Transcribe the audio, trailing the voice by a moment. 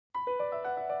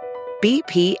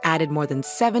BP added more than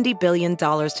 $70 billion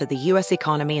to the U.S.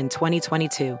 economy in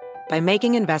 2022 by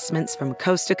making investments from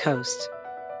coast to coast.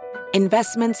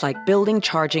 Investments like building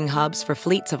charging hubs for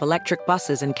fleets of electric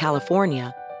buses in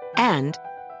California and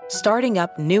starting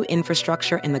up new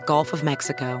infrastructure in the Gulf of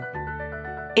Mexico.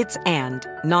 It's and,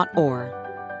 not or.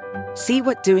 See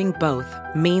what doing both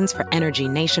means for energy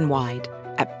nationwide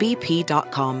at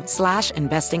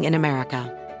bp.com/investing in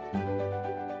America.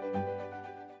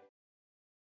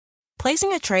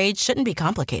 Placing a trade shouldn't be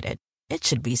complicated. It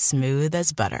should be smooth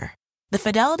as butter. The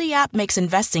Fidelity app makes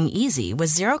investing easy with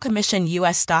zero commission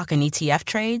U.S. stock and ETF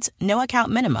trades, no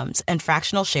account minimums, and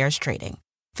fractional shares trading.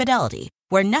 Fidelity,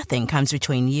 where nothing comes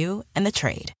between you and the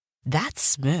trade. That's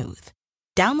smooth.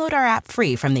 Download our app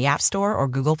free from the App Store or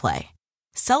Google Play.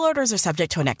 Sell orders are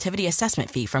subject to an activity assessment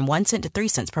fee from 1 cent to 3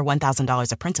 cents per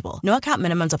 $1,000 of principal. No account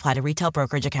minimums apply to retail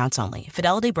brokerage accounts only.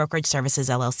 Fidelity Brokerage Services,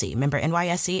 LLC. Member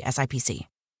NYSE, SIPC.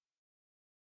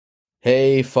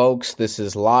 Hey folks, this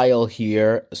is Lyle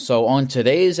here. So on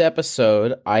today's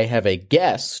episode, I have a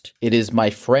guest. It is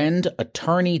my friend,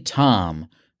 Attorney Tom,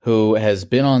 who has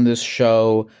been on this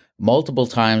show multiple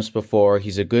times before.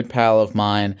 He's a good pal of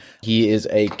mine. He is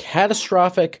a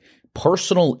catastrophic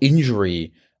personal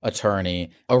injury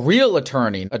attorney, a real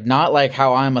attorney, not like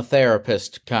how I'm a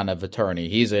therapist kind of attorney.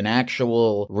 He's an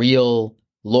actual, real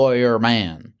lawyer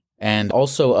man. And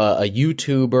also a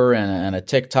YouTuber and a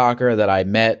TikToker that I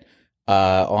met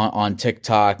on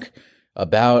TikTok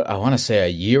about, I want to say, a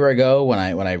year ago when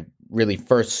I really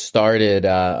first started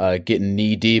getting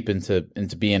knee deep into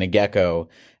being a gecko.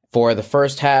 For the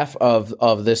first half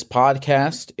of this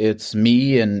podcast, it's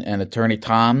me and Attorney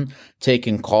Tom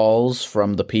taking calls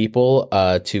from the people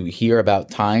to hear about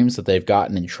times that they've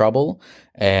gotten in trouble.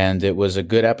 And it was a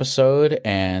good episode.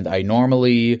 And I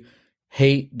normally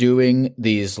hate doing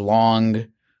these long,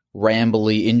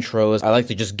 rambly intros. I like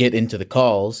to just get into the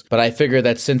calls. But I figure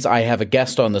that since I have a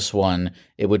guest on this one,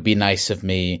 it would be nice of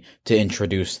me to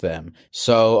introduce them.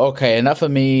 So, okay, enough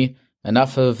of me,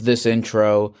 enough of this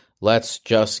intro. Let's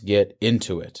just get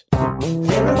into it.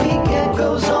 Therapy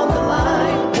Gecko's on the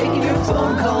line, taking your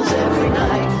phone calls every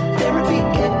night. Therapy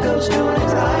Gecko's doing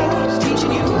it right, he's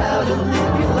teaching you how to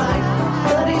live your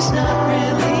life, but he's not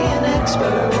really an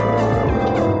expert.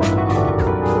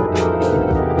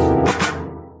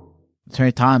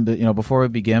 Attorney Tom, before we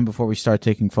begin, before we start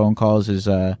taking phone calls, is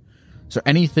there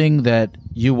anything that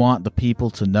you want the people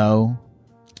to know?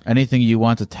 Anything you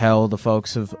want to tell the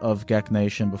folks of Gek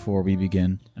Nation before we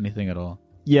begin? Anything at all?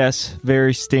 Yes,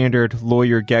 very standard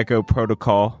lawyer gecko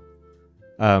protocol.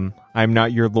 I'm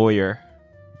not your lawyer,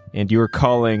 and you are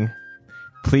calling.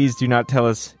 Please do not tell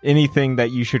us anything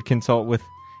that you should consult with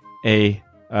a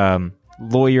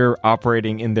lawyer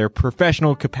operating in their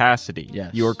professional capacity.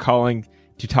 Yes. You are calling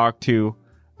to talk to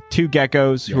two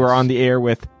geckos who are on the air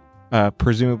with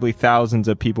presumably thousands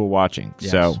of people watching.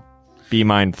 Yes. So be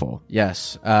mindful.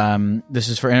 Yes. This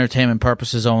is for entertainment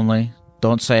purposes only.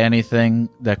 Don't say anything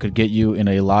that could get you in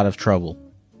a lot of trouble.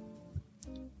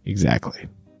 Exactly.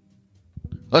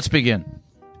 Let's begin.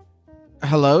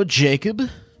 Hello, Jacob.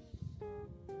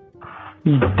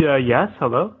 Yes,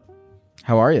 hello.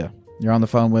 How are you? You're on the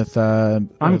phone with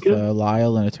I'm good.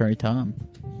 Lyle and Attorney Tom.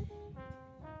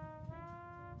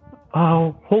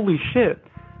 Oh, holy shit.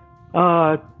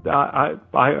 I'm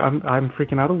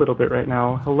freaking out a little bit right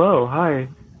now. Hello, hi.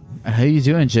 How you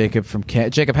doing, Jacob?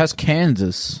 Jacob, how's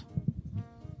Kansas?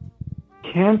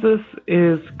 Kansas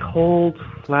is cold,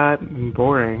 flat, and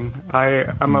boring.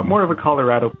 I'm more of a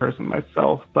Colorado person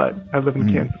myself, but I live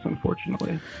in Kansas,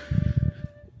 unfortunately.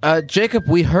 Jacob,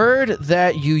 we heard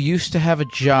that you used to have a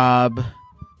job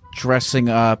dressing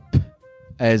up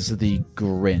as the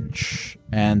Grinch,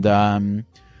 and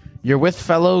you're with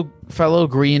fellow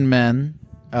green men.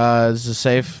 This is a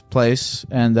safe place,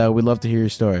 and we'd love to hear your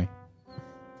story.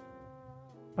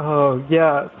 Oh,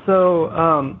 yeah.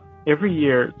 So, every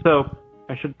year,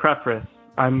 I should preface,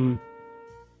 I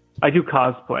do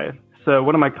cosplay. So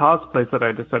one of my cosplays that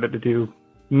I decided to do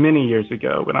many years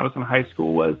ago when I was in high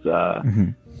school was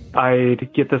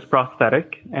I'd get this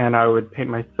prosthetic and I would paint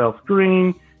myself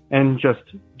green and just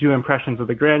do impressions of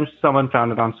the Grinch. Someone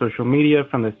found it on social media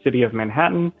from the city of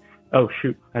Manhattan. Oh,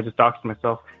 shoot. I just doxed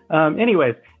myself.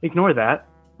 Anyways, ignore that.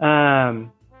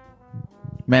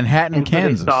 Manhattan,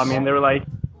 Kansas. So they saw me and they were like,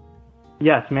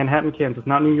 yes, Manhattan, Kansas.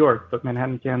 Not New York, but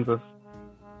Manhattan, Kansas.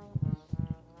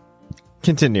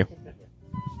 Continue.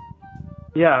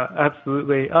 Yeah,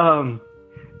 absolutely.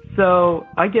 So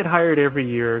I get hired every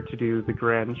year to do the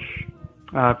Grinch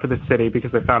for the city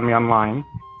because they found me online.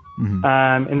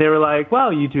 And they were like,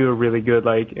 well, you do a really good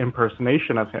like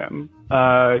impersonation of him.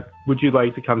 Would you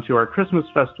like to come to our Christmas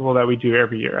festival that we do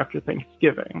every year after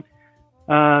Thanksgiving?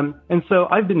 And so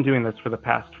I've been doing this for the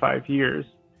past 5 years.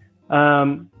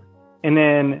 And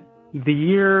then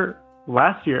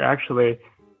last year, actually,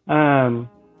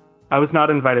 I was not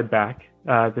invited back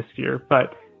this year,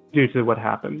 but due to what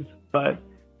happened. But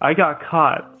I got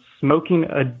caught smoking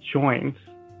a joint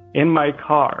in my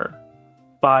car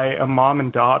by a mom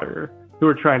and daughter who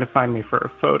were trying to find me for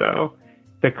a photo.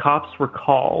 The cops were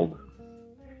called,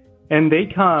 and they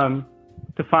come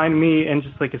to find me in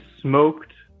just like a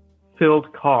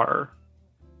smoked-filled car,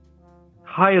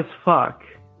 high as fuck.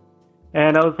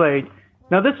 And I was like,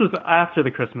 now this was after the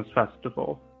Christmas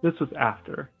festival. This was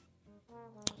after.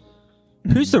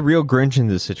 Who's the real Grinch in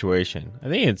this situation? I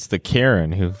think it's the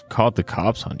Karen who called the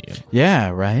cops on you.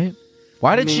 Yeah, right?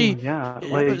 Why did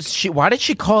Why did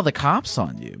she call the cops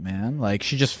on you, man? Like,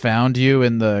 she just found you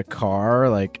in the car.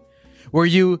 Like,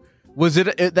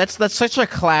 that's such a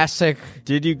classic.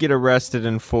 Did you get arrested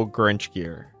in full Grinch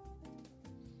gear?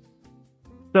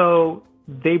 So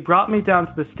they brought me down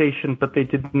to the station, but they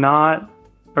did not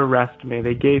arrest me.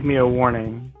 They gave me a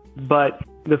warning. But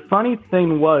the funny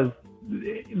thing was,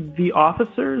 the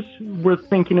officers were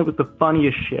thinking it was the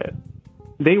funniest shit.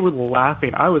 They were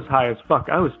laughing. I was high as fuck.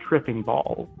 I was tripping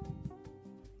balls.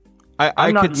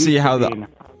 I could see how the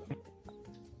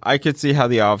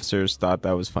officers thought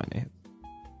that was funny.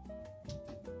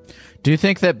 Do you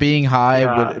think that being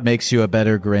high makes you a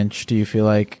better Grinch? Do you feel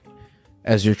like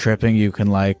as you're tripping, you can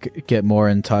like get more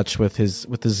in touch with the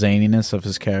zaniness of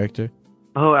his character?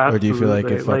 Oh, absolutely. Or do you feel like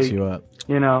it fucks you up?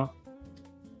 You know.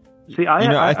 See,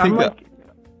 I think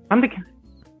I'm the.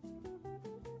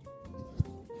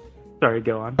 Sorry,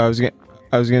 go on. I was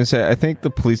gonna say, I think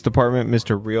the police department missed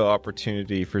a real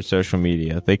opportunity for social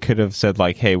media. They could have said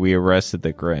like, "Hey, we arrested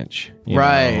the Grinch."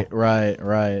 Right.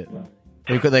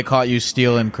 They caught you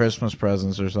stealing Christmas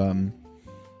presents or something.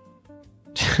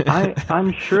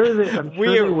 I'm sure that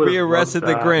we arrested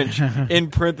the Grinch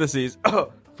in parentheses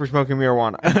for smoking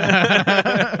marijuana,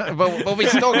 but we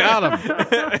still got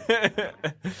him.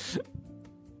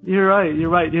 You're right.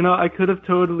 You know, I could have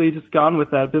totally just gone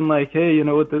with that, been like, hey, you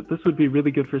know what, this would be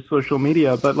really good for social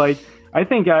media. But like, I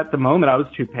think at the moment I was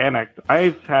too panicked.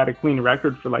 I've had a clean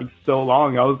record for like so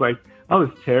long. I was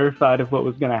terrified of what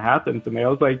was going to happen to me. I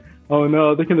was like, oh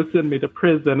no, they're going to send me to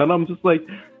prison. And I'm just like,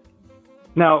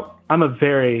 now I'm a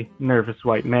very nervous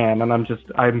white man, and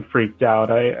I'm freaked out.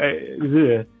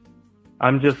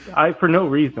 I'm for no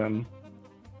reason.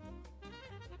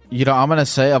 You know, I'm gonna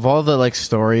say, of all the like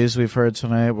stories we've heard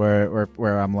tonight,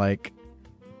 where I'm like,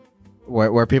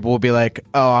 where people will be like,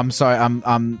 "Oh, I'm sorry,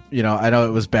 I'm you know, I know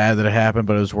it was bad that it happened,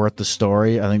 but it was worth the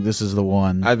story." I think this is the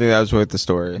one. I think that was worth the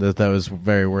story. That was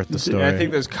very worth the story. I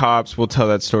think those cops will tell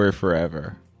that story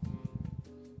forever.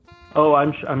 Oh,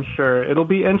 I'm sure it'll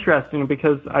be interesting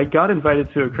because I got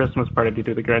invited to a Christmas party to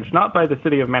do the Grinch, not by the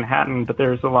city of Manhattan, but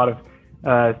there's a lot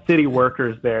of city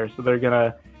workers there, so they're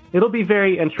gonna. It'll be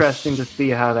very interesting to see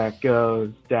how that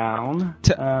goes down.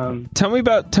 Tell me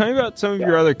about some of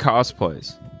your other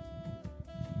cosplays.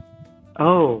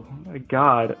 Oh my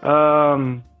God.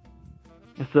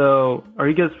 So are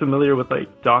you guys familiar with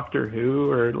like Doctor Who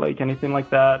or like anything like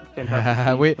that?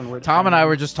 Tom and I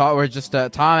were just talking.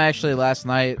 Tom actually last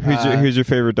night. Who's your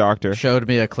favorite Doctor? Showed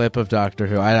me a clip of Doctor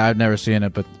Who. I've never seen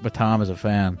it, but Tom is a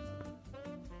fan.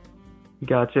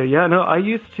 Gotcha. Yeah, no, I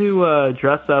used to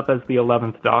dress up as the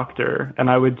 11th Doctor, and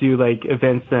I would do like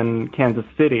events in Kansas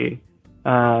City.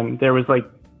 There was like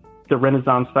the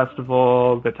Renaissance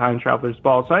Festival, the Time Traveler's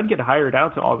Ball, so I'd get hired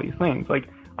out to all these things. Like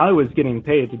I was getting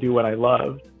paid to do what I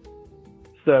loved.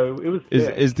 So it was.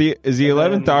 Is the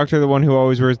 11th Doctor the one who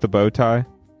always wears the bow tie?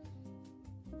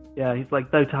 Yeah, he's like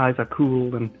bow ties are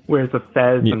cool and wears a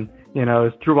fez and you know,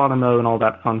 it's Geronimo and all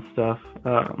that fun stuff.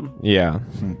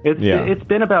 It's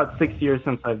been about 6 years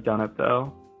since I've done it,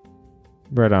 though.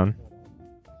 Right on.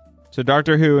 So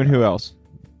Doctor Who and who else?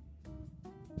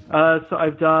 So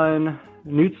I've done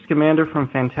Newt Scamander from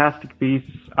Fantastic Beasts.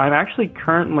 I'm actually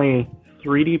currently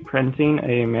 3D printing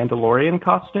a Mandalorian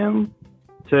costume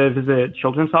to visit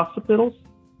children's hospitals.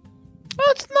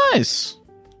 That's nice.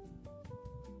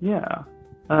 Yeah.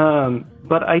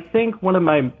 But I think one of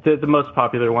the most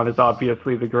popular one is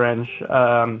obviously the Grinch.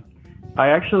 I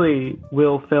actually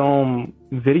will film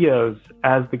videos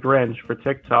as the Grinch for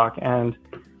TikTok, and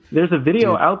there's a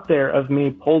video out there of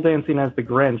me pole dancing as the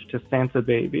Grinch to Santa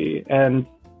Baby, and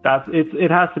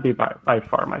it has to be by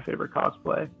far my favorite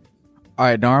cosplay. All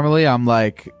right, normally I'm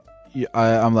like, you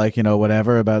know,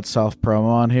 whatever about self promo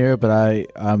on here, but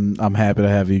I'm happy to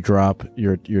have you drop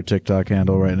your TikTok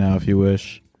handle right now if you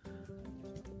wish.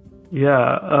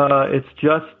 Yeah, it's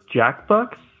just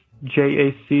Jackbux,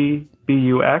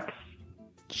 Jacbux.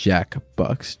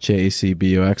 Jackbux,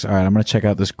 Jacbux. All right, I'm gonna check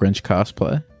out this Grinch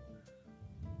cosplay.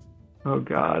 Oh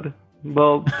God.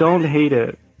 Well, don't hate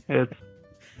it. It's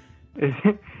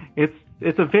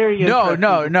a very No. interesting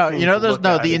thing You know, to there's look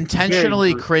no at. the It's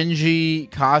intentionally very cringy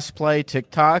cosplay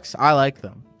TikToks. I like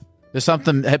them. There's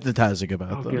something hypnotizing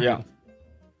about them. good. Yeah.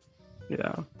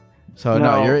 Yeah. So No,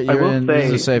 no, I you're will in. This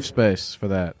is a say- safe space for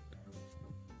that.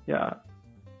 Yeah.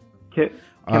 Can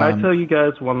I Um, tell you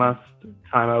guys one last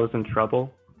time I was in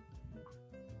trouble?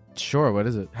 Sure. What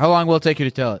is it? How long will it take you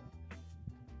to tell it?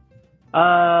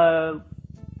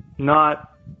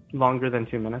 Not longer than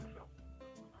 2 minutes.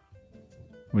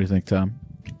 What do you think, Tom?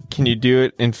 Can you do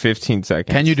it in 15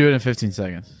 seconds? Can you do it in 15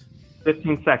 seconds?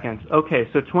 15 seconds. Okay,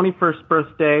 so 21st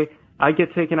birthday, I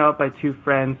get taken out by two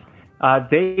friends.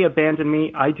 They abandon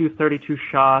me. I do 32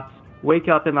 shots, wake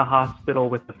up in the hospital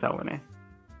with a felony.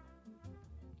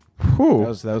 Whew. That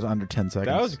was under 10 seconds.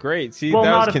 That was great. See, Well, that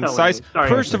not was a concise. felony. Sorry,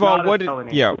 First of not all, a what did...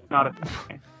 felony. Yeah. Not a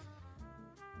felony.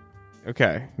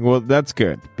 Okay. Well, that's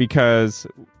good because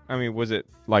I mean, was it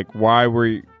like why were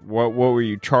you what were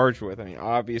you charged with? I mean,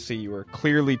 obviously you were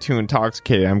clearly too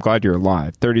intoxicated. I'm glad you're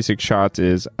alive. 36 shots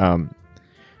is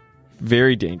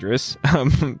very dangerous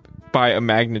by a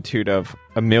magnitude of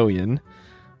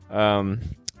 1,000,000.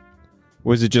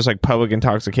 Was it just like public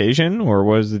intoxication or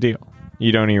what was the deal?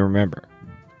 You don't even remember.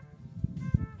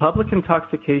 Public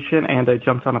intoxication, and I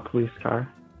jumped on a police car.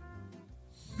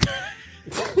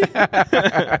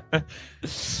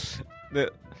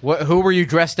 Who were you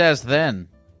dressed as then?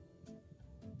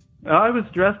 I was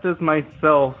dressed as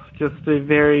myself, just a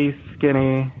very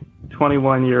skinny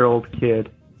 21-year-old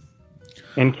kid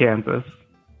in Kansas.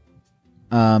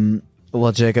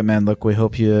 Well, Jacob, man, look, we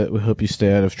hope you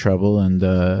stay out of trouble, and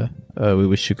we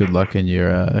wish you good luck in your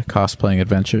cosplaying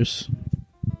adventures.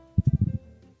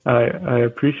 I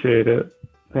appreciate it.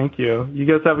 Thank you. You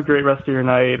guys have a great rest of your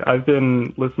night. I've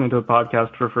been listening to the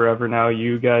podcast for forever now.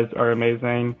 You guys are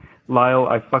amazing. Lyle,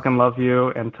 I fucking love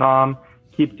you. And Tom,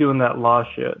 keep doing that law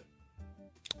shit.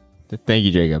 Thank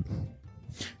you, Jacob.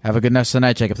 Have a good rest of the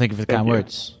night, Jacob. Thank you for the kind you.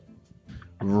 words.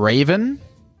 Raven,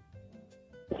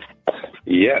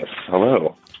 Yes,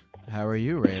 hello. how are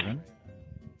you, Raven?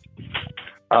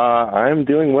 I'm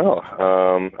doing well.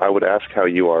 I would ask how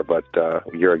you are, but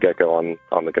you're a gecko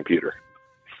on the computer.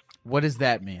 What does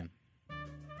that mean?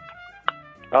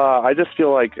 I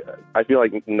feel like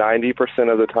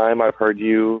 90% of the time I've heard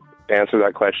you answer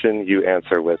that question, you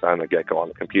answer with "I'm a gecko on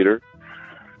the computer."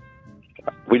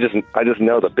 I just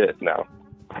know the bit now.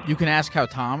 You can ask how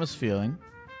Tom is feeling.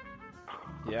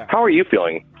 Yeah. How are you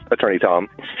feeling, Attorney Tom?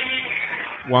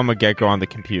 Well, I'm a gecko on the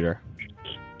computer.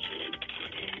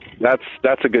 That's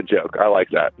a good joke. I like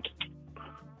that.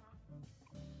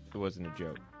 It wasn't a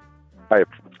joke.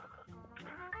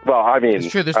 Well, I mean,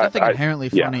 It's true. There's nothing inherently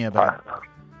funny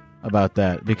about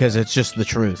that because it's just the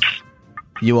truth.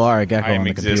 You are a gecko I am on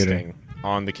the computer. existing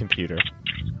on the computer.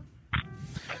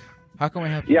 How can we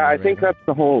help you? Yeah, I Raven? think that's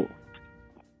the whole.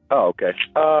 Oh, okay.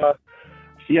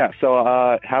 Yeah.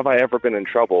 So, have I ever been in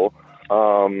trouble?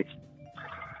 I'm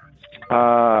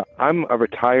a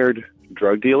retired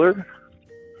drug dealer,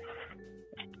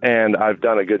 and I've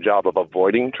done a good job of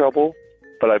avoiding trouble.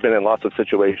 But I've been in lots of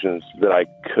situations that I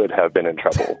could have been in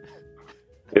trouble,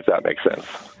 if that makes sense.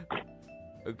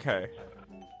 Okay.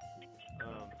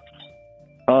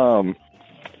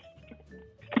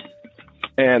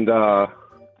 And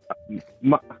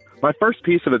my first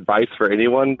piece of advice for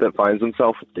anyone that finds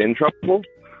himself in trouble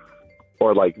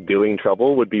or like doing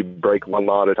trouble would be break one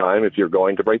law at a time. If you're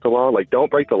going to break the law, like don't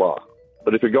break the law.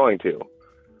 But if you're going to,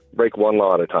 break one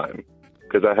law at a time,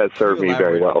 because that has served me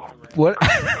very well. What?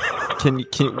 Can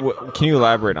you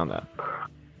elaborate on that?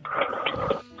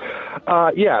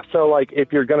 Yeah. So like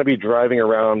if you're going to be driving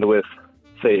around with,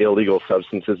 say, illegal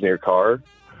substances in your car,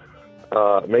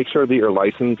 make sure that your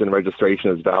license and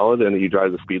registration is valid and that you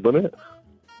drive the speed limit.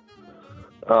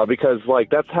 Because like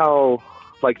that's how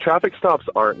like traffic stops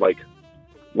aren't like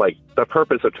the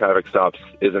purpose of traffic stops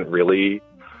isn't really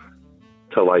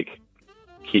to like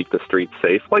keep the streets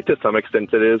safe. Like to some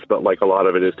extent it is, but like a lot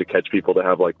of it is to catch people that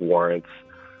have like warrants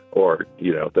or,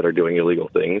 you know, that are doing illegal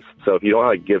things. So if you don't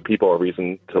like give people a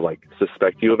reason to like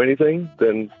suspect you of anything,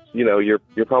 then, you know, you're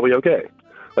probably okay.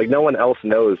 Like no one else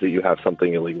knows that you have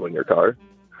something illegal in your car.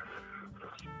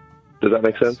 Does that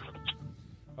make sense?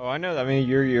 Oh, I know. I mean,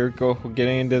 you're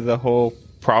getting into the whole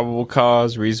probable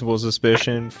cause, reasonable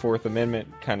suspicion, Fourth Amendment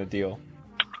kind of deal.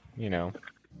 You know.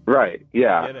 Right.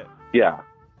 Yeah. Get it. Yeah.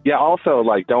 Yeah. Also,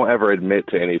 like, don't ever admit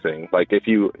to anything. Like, if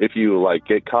you like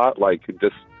get caught, like,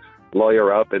 just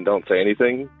lawyer up and don't say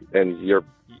anything, and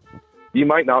you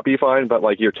might not be fine, but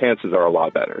like your chances are a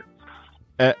lot better.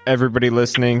 Everybody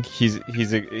listening, he's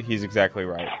exactly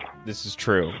right. This is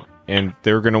true, and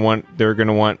they're gonna want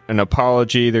an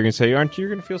apology. They're gonna say, "Aren't you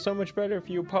gonna feel so much better if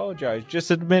you apologize?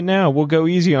 Just admit now. We'll go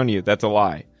easy on you." That's a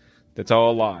lie. That's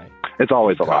all a lie. It's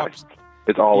always a lie.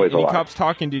 It's always a any lie. cops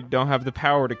talking to you don't have the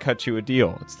power to cut you a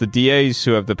deal. It's the DAs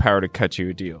who have the power to cut you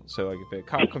a deal. So, like, if a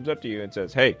cop comes up to you and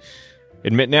says, "Hey,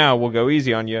 admit now. We'll go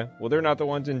easy on you," well, they're not the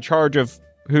ones in charge of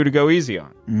who to go easy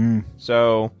on.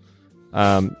 So,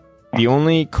 the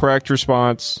only correct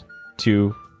response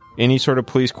to any sort of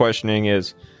police questioning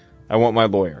is, "I want my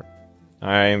lawyer."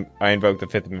 I invoke the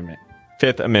Fifth Amendment.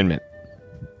 Fifth Amendment.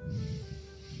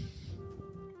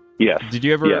 Yes. Did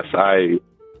you ever? Yes,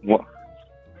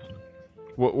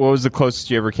 What was the closest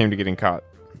you ever came to getting caught?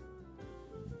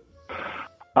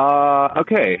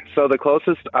 Okay, so the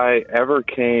closest I ever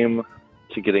came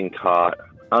to getting caught,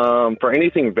 for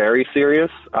anything very serious,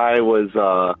 I was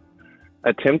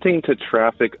attempting to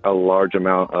traffic a large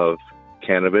amount of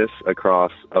cannabis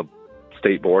across a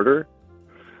state border,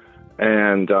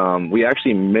 and we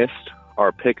actually missed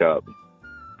our pickup,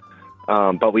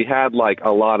 but we had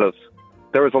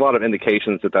there was a lot of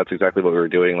indications that that's exactly what we were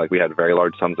doing. Like, we had very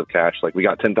large sums of cash. Like, we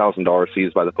got $10,000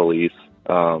 seized by the police.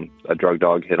 A drug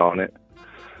dog hit on it,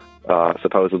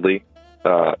 supposedly,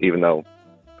 even though,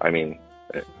 I mean,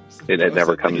 it had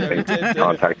never come into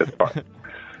contact this far.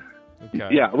 Okay.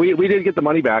 Yeah, we did get the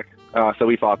money back, so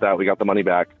we fought that. We got the money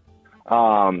back.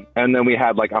 And then we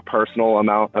had, like, a personal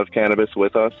amount of cannabis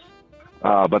with us,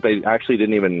 but they actually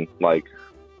didn't even, like,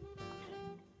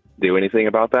 do anything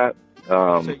about that.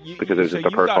 Because it was just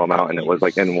a personal amount, and it was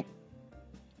like in.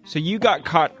 So you got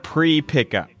caught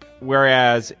pre-pickup,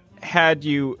 whereas had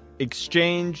you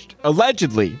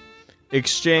allegedly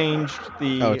exchanged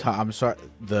the. Oh, Tom, I'm sorry.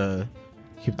 Okay.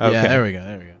 Yeah, there we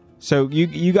go. So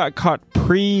you got caught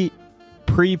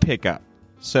pre-pickup.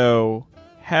 So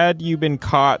had you been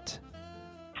caught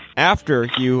after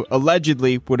you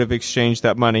allegedly would have exchanged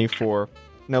that money for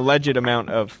an alleged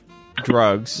amount of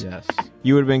drugs, yes,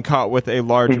 you would have been caught with a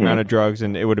large amount of drugs,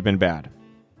 and it would have been bad.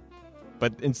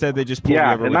 But instead, they just pulled you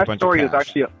over with a bunch of cash. Yeah, and that story is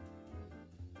actually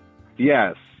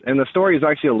yes, and the story is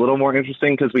actually a little more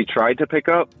interesting because we tried to pick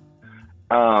up.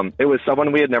 It was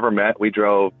someone we had never met. We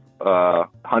drove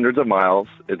hundreds of miles.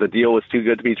 The deal was too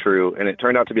good to be true, and it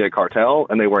turned out to be a cartel,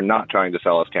 and they were not trying to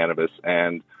sell us cannabis.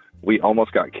 And we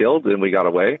almost got killed, and we got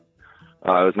away. It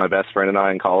was my best friend and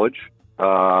I in college.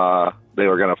 They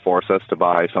were going to force us to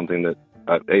buy something that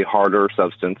a harder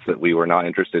substance that we were not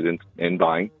interested in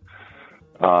buying.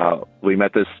 We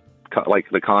met the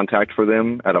contact for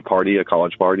them at a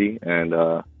college party,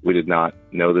 and we did not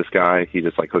know this guy. He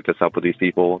just hooked us up with these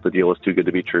people. The deal was too good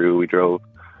to be true. We drove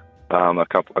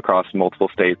across multiple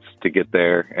states to get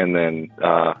there, and then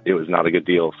it was not a good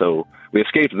deal. So we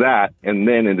escaped that, and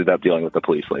then ended up dealing with the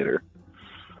police later.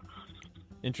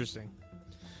 Interesting.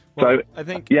 Well, so I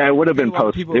think it would have been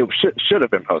post. It should have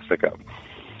been post pickup.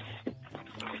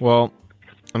 Well,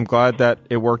 I'm glad that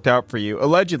it worked out for you.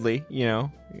 Allegedly,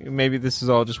 maybe this is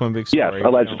all just one big story. Yes,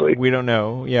 allegedly. We don't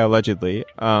know. Yeah, allegedly.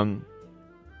 I'm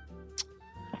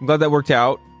glad that worked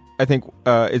out. I think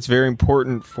it's very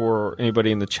important for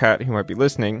anybody in the chat who might be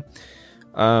listening.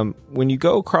 When you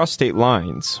go across state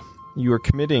lines, you are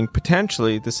committing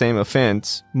potentially the same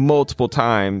offense multiple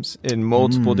times in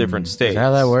multiple different states. Is that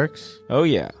how that works? Oh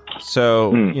yeah.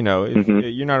 So if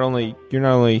you're not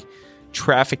only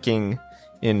trafficking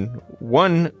in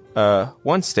one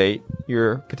state,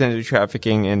 you're potentially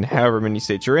trafficking in however many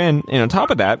states you're in, and on top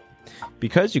of that,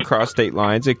 because you cross state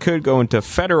lines, it could go into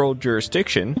federal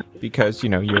jurisdiction because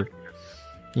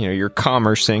you're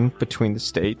commercing between the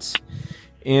states.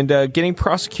 And getting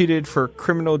prosecuted for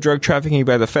criminal drug trafficking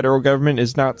by the federal government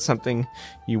is not something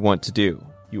you want to do.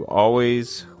 You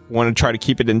always want to try to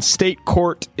keep it in state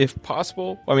court if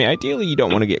possible. I mean, ideally, you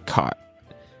don't want to get caught.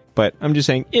 But I'm just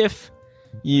saying, if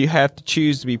you have to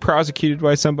choose to be prosecuted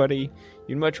by somebody,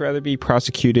 you'd much rather be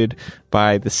prosecuted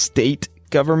by the state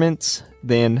governments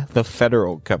than the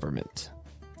federal government.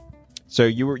 So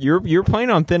you're playing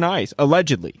on thin ice,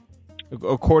 allegedly.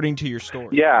 According to your story.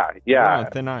 Yeah. On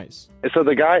thin ice. So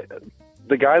the guy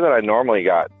that I normally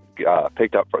got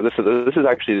picked up for, this is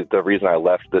actually the reason I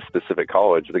left this specific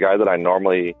college. The guy that I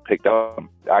normally picked up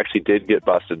actually did get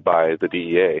busted by the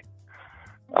DEA.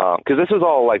 Because this was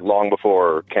all long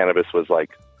before cannabis was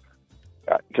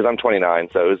because I'm 29,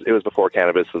 so it was before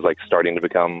cannabis was starting to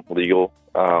become legal.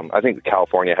 I think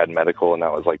California had medical, and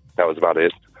that was about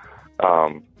it.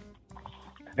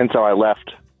 And so I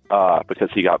left because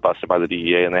he got busted by the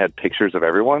DEA, and they had pictures of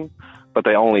everyone. but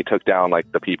they only took down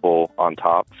like the people on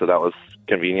top, so that was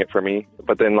convenient for me.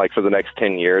 But then like for the next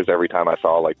 10 years, every time I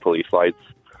saw like police lights,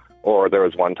 or there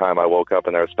was one time I woke up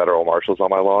and there was federal marshals on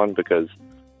my lawn because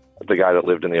the guy that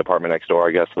lived in the apartment next door,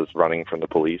 I guess, was running from the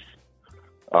police.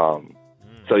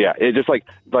 So yeah, it just like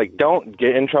don't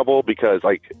get in trouble, because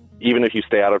like even if you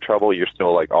stay out of trouble, you're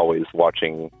still like always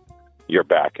watching your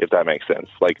back, if that makes sense.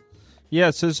 Like,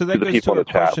 yeah, so that the goes people to in a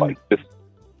the chat, question. like just,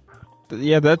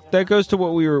 Yeah, that goes to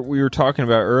what we were talking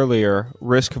about earlier: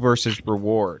 risk versus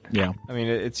reward. Yeah. I mean,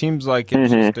 it seems like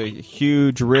it's just a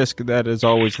huge risk that is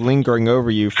always lingering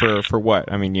over you for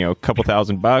what? I mean, a couple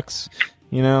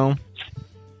 $1,000,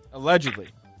 allegedly.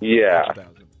 yeah,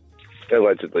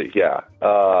 allegedly, yeah.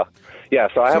 Yeah,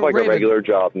 so I have like Raven- a regular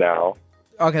job now.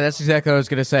 Okay, that's exactly what I was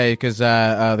going to say, because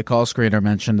the call screener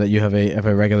mentioned that you have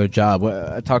a regular job.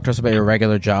 Talk to us about your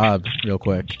regular job real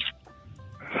quick.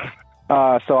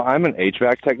 So I'm an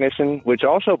HVAC technician, which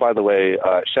also, by the way,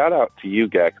 shout out to you,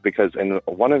 Gek, because in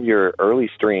one of your early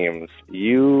streams,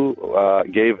 you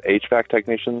gave HVAC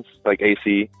technicians, like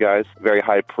AC guys, very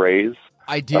high praise.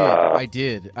 I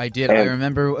did. I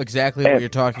remember exactly what you're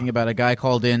talking about. A guy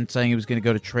called in saying he was going to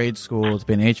go to trade school to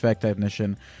be an HVAC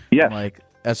technician. Yes. I'm like,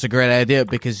 that's a great idea,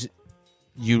 because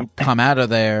you come out of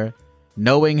there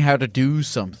knowing how to do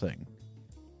something.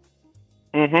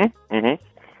 Yeah,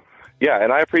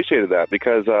 and I appreciated that,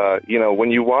 because,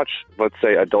 when you watch, let's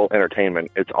say, adult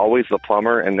entertainment, it's always the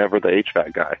plumber and never the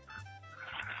HVAC guy.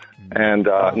 And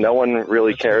no one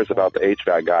really cares about the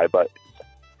HVAC guy, but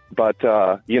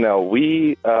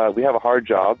we have a hard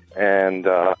job, and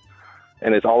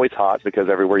it's always hot because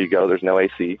everywhere you go, there's no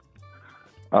AC.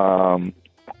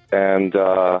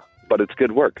 But it's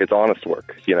good work. It's honest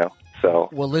work, So,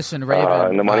 well, listen, Raven.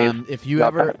 and the money if you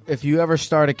ever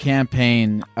start a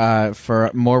campaign for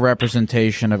more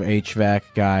representation of HVAC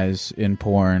guys in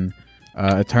porn,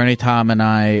 Attorney Tom and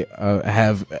I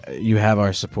have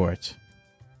our support.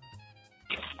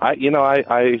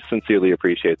 I sincerely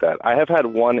appreciate that. I have had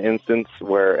one instance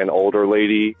where an older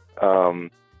lady,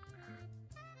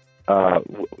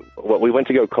 we went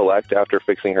to go collect after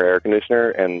fixing her air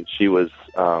conditioner, and she was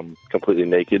completely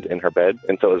naked in her bed,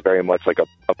 and so it was very much like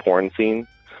a porn scene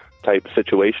type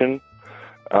situation.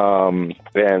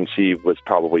 And she was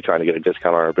probably trying to get a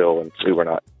discount on her bill, and we were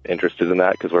not interested in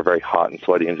that because we're very hot and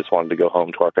sweaty and just wanted to go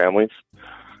home to our families.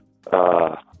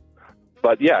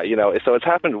 But yeah, so it's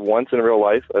happened once in real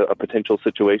life, a potential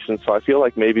situation. So I feel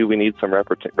like maybe we need some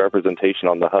representation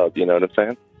on the hub. You know what I'm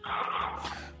saying?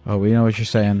 Oh, we know what you're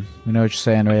saying. We know what you're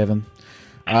saying, Raven.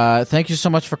 Thank you so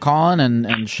much for calling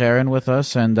and sharing with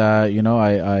us. And I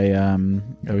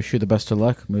wish you the best of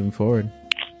luck moving forward.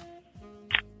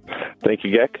 Thank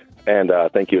you, Gek, and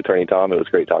thank you, Attorney Tom. It was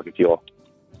great talking to you all.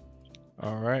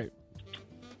 All right.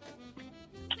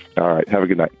 All right. Have a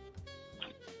good night.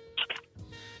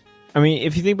 I mean,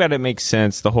 if you think about it, it makes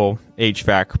sense, the whole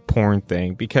HVAC porn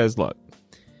thing, because look,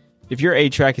 if your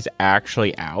HVAC is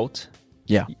actually out,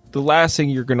 yeah, the last thing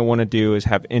you're going to want to do is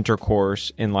have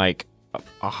intercourse in like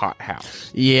a hot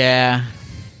house. Yeah.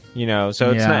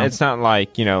 So it's not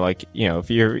like, if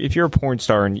you're a porn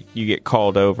star and you get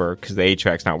called over because the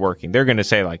HVAC's not working, they're going to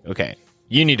say like, okay,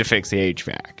 you need to fix the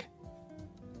HVAC. I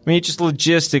mean, it just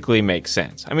logistically makes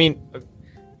sense. I mean,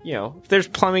 if there's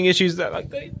plumbing issues,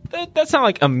 that's not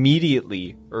like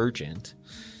immediately urgent.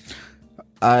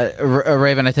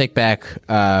 Raven, I take back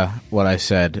what I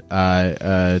said.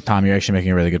 Tom, you're actually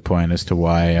making a really good point as to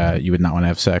why you would not want to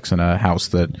have sex in a house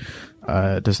that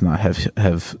does not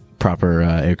have proper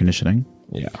air conditioning.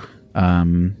 Yeah.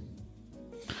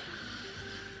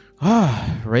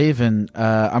 Raven,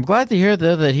 I'm glad to hear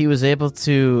though that he was able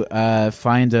to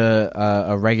find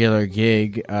a regular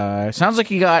gig. Sounds like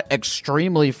he got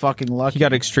extremely fucking lucky. He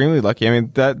got extremely lucky. I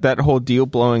mean, that whole deal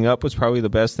blowing up was probably the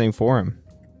best thing for him.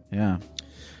 Yeah.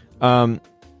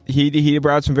 He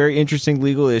brought some very interesting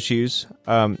legal issues.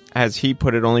 As he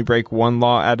put it, only break one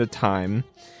law at a time.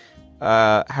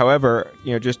 However,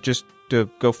 just to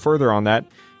go further on that,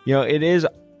 it is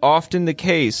often the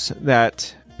case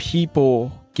that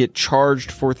people get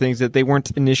charged for things that they weren't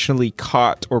initially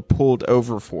caught or pulled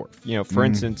over for. For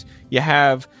instance, you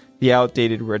have the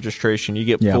outdated registration, you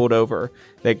get pulled over.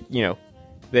 They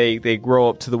roll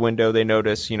up to the window, they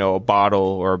notice, a bottle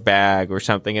or a bag or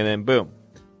something, and then boom,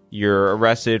 you're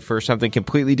arrested for something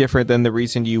completely different than the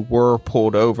reason you were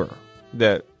pulled over.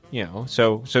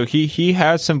 So he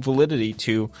has some validity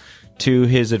to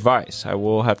his advice. I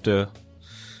will have to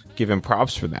give him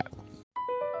props for that.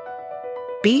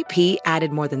 BP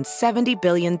added more than $70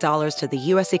 billion to the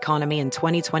U.S. economy in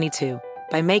 2022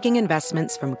 by making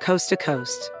investments from coast to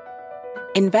coast.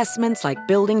 investments like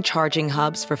building charging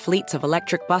hubs for fleets of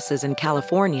electric buses in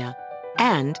California,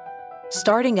 and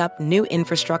starting up new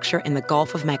infrastructure in the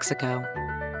Gulf of Mexico.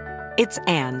 It's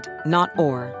and, not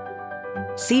or.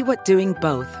 See what doing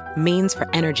both means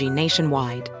for energy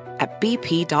nationwide at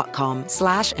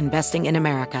bp.com/investing in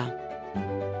America.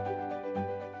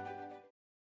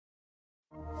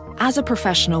 As a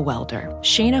professional welder,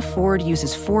 Shayna Ford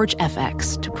uses Forge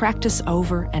FX to practice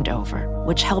over and over,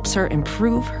 which helps her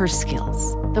improve her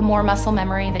skills. The more muscle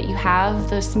memory that you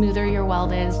have, the smoother your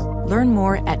weld is. Learn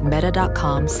more at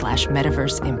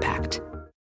meta.com/metaverse impact.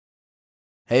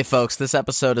 Hey folks, this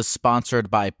episode is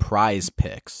sponsored by Prize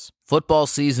Picks. Football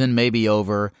season may be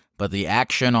over, but the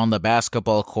action on the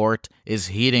basketball court is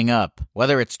heating up.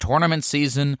 Whether it's tournament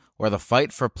season or the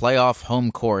fight for playoff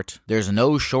home court, there's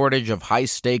no shortage of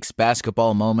high-stakes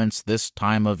basketball moments this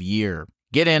time of year.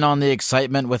 Get in on the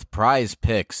excitement with Prize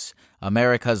Picks,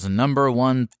 America's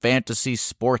 #1 fantasy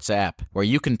sports app, where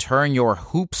you can turn your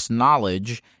hoops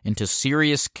knowledge into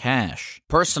serious cash.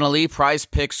 Personally, Prize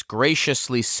Picks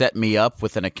graciously set me up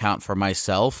with an account for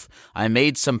myself. I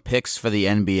made some picks for the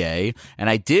NBA, and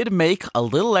I did make a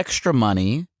little extra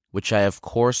money, which I of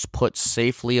course put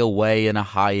safely away in a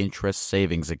high-interest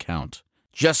savings account.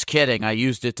 Just kidding, I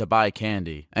used it to buy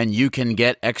candy. And you can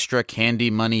get extra candy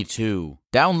money too.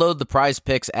 Download the Prize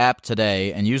Picks app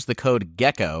today and use the code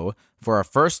GECKO for a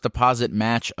first deposit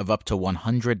match of up to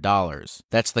 $100.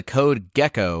 That's the code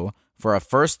GECKO for a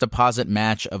first deposit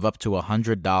match of up to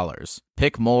 $100.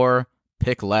 Pick more,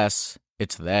 pick less.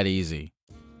 It's that easy.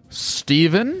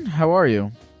 Steven, how are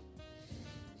you?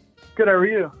 Good, how are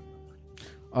you?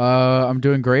 I'm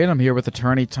doing great. I'm here with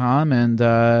attorney Tom, and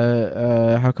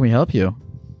how can we help you?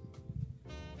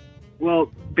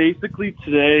 Well, basically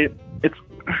today, it's...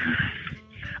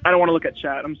 I don't want to look at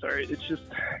chat. I'm sorry. It's just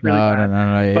really bad.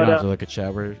 No. You don't have to look at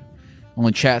chat.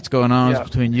 Only chat's going on is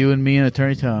between you and me and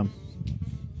attorney Tom.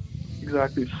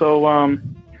 Exactly. So,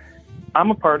 I'm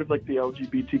a part of the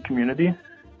LGBT community.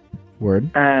 Word.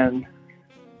 And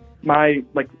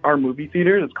our movie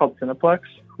theater is called Cineplex.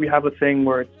 We have a thing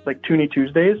where it's Toonie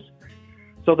Tuesdays.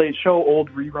 So they show old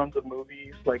reruns of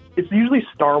movies. It's usually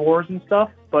Star Wars and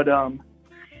stuff, but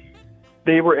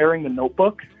they were airing The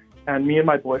Notebook, and me and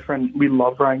my boyfriend, we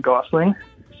love Ryan Gosling.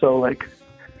 So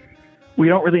we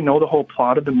don't really know the whole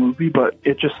plot of the movie, but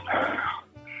it's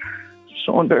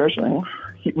so embarrassing.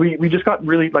 We just got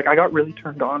really, I got really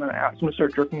turned on, and I asked him to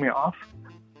start jerking me off.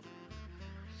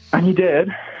 And he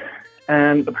did.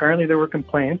 And apparently there were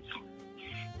complaints.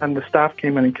 And the staff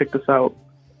came in and kicked us out.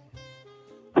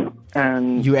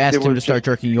 And you asked him to start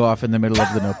jerking you off in the middle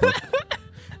of The Notebook.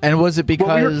 And was it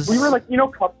because... we were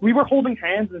we were holding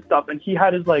hands and stuff, and he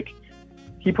had his,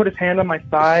 he put his hand on my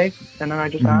thigh, and then I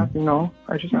just asked, I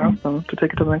just asked him to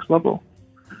take it to the next level.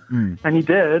 And he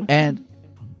did. And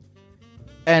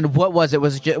what was it?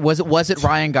 Was it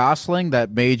Ryan Gosling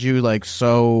that made you,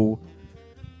 so...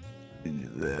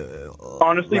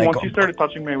 Honestly, once you started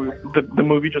touching me, the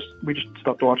movie we just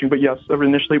stopped watching. But yes,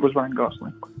 initially it was Ryan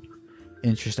Gosling.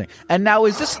 Interesting. And now,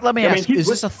 is this? Let me ask: is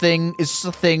this a thing? Is this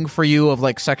a thing for you of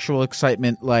sexual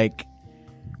excitement, like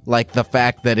the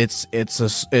fact that it's a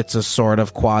sort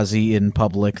of quasi in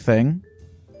public thing?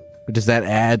 Does that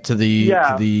add to the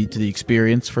to the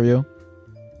experience for you?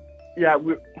 Yeah,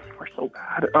 we're so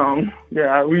bad.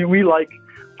 We like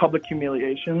public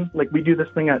humiliation. We do this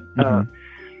thing at.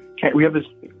 We have this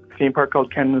theme park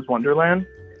called Canada's Wonderland,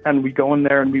 and we go in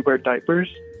there and we wear diapers.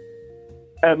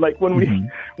 And when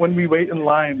we wait in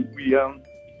line, we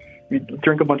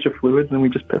drink a bunch of fluids and we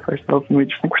just piss ourselves, and we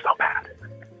just think we're so bad.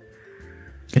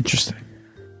 Interesting.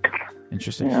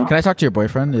 Yeah. Can I talk to your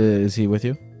boyfriend? Is he with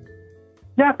you?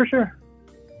 Yeah, for sure.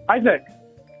 Isaac.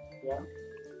 Yeah.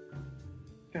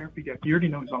 Therapy guy. You already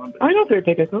know he's on. I know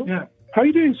Therapy guy. Yeah. How are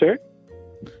you doing, sir?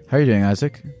 How are you doing,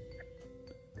 Isaac?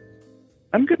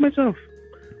 I'm good myself.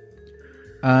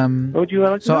 What would you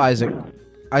like to know?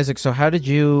 Isaac, so how did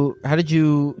you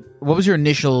what was your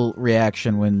initial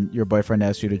reaction when your boyfriend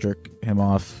asked you to jerk him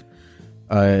off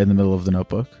in the middle of The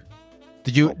Notebook?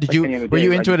 Were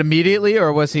you into it immediately,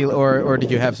 or was he or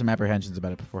did you have some apprehensions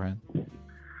about it beforehand?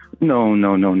 No.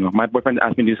 My boyfriend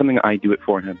asked me to do something, I do it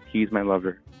for him. He's my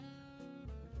lover.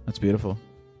 That's beautiful.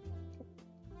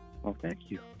 Well, thank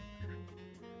you.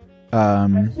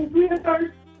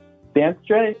 Dance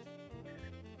straight.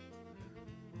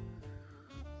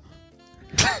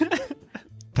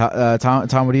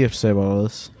 Tom, what do you have to say about all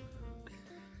this?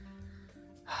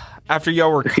 After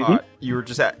y'all were caught, you were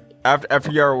just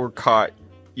after y'all were caught,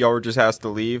 y'all were just asked to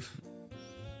leave.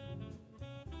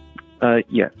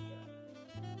 Yeah.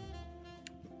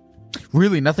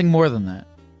 Really, nothing more than that.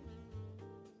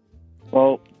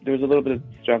 Well, there was a little bit of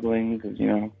struggling because, you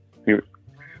know, we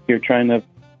were trying to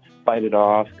fight it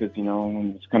off because, you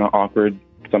know, it's kind of awkward.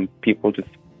 Some people just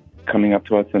coming up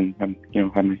to us and, you know,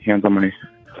 have my hands on my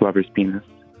lover's penis.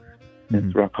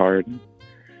 It's rock hard.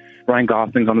 Ryan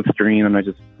Gosling's on the screen,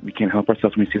 and we can't help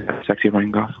ourselves when we see that sexy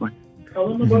Ryan Gosling. Tell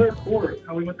them about our court.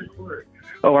 How we went to court.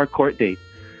 Oh, our court date.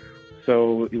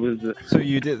 So it was. So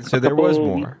you did. So there was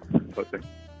more. It was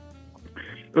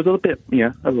a little bit.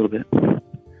 Yeah, a little bit.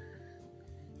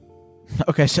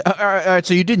 Okay, so all right.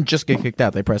 So you didn't just get kicked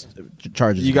out; they pressed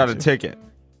charges. You got a ticket.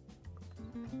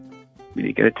 We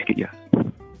didn't get a ticket yet.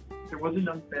 There was a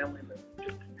young family that.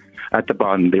 At the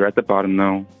bottom. They were at the bottom,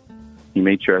 though. He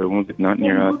made sure everyone was not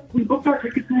near us. We booked our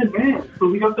tickets in advance, so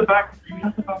we got the back.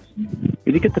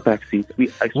 We did get the back seats. Tell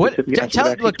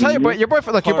your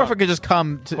boyfriend. Look, your boyfriend could just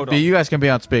come. You guys can be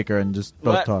on speaker and just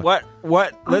both talk.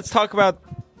 What? Let's talk about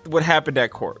what happened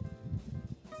at court.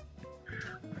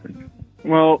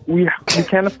 Well, we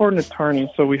can't afford an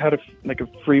attorney, so we had a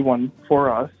free one for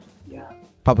us. Yeah.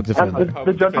 Public defender.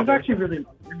 The judge was actually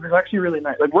really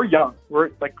nice. Like, we're young.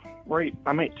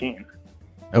 I'm 18.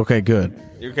 Okay, good.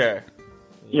 Okay.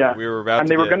 Yeah. We were about. And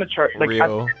they were going to charge. Like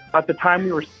at the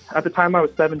time I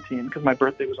was 17 because my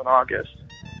birthday was in August.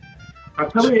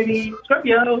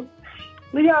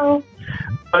 Leo.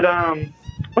 But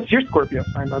what's your Scorpio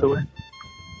sign, by the way?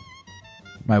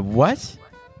 My what?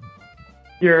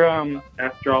 Your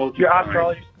astrology. Your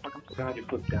astrology. I'm so glad you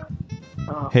flipped down.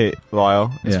 Hey,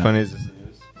 Lyle. As funny as this is,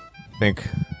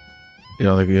 You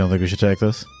don't think we should take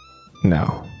this?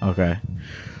 No. Okay.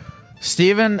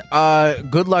 Steven,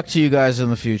 good luck to you guys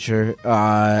in the future.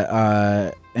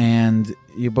 And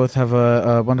you both have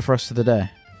a wonderful rest of the day.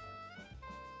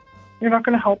 You're not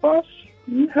going to help us?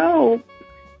 You help.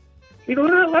 You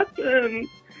don't have lessons.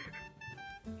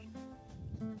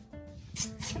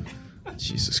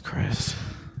 Jesus Christ.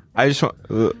 I just want.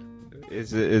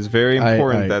 It's very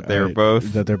important that they're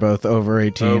both over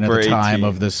 18 at the time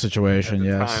of this situation.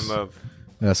 Yes.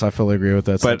 Yes, I fully agree with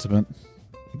that sentiment.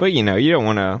 But you know, you don't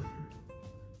want to.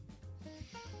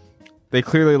 They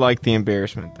clearly like the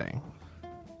embarrassment thing.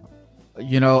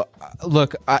 You know,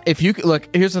 look.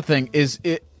 Here's the thing: is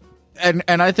it, and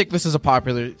I think this is a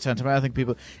popular sentiment. I think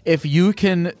people, if you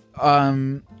can,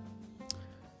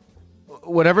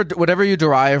 whatever you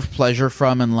derive pleasure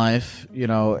from in life, you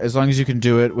know, as long as you can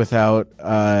do it without,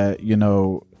 you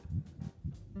know,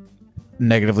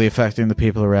 negatively affecting the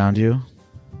people around you,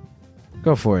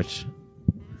 go for it.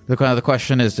 The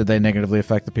question is, did they negatively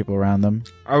affect the people around them?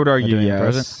 I would argue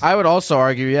yes. I would also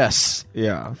argue yes.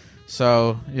 Yeah.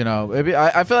 So, you know, maybe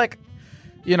I feel like,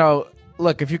 you know,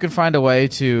 look, if you can find a way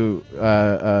to,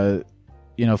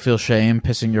 you know, feel shame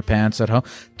pissing your pants at home,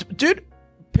 dude,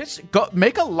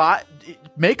 make a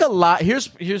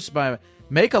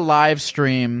live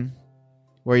stream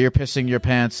where you're pissing your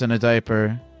pants in a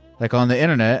diaper, like on the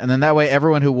internet, and then that way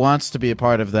everyone who wants to be a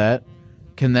part of that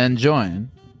can then join,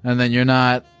 and then you're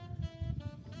not,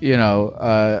 you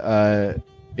know,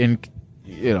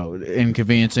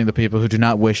 inconveniencing the people who do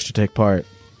not wish to take part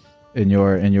in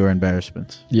your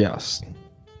embarrassment. Yes.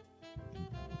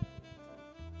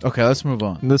 Okay, let's move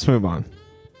on.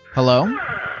 Hello.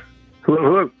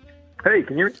 Hello. Hey,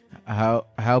 can you hear me?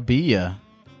 How be ya?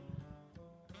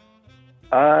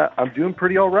 I'm doing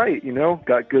pretty all right. You know,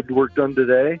 got good work done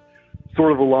today.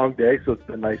 Sort of a long day, so it's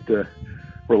been nice to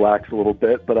relax a little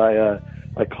bit. But I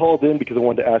called in because I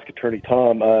wanted to ask Attorney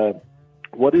Tom,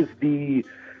 what is the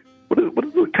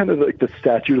kind of like the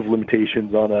statute of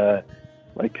limitations on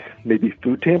like maybe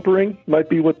food tampering might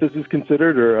be what this is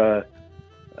considered, or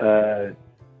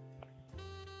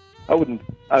I wouldn't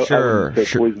say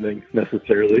poisoning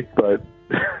necessarily, but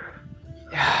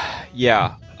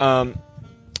yeah.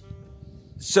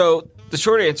 So the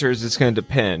short answer is it's going to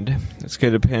depend. It's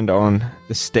going to depend on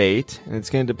the state, and it's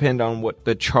going to depend on what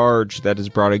the charge that is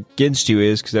brought against you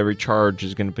is, because every charge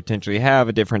is going to potentially have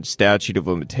a different statute of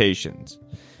limitations.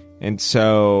 And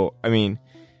so, I mean,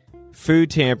 food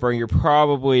tampering, you're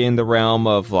probably in the realm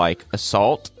of like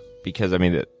assault, because I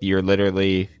mean, you're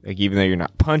literally, like, even though you're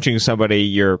not punching somebody,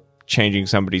 you're changing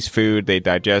somebody's food, they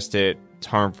digest it, it's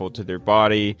harmful to their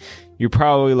body. You're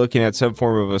probably looking at some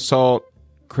form of assault,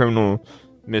 criminal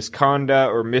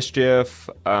misconduct or mischief.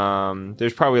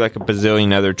 There's probably like a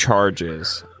bazillion other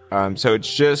charges. So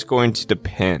it's just going to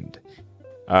depend.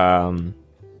 So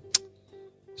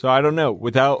I don't know.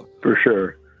 Without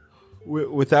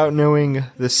knowing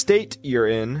the state you're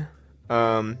in,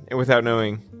 and without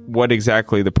knowing what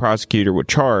exactly the prosecutor would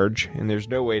charge, and there's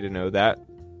no way to know that,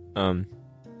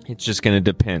 it's just going to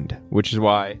depend, which is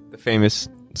why the famous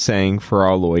saying for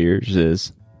all lawyers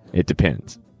is, it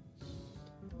depends.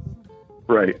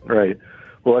 Right.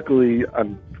 luckily,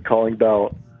 I'm calling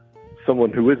about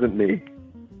someone who isn't me.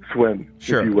 Swim,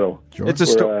 Sure. if you will. It's a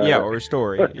story. Or a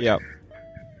story. Yeah.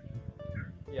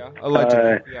 Yeah.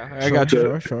 Allegedly. I got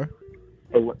you. Sure.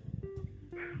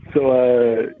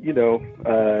 So,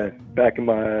 back in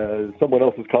someone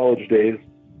else's college days,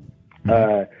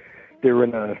 they were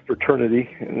in a fraternity,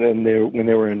 and then when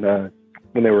they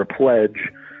were a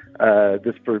pledge,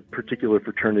 this particular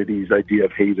fraternity's idea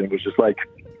of hazing was just like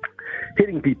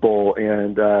hitting people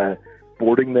and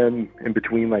boarding them in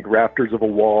between like rafters of a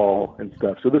wall and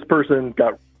stuff. So this person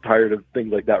got tired of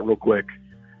things like that real quick,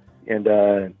 and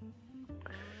the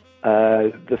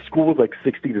school was like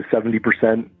 60 to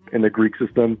 70% in the Greek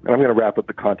system. And I'm going to wrap up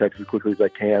the context as quickly as I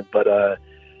can. But the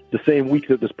same week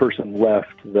that this person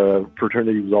left, the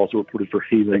fraternity was also reported for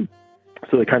hazing.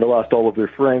 So they kind of lost all of their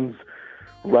friends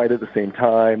right at the same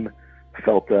time,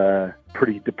 felt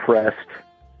pretty depressed.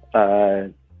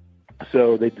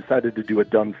 So they decided to do a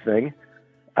dumb thing.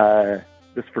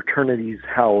 This fraternity's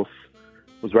house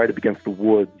was right up against the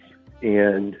woods.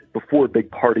 And before big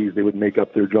parties, they would make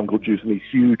up their jungle juice in these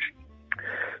huge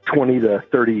 20 to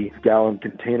 30 gallon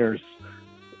containers.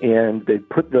 And they'd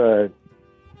put this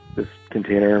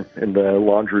container in the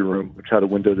laundry room, which had a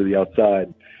window to the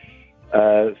outside.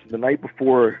 So the night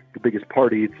before the biggest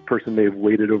party, this person may have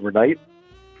waited overnight,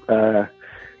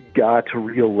 got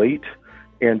real late,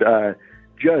 and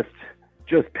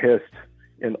just pissed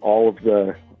in all of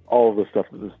the stuff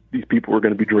that these people were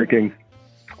going to be drinking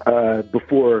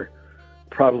before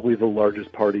probably the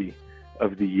largest party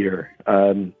of the year.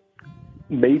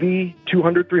 Maybe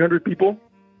 200, 300 people.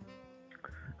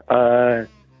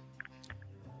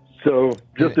 So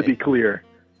just to be clear,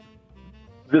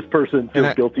 this person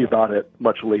feels guilty about it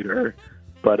much later.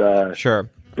 But sure.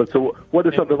 But so what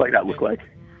does something like that look like?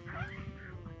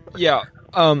 Yeah.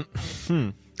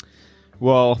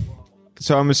 Well,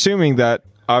 so I'm assuming that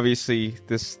obviously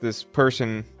this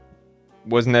person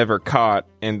was never caught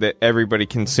and that everybody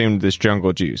consumed this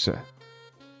jungle juice.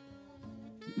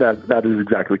 That is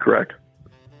exactly correct.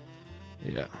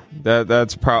 Yeah.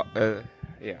 That's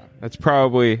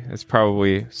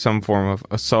probably some form of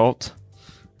assault.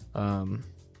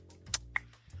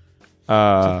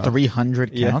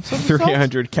 300 counts.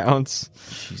 300 counts.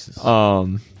 Jesus.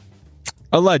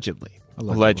 Allegedly.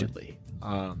 Allegedly,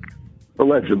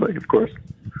 of course.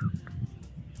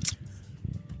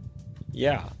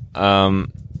 Yeah. The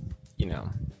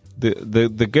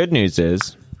good news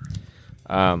is,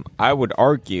 I would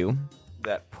argue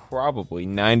that probably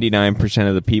 99%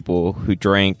 of the people who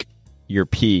drank your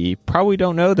pee probably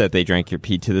don't know that they drank your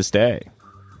pee to this day.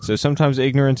 So sometimes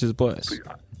ignorance is bliss.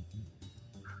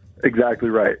 Exactly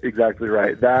right.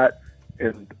 That,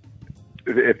 and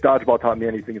if dodgeball taught me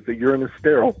anything, it's that urine is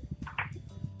sterile.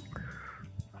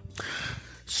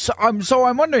 So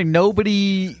I'm wondering.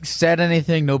 Nobody said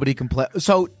anything. Nobody complained.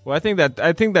 So, well, I think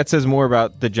that says more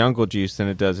about the jungle juice than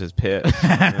it does his piss.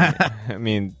 I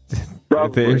mean,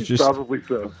 probably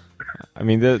so. I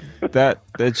mean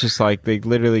that's just like they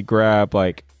literally grab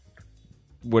like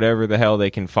whatever the hell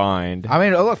they can find. I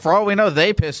mean, look, for all we know,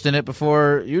 they pissed in it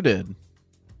before you did.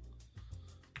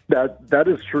 That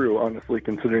is true, honestly,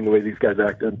 considering the way these guys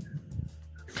acted.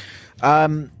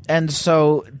 And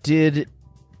so did.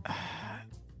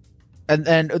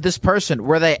 And this person,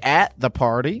 were they at the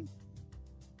party?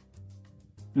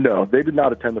 No, they did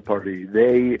not attend the party.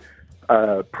 They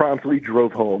promptly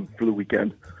drove home for the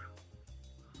weekend.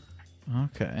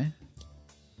 Okay.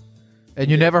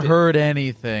 And you never heard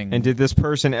anything. And did this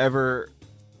person ever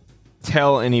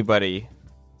tell anybody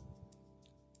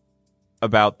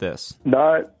about this?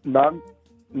 Not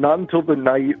until the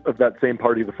night of that same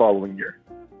party the following year.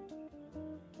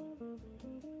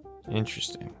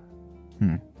 Interesting.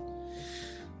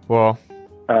 Well,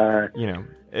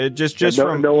 it just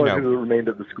from no one who remained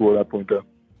at the school at that point, though.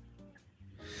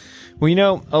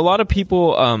 Well, a lot of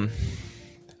people, a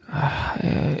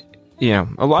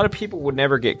lot of people would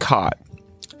never get caught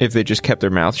if they just kept their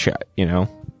mouth shut. You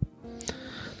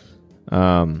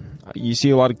see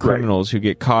a lot of criminals who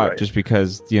get caught just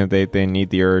because they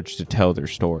need the urge to tell their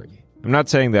story. I'm not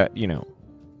saying that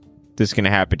this is going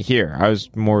to happen here. I was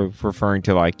more referring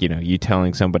to you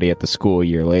telling somebody at the school a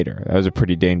year later. That was a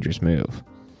pretty dangerous move.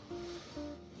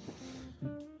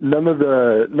 None of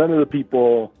the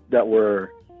people that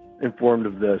were informed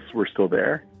of this were still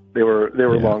there. They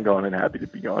were long gone and happy to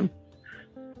be gone.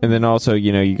 And then also,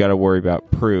 you got to worry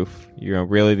about proof.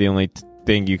 Really the only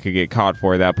thing you could get caught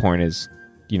for at that point is,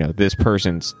 this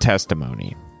person's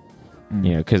testimony.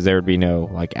 Because there would be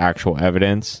no actual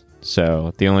evidence.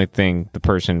 So the only thing the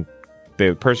person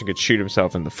could shoot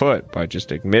himself in the foot by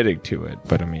just admitting to it.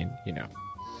 But I mean,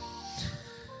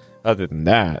 other than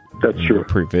that, that's true.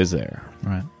 Proof is there.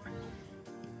 Right.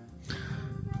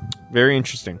 Very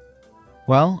interesting.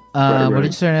 Well, Right. what did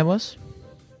you say your name was?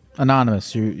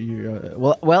 Anonymous.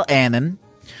 Well, Annan.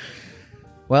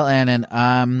 Well, Annan.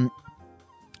 Annan.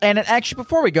 Actually,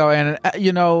 before we go, Annan,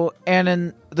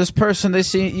 Annan, this person,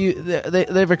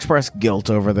 they've expressed guilt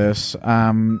over this.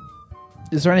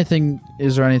 Is there anything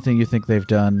you think they've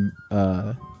done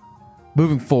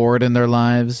moving forward in their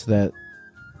lives that,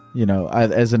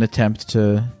 as an attempt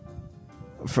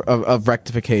of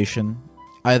rectification,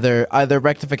 either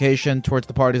rectification towards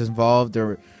the parties involved,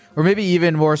 or maybe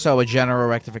even more so a general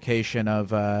rectification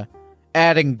of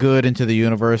adding good into the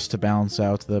universe to balance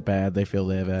out the bad they feel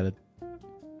they have added?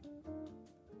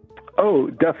 Oh,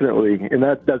 definitely. And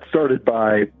that started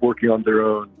by working on their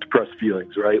own depressed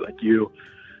feelings, right? Like you've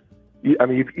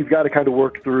got to kind of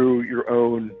work through your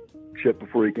own shit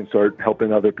before you can start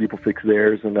helping other people fix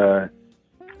theirs. And,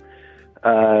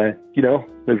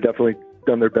 they've definitely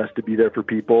done their best to be there for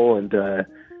people and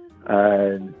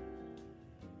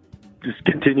just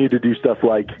continue to do stuff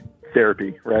like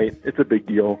therapy, right? It's a big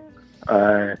deal.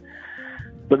 But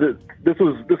this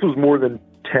was more than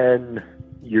 10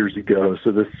 years ago.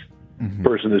 So this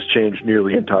person has changed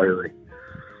nearly entirely.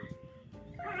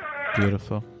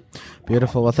 Beautiful.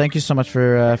 Well, thank you so much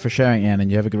for sharing, Ann, and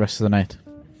you have a good rest of the night.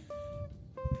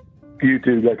 You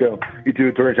too, Gecko. You too,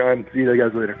 Attorney Time. See you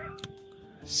guys later.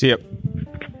 See ya.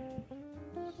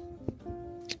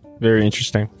 Very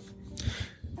interesting.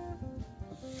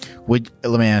 Let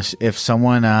me ask, if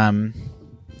someone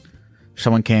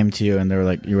came to you and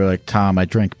you were like, Tom, I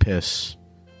drink piss,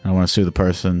 and I want to sue the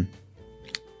person,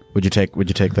 would you take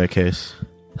that case?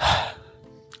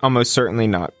 Almost certainly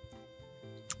not.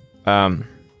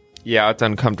 Yeah, it's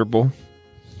uncomfortable.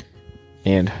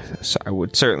 And so I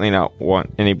would certainly not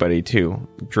want anybody to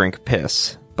drink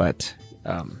piss, but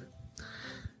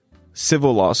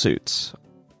civil lawsuits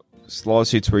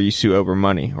where you sue over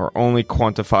money are only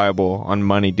quantifiable on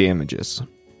money damages.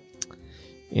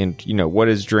 And, what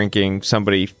is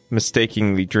somebody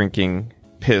mistakenly drinking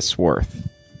piss worth?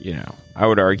 I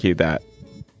would argue that,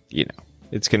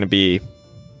 it's going to be,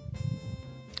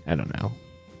 I don't know.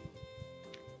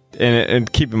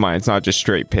 And keep in mind, it's not just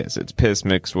straight piss. It's piss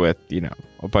mixed with,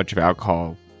 a bunch of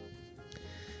alcohol.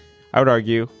 I would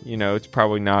argue, it's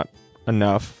probably not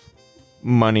enough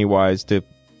money-wise to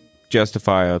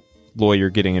justify a lawyer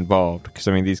getting involved. Because,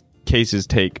 these cases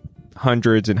take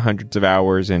hundreds and hundreds of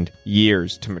hours and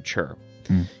years to mature.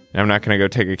 And I'm not going to go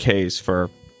take a case for,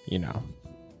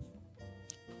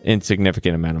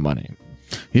 insignificant amount of money.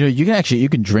 You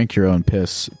can drink your own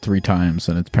piss 3 times,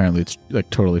 and it's like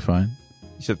totally fine.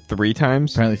 You said 3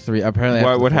 times? Apparently 3. Apparently,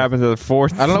 what happens to the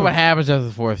 4th? I don't know what happens after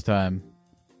the 4th time.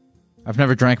 I've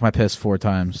never drank my piss 4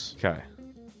 times. Okay.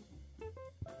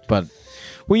 But,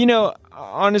 well,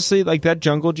 honestly, like that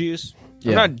jungle juice.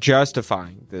 Yeah. I'm not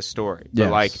justifying this story,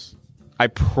 but I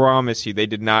promise you, they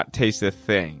did not taste a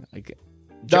thing. Like,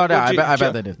 I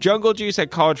bet they did. Jungle juice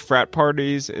at college frat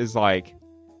parties is like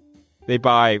they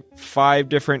buy 5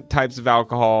 different types of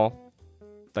alcohol,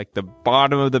 like the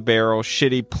bottom of the barrel,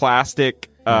 shitty plastic,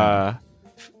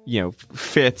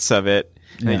 fifths of it,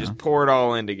 and they just pour it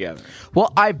all in together.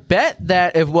 Well, I bet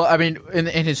that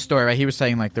in his story, right, he was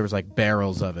saying like there was like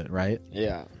barrels of it, right?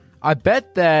 Yeah. I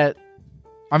bet that,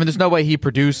 there's no way he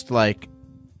produced like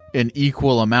an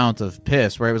equal amount of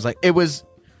piss where it was like, it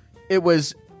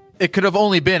could have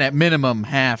only been at minimum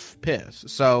half piss.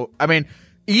 So,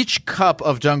 each cup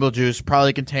of jungle juice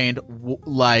probably contained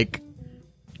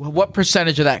what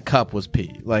percentage of that cup was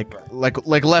pee? Like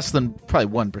less than probably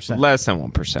 1%. Less than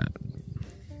 1%.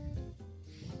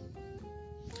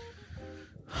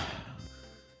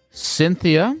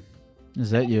 Cynthia,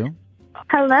 is that you?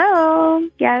 Hello.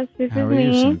 Yes, this is me. How are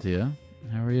you, Cynthia?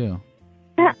 How are you?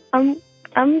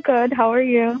 I'm good. How are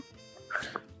you?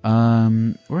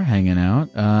 We're hanging out.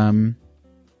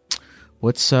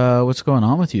 What's going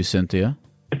on with you, Cynthia?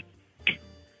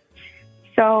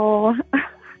 So,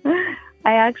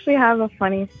 I actually have a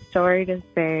funny story to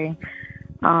say.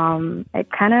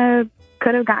 It kind of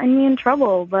could have gotten me in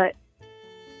trouble, but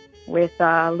with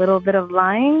a little bit of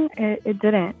lying, it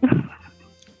didn't.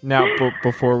 Now,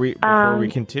 before we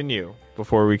continue,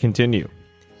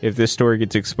 if this story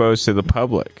gets exposed to the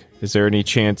public, is there any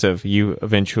chance of you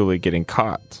eventually getting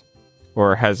caught?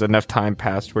 Or has enough time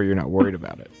passed where you're not worried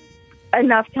about it?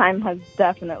 Enough time has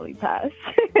definitely passed.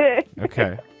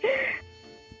 Okay.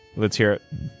 Let's hear it.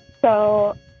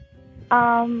 So,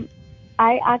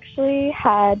 I actually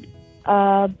had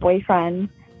a boyfriend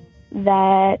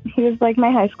that he was like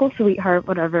my high school sweetheart,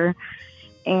 whatever.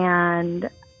 And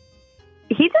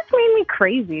he just made me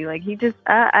crazy. Like he just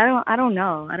I don't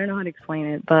know how to explain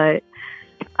it, but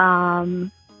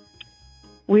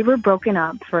we were broken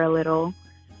up for a little,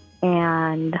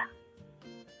 and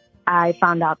I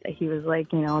found out that he was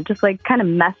like, you know, just like kind of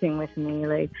messing with me.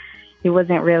 Like he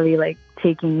wasn't really like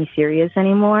taking me serious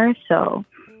anymore. So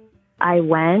I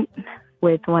went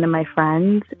with one of my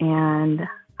friends and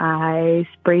I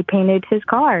spray painted his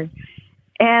car.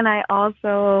 And I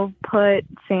also put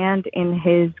sand in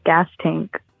his gas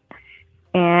tank.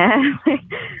 And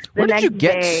where did you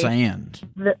get sand?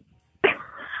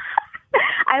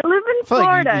 I live in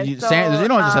Florida. You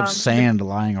don't just have sand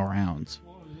lying around.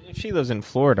 If she lives in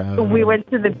Florida. We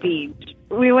went to the beach.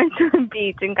 We went to the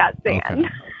beach and got sand. Okay.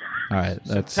 All right.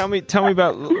 That's... So tell me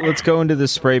about, let's go into the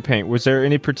spray paint. Was there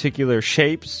any particular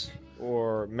shapes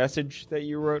or message that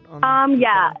you wrote on?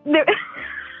 Yeah.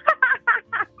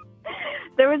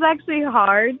 There was actually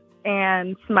hearts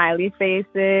and smiley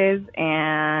faces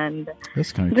and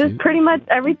that's kind of just cute. Pretty much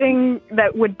everything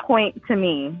that would point to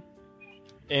me.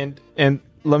 And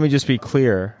let me just be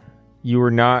clear. You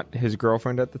were not his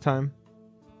girlfriend at the time?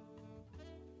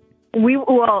 So we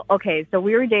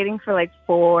were dating for like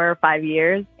 4 or 5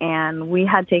 years, and we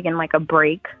had taken like a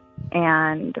break,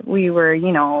 and we were,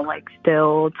 you know, like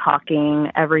still talking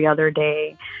every other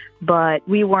day, but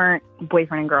we weren't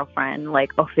boyfriend and girlfriend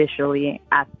like officially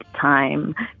at the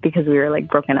time because we were like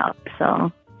broken up.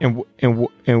 So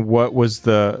and what was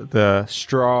the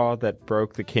straw that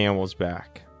broke the camel's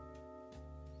back?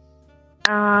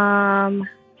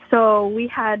 So we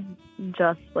had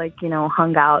just like, you know,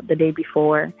 hung out the day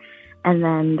before. And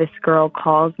then this girl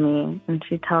calls me and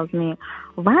she tells me,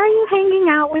 why are you hanging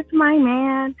out with my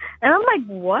man? And I'm like,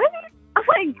 what? I'm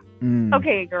like,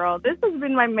 okay, girl, this has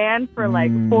been my man for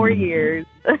like 4 years.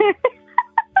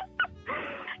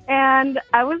 And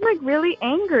I was like really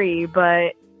angry,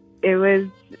 but it was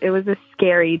a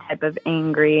scary type of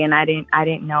angry, and I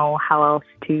didn't know how else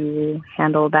to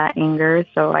handle that anger,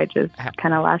 so I just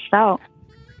kind of lashed out.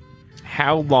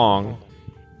 How long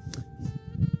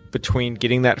between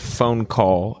getting that phone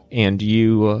call and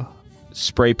you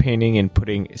spray painting and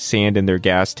putting sand in their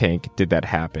gas tank did that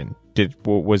happen?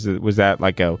 Was that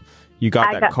like you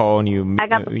got that call and you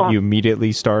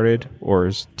immediately started, or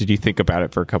did you think about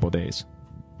it for a couple of days?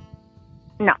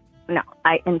 No,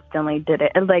 I instantly did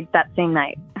it like that same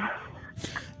night.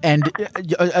 And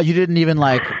you didn't even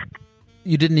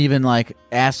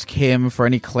ask him for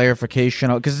any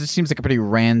clarification, because it seems like a pretty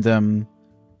random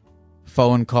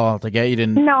phone call to get. You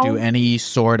didn't do any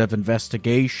sort of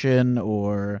investigation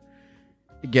or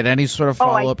get any sort of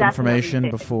follow-up information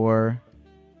before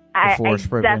I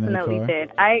spray painting the definitely car?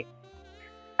 did. I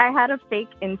had a fake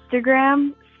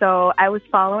Instagram, so I was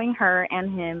following her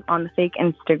and him on the fake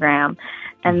Instagram.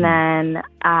 And then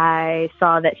I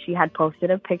saw that she had posted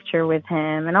a picture with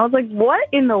him, and I was like, what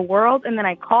in the world? And then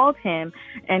I called him,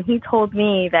 and he told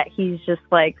me that he's just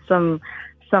like some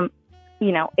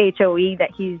you know, HOE,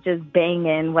 that he's just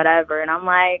banging, whatever. And I'm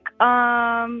like,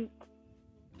 how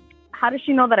does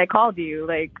she know that I called you?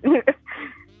 Like,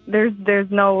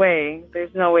 there's no way.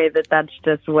 There's no way that that's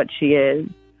just what she is.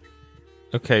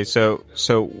 Okay, so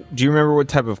do you remember what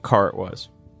type of car it was?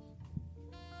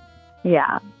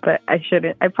 Yeah, but I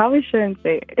probably shouldn't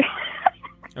say it.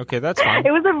 Okay, that's fine.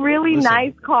 It was a really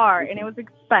nice car, and it was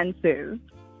expensive.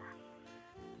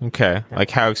 Okay,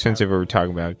 like how expensive are we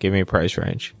talking about? Give me a price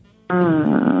range.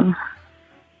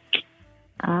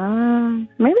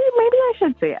 Maybe I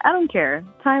should say it. I don't care.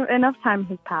 Enough time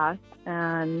has passed,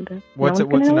 and what's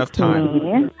enough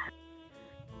time?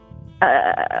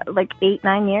 Like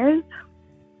 8-9 years.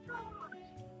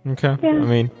 Okay. Yeah. I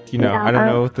mean, you know, I don't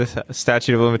know what the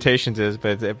statute of limitations is,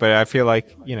 but I feel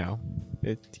like, you know,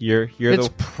 it's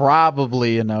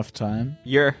probably enough time.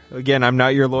 Again, I'm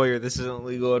not your lawyer. This isn't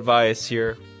legal advice.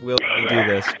 You're willing to do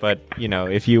this, but you know,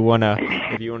 if you wanna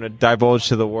divulge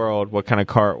to the world what kind of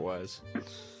car it was.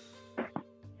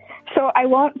 So I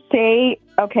won't say.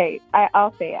 Okay,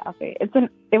 I'll say it.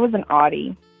 It was an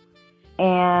Audi,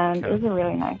 and it was a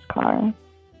really nice car.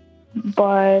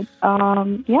 But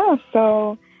yeah,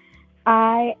 so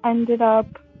I ended up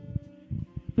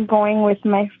going with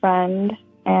my friend,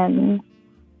 and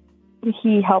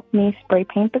he helped me spray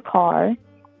paint the car.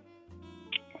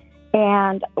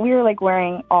 And we were like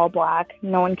wearing all black.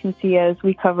 No one can see us.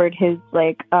 We covered his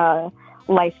like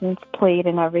license plate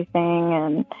and everything,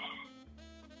 and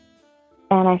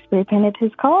I spray painted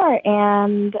his car,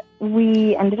 and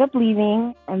we ended up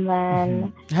leaving. And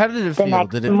then how did it feel?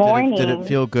 Did it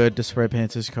feel good to spray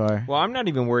paint his car? Well, I'm not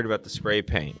even worried about the spray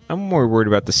paint. I'm more worried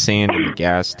about the sand in the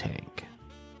gas tank.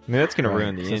 I mean, that's going to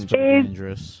ruin the engine. It's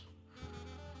dangerous.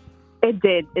 It, It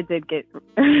did get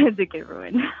it did get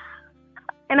ruined.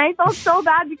 And I felt so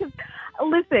bad because,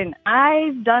 listen,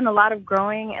 I've done a lot of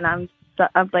growing, and I'm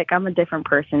a different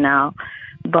person now.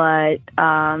 But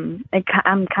I'm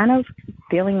kind of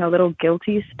feeling a little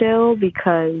guilty still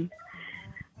because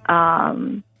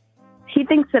he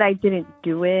thinks that I didn't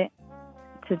do it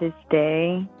to this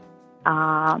day.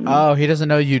 Oh, he doesn't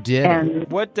know you did.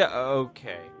 And What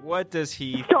does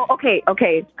he? So okay.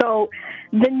 So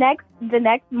the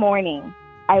next morning,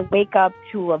 I wake up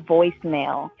to a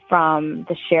voicemail from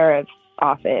the sheriff's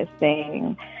office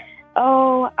saying,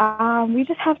 "Oh, we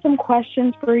just have some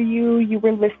questions for you. You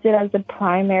were listed as a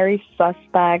primary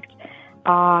suspect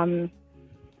in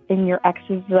your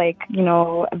ex's,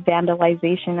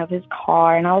 vandalization of his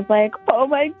car." And I was like, "Oh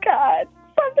my God,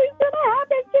 something's gonna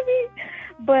happen to me."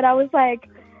 But I was like,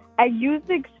 I used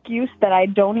the excuse that I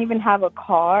don't even have a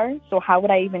car, so how would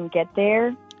I even get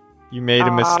there? You made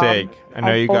a mistake. I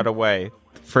know you got away.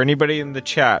 For anybody in the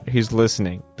chat who's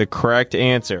listening, the correct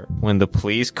answer when the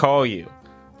police call you,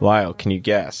 Lyle, can you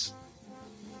guess?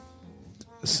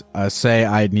 Say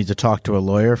I need to talk to a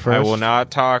lawyer first. I will not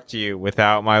talk to you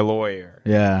without my lawyer.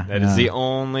 Yeah. That is the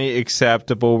only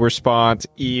acceptable response,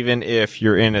 even if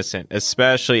you're innocent,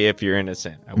 especially if you're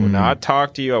innocent. I will not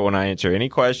talk to you. I will not answer any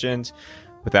questions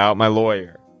without my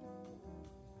lawyer.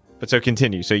 But so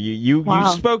continue. So you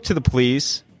spoke to the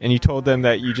police and you told them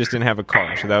that you just didn't have a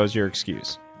car. So that was your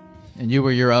excuse. And you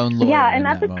were your own lawyer in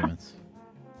that moment.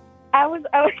 I was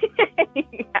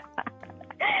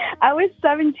I was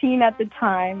 17 at the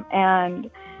time, and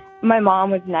my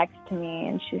mom was next to me,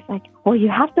 and she's like, "Well, you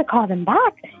have to call them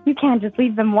back. You can't just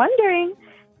leave them wondering."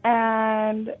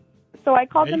 And so I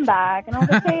called them back, and I was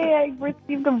like, "Hey, I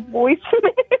received a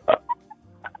voicemail."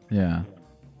 Yeah.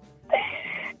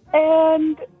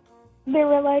 And they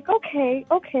were like, okay.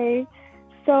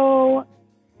 So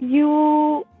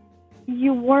you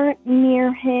weren't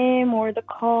near him or the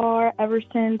car ever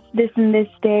since this and this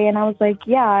day. And I was like,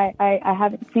 yeah, I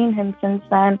haven't seen him since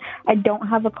then. I don't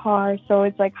have a car. So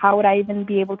it's like, how would I even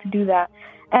be able to do that?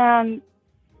 And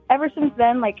ever since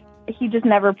then, he just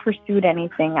never pursued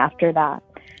anything after that.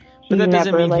 But that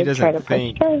doesn't mean he doesn't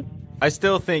think. I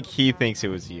still think he thinks it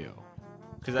was you.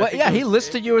 Well, he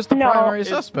listed you as the primary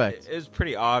suspect. It was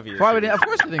pretty obvious. Why would of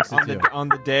course he thinks it's you. On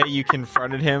the day you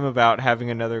confronted him about having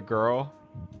another girl,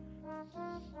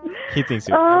 he thinks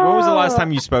it. When was the last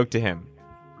time you spoke to him?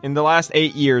 In the last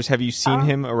 8 years, have you seen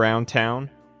him around town?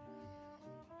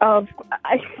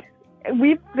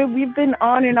 We've been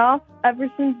on and off ever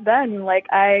since then. We've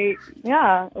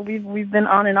been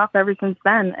on and off ever since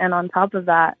then. And on top of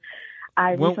that,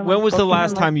 when was the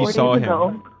last time you saw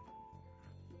him?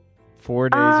 4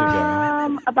 days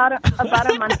ago. About a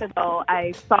month ago,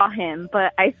 I saw him,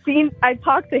 but I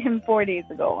talked to him 4 days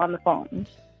ago on the phone.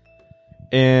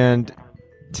 And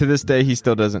to this day, he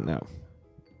still doesn't know.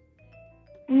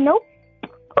 Nope.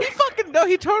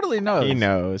 He totally knows. He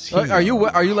knows. Are you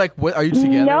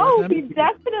together? No, with him? he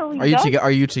definitely. Are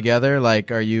you together?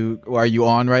 Are you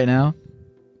on right now?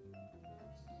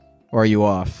 Or are you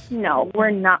off? No, we're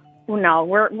not. No,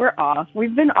 we're off.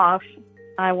 We've been off.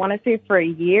 I want to say for a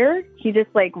year. He just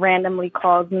randomly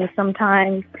calls me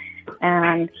sometimes,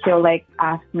 and he'll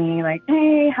ask me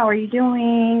 "Hey, how are you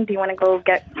doing? Do you want to go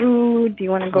get food? Do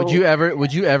you want to go?" Would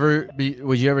you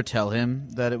ever tell him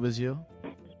that it was you?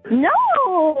 No.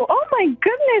 Oh my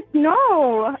goodness,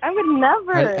 no. I would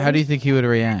never. How do you think he would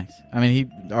react? I mean, he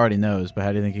already knows, but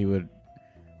how do you think he would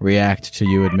react to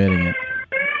you admitting it?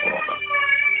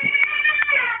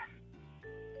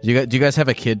 Do you guys have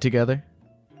a kid together?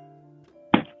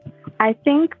 I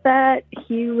think that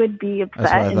he would be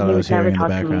upset and he would never talk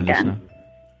to me again.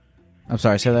 I'm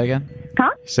sorry, say that again?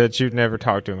 Huh? He said you'd never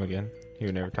talk to him again. He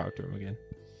would never talk to him again.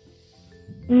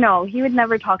 No, he would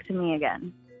never talk to me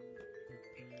again.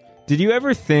 Did you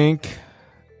ever think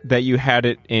that you had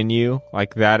it in you,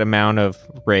 that amount of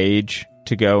rage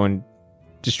to go and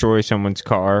destroy someone's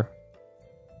car?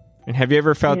 And have you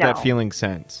ever felt that feeling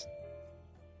since?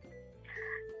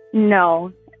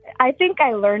 No. I think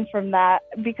I learned from that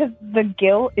because the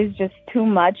guilt is just too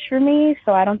much for me,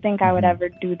 so I don't think I would ever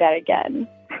do that again.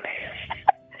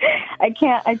 I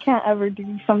can't ever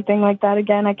do something like that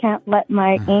again. I can't let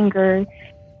my anger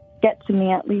get to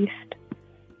me, at least.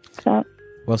 So.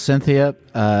 Well, Cynthia,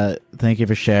 thank you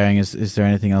for sharing. Is there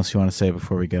anything else you want to say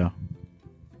before we go?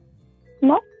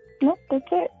 No,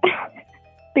 that's it.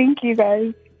 Thank you,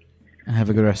 guys.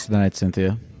 Have a good rest of the night,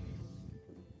 Cynthia.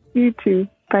 You too.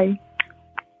 Bye.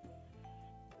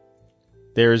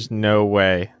 There's no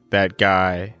way that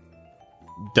guy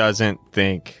doesn't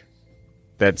think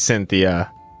that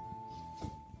Cynthia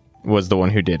was the one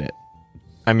who did it.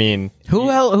 I mean,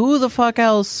 who the fuck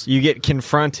else? You get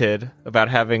confronted about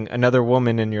having another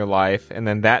woman in your life, and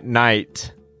then that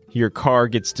night, your car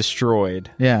gets destroyed.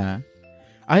 Yeah.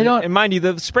 I don't... And mind you,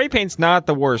 the spray paint's not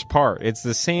the worst part. It's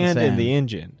the sand in the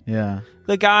engine. Yeah.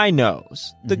 The guy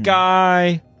knows. The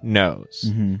guy knows.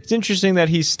 It's interesting that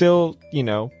he's still,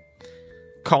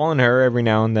 calling her every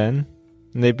now and then.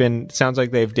 And sounds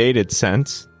like they've dated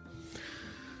since.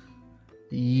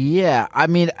 Yeah, I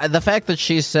mean, the fact that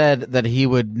she said that he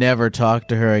would never talk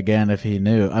to her again if he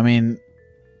knew. I mean,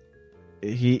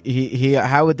 he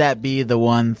how would that be the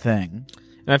one thing?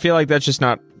 And I feel like that's just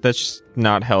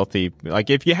not healthy. Like,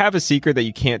 if you have a secret that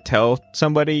you can't tell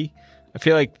somebody, I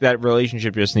feel like that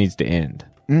relationship just needs to end.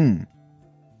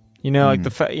 Like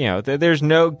there's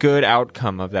no good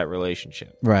outcome of that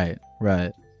relationship. Right.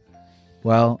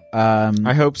 Well,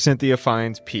 I hope Cynthia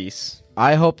finds peace.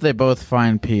 I hope they both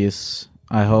find peace.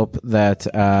 I hope that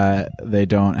they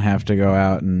don't have to go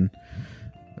out and.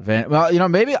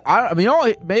 Maybe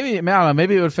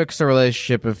maybe it would fix the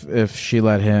relationship if she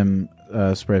let him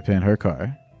spray paint her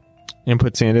car and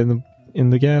put sand in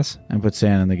the gas.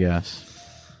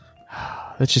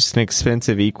 That's just an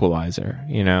expensive equalizer,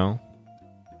 Yeah,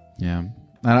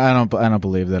 I don't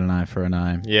believe that an eye for an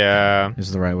eye. Yeah,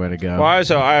 is the right way to go.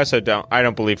 Well, I also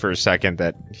don't believe for a second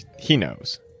that he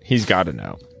knows. He's got to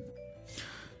know.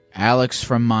 Alex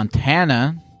from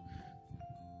Montana.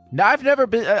 No, I've never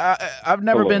been. I've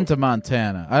never been to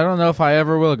Montana. I don't know if I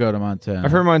ever will go to Montana.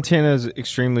 I've heard Montana is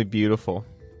extremely beautiful.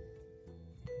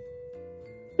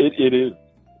 It is.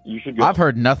 You should go. I've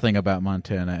heard nothing about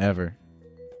Montana ever.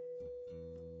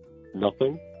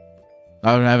 Nothing?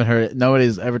 I haven't heard it.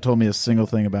 Nobody's ever told me a single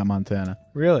thing about Montana.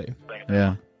 Really?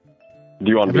 Yeah. Do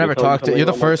you want I've never talked to. You're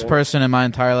the first person in my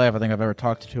entire life I think I've ever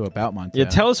talked to about Montana. Yeah,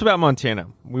 tell us about Montana.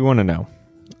 We want to know.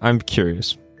 I'm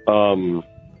curious.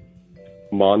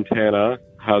 Montana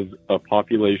has a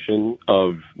population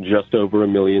of just over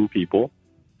 1 million people.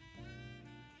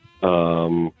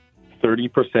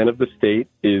 30% of the state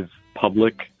is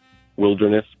public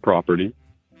wilderness property.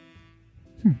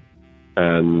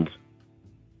 And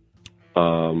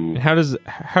how does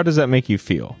that make you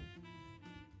feel?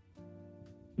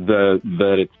 That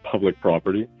it's public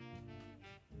property.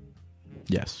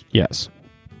 Yes.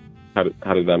 How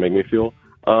does that make me feel?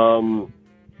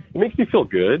 It makes me feel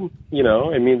good.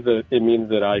 It means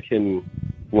that I can,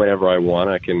 whenever I want,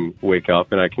 I can wake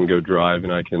up and I can go drive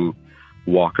and I can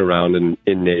walk around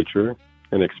in nature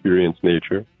and experience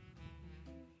nature.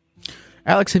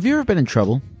 Alex, have you ever been in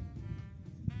trouble?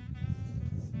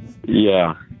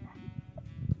 Yeah.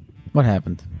 What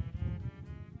happened?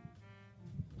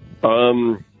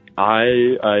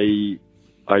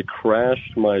 I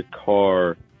crashed my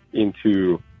car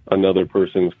into another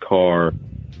person's car,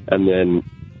 and then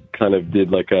kind of did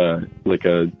like a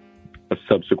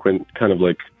subsequent kind of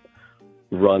like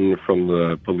run from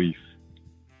the police.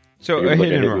 So a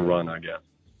hit and run, I guess.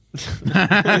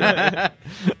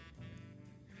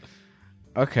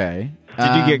 Okay.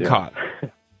 Did you get caught?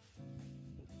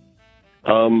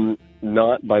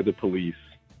 Not by the police.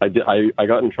 I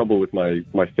got in trouble with my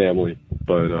family,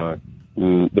 but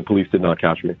the police did not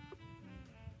catch me.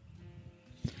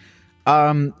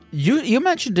 You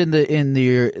mentioned in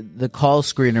the call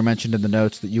screener mentioned in the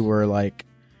notes that you were like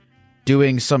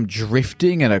doing some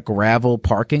drifting in a gravel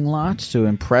parking lot to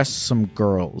impress some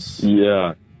girls.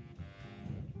 Yeah,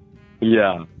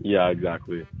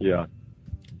 exactly. Yeah.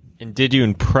 And did you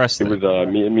impress them? It was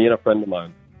me and a friend of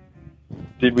mine.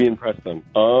 Did we impress them?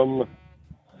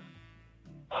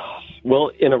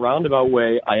 Well, in a roundabout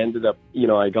way, I ended up,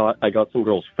 I got some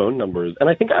girls' phone numbers, and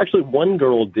I think actually one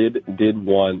girl did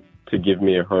want to give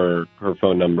me her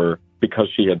phone number because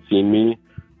she had seen me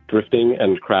drifting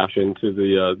and crash into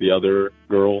the other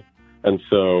girl, and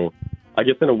so I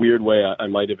guess in a weird way I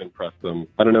might have impressed them.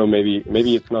 I don't know, maybe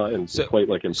it's not quite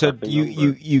like impressing. So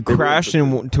you crashed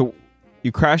and went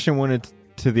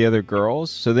to the other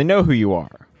girls, so they know who you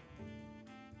are.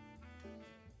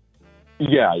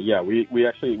 Yeah. We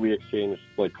exchanged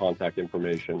like contact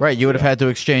information. Right, you would have had to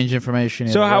exchange information.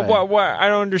 So why I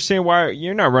don't understand why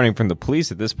you're not running from the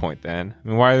police at this point. Then I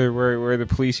mean, why were the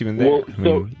police even there?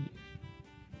 Well,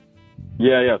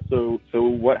 Yeah. So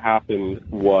what happened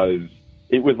was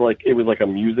it was like a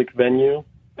music venue,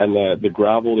 and there was a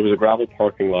gravel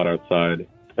parking lot outside,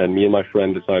 and me and my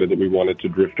friend decided that we wanted to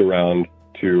drift around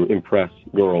to impress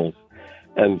girls,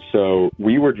 and so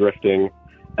we were drifting.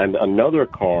 And another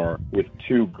car with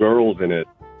 2 girls in it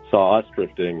saw us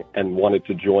drifting and wanted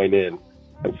to join in.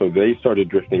 And so they started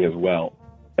drifting as well.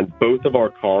 And both of our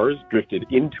cars drifted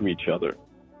into each other.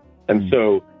 And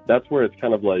so that's where it's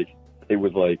kind of like, it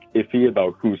was like iffy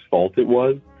about whose fault it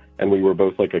was. and we were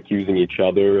both like accusing each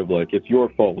other of like, it's your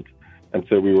fault. And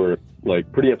so we were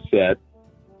like pretty upset.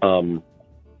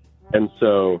 And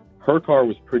so her car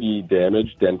was pretty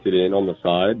damaged, dented in on the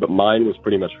side, but mine was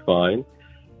pretty much fine.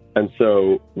 And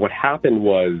so what happened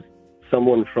was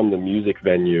someone from the music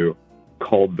venue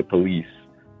called the police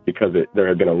because there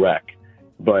had been a wreck.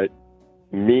 But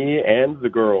me and the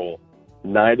girl,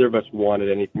 neither of us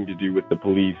wanted anything to do with the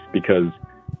police because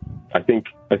I think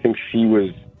she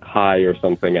was high or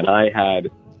something, and I had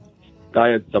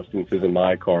substances in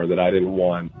my car that I didn't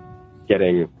want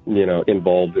getting,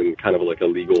 involved in kind of like a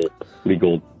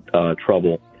legal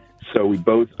trouble. So we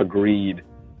both agreed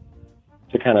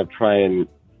to kind of try and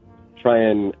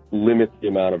limit the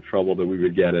amount of trouble that we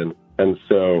would get in. And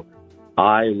so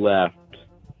I left,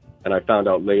 and I found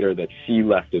out later that she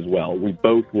left as well. We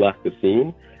both left the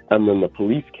scene, and then the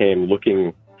police came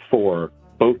looking for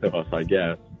both of us, I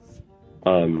guess.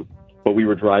 But we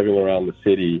were driving around the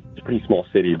city. It's a pretty small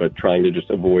city, but trying to just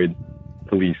avoid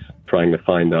police trying to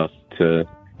find us to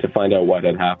find out what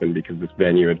had happened because this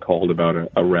venue had called about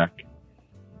a wreck.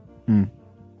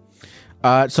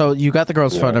 So you got the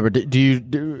girl's phone number.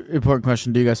 Important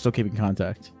question, do you guys still keep in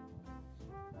contact?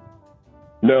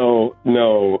 No.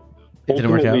 It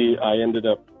didn't work out? I ended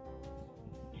up...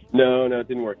 No, it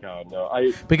didn't work out. No,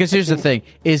 Because here's the thing,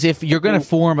 is if you're going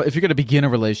to begin a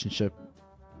relationship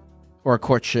or a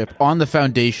courtship on the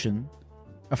foundation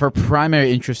of her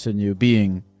primary interest in you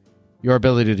being your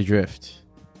ability to drift,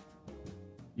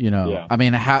 I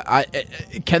mean,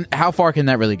 how far can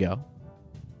that really go?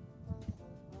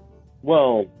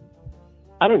 Well,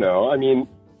 I don't know. I mean,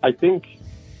 I think,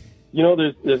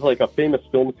 there's like a famous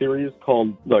film series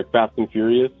called like Fast and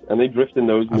Furious, and they drift in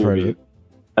those movies.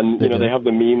 And, they have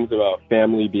the memes about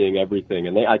family being everything.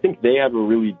 And I think they have a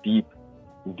really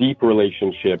deep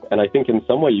relationship. And I think in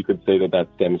some way you could say that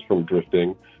stems from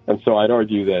drifting. And so I'd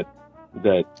argue that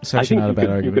it's actually not a bad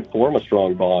argument. You could form a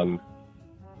strong bond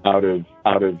out of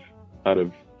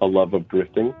a love of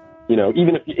drifting.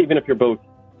 Even if you're both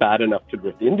bad enough to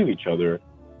drift into each other,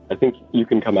 I think you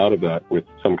can come out of that with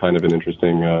some kind of an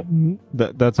interesting...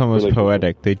 That's almost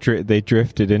poetic. They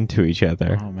drifted into each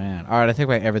other. Oh, man. All right, I think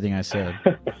about everything I said.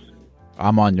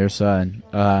 I'm on your side.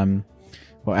 Well,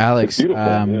 Alex...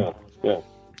 Yeah.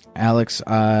 Alex,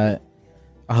 I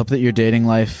hope that your dating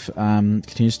life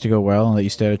continues to go well and that you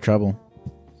stay out of trouble.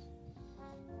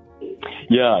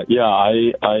 Yeah.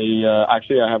 I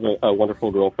actually have a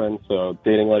wonderful girlfriend, so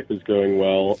dating life is going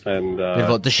well. And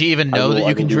does she even know that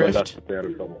you can drift?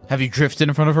 Have you drifted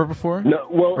in front of her before? No.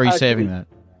 Well, or are you saving that?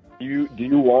 Do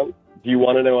you want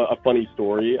to know a funny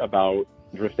story about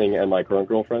drifting and my current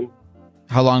girlfriend?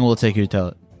 How long will it take you to tell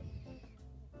it?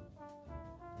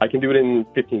 I can do it in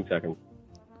 15 seconds.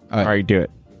 All right, do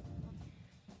it.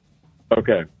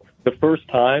 Okay. The first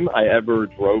time I ever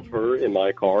drove her in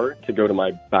my car to go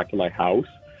back to my house,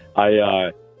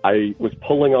 I was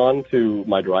pulling on to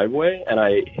my driveway and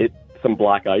I hit some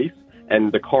black ice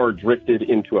and the car drifted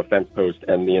into a fence post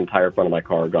and the entire front of my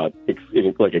car got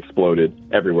exploded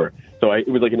everywhere. So it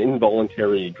was like an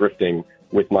involuntary drifting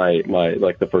with my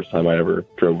the first time I ever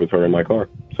drove with her in my car.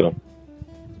 So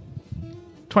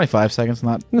 25 seconds,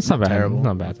 that's not bad. Terrible.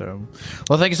 Not bad. Terrible.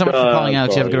 Well, thank you so much for calling,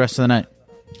 Alex. You have a good rest of the night.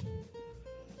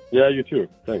 Yeah, you too.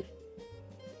 Thanks.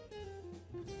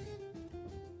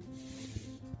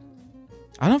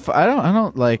 I don't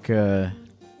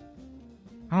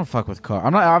fuck with car.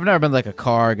 I've never been like a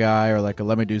car guy or like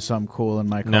let me do something cool in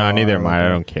my car. No, neither am I. I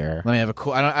don't care. Let me have a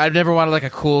cool. I've never wanted like a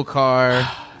cool car.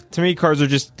 To me, cars are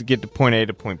just to get to point A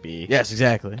to point B. Yes,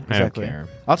 exactly. I don't care.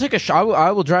 I'll take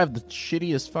I will drive the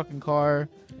shittiest fucking car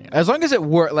as long as it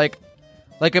works. Like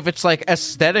if it's like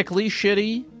aesthetically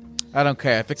shitty, I don't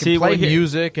care. If it can play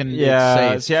music and it's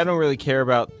safe. See, I don't really care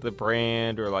about the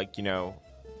brand or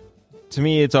to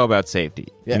me, it's all about safety.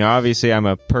 Yeah. Obviously, I'm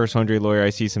a personal injury lawyer. I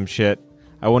see some shit.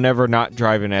 I will never not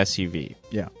drive an SUV.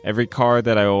 Yeah. Every car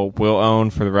that I will own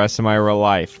for the rest of my real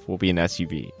life will be an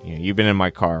SUV. You've been in my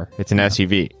car. It's an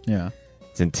SUV. Yeah.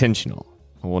 It's intentional.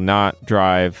 I will not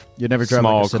drive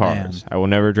small cars. I will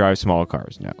never drive small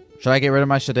cars, no. Should I get rid of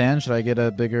my sedan? Should I get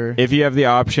a bigger... If you have the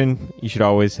option, you should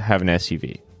always have an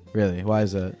SUV. Really? Why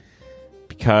is that?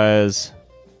 Because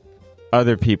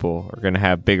other people are going to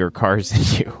have bigger cars than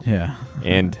you. Yeah.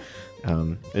 And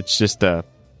it's just Would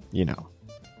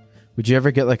you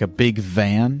ever get like a big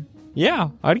van? Yeah,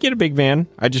 I'd get a big van.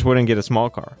 I just wouldn't get a small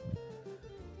car.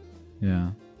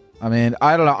 Yeah. I mean,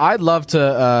 I don't know. I'd love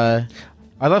to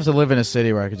live in a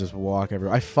city where I could just walk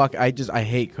everywhere. I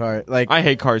hate cars. I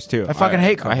hate cars too. I fucking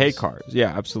hate cars. I hate cars.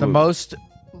 Yeah, absolutely. The most,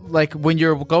 when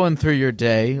you're going through your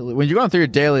day, when you're going through your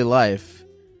daily life,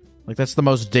 Like, that's the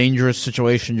most dangerous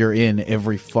situation you're in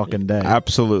every fucking day.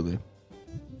 Absolutely.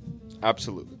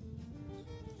 Absolutely.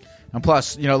 And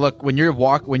plus, you know, look, when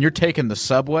you're taking the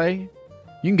subway,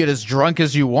 you can get as drunk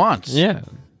as you want. Yeah.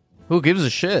 Who gives a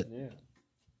shit? Yeah.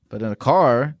 But in a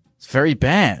car, it's very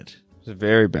bad. It's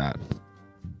very bad.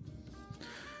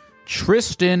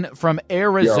 Tristan from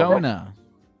Arizona.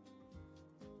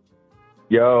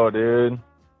 Yo, dude.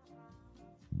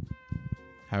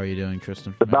 How are you doing,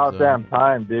 Tristan? It's about damn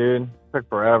time, dude. Took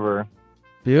forever.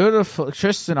 Beautiful.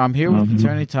 Tristan, I'm here with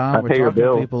Attorney Tom. I We're pay your talking to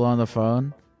bill. people on the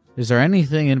phone. Is there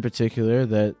anything in particular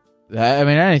that I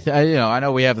mean, anything? I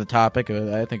know we have the topic.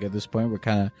 I think at this point we're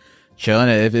kind of chilling.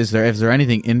 Is there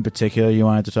anything in particular you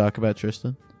wanted to talk about,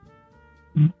 Tristan?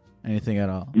 Anything at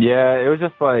all? Yeah, it was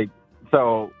just like,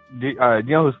 so, do you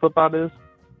know who Slipknot is?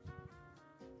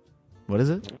 What is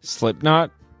it?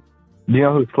 Slipknot? Do you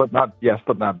know who Slipknot? Yeah,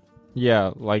 Slipknot.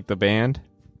 Yeah, like the band?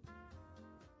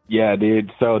 Yeah,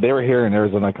 dude. So they were here in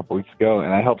Arizona a couple weeks ago,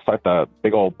 and I helped start the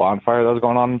big old bonfire that was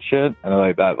going on and shit. And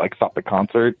like that, like stopped the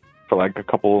concert for like a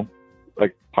couple,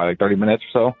 like probably like 30 minutes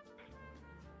or so.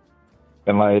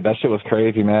 And like that shit was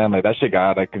crazy, man. Like that shit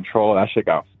got out of control. That shit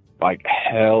got like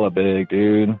hella big,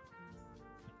 dude.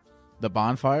 The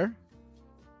bonfire?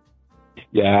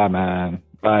 Yeah, man.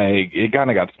 Like it kind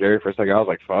of got scary for a second. I was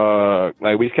like, fuck.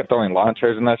 Like we just kept throwing lawn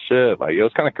chairs and that shit. Like it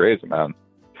was kind of crazy, man.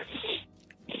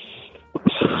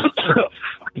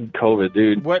 Fucking COVID,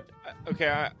 dude. What? Okay,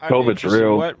 I'm COVID's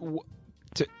interested. real.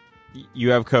 You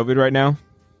have COVID right now?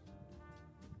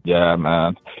 Yeah,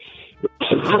 man.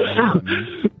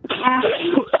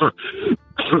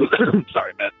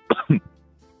 Sorry, man.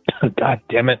 God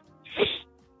damn it.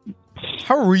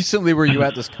 How recently were you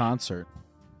at this concert?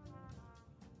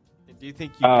 Do you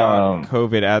think you got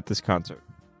COVID at this concert?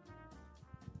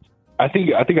 I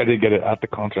think I did get it at the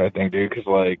concert. I think, dude, because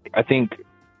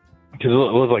it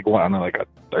was like what, I don't know, like a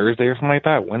Thursday or something like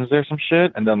that, Wednesday or some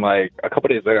shit, and then like a couple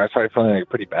days later, I started feeling like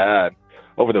pretty bad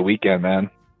over the weekend, man.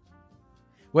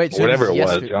 Wait, so whatever it was,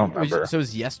 yesterday- I don't remember. So it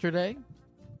was yesterday?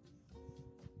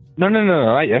 No,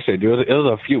 not yesterday, dude. It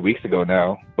was a few weeks ago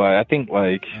now, but I think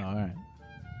like, all right,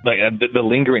 like the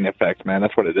lingering effects, man.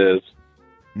 That's what it is.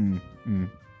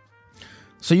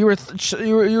 So you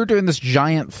were doing this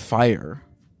giant fire.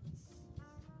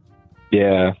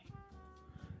 Yeah.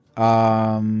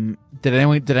 Did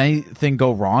anything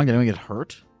go wrong? Did anyone get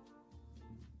hurt?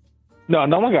 No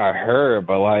one got hurt,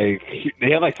 but like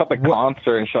they had like something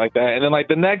concert and shit like that, and then like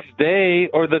the next day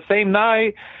or the same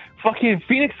night, fucking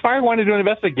Phoenix Fire wanted to do an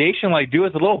investigation. Like, dude,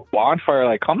 it's a little bonfire.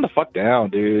 Like, calm the fuck down,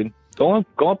 dude. Go and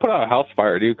put out a house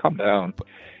fire, dude. Calm down.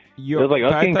 It was like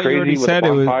I getting thought you already crazy with said the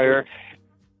it was- bonfire.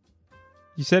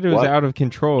 You said it was What? out of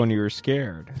control and you were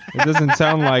scared. It doesn't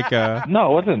sound like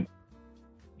No, it wasn't.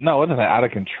 No, it wasn't out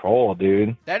of control,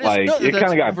 dude. That is- like no, it that's-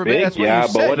 kind of got for me, big, that's what yeah, you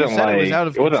but said. it You wasn't said it like was out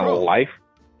of it wasn't control. life.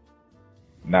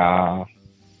 Nah.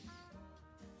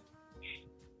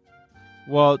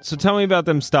 Well, so tell me about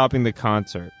them stopping the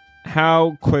concert.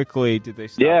 How quickly did they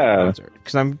stop the concert?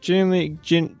 Because I'm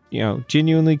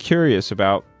genuinely curious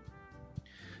about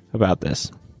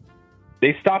this.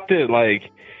 They stopped it like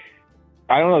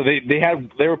I don't know.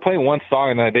 They were playing one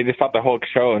song and then they just stopped the whole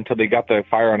show until they got the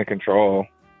fire under control.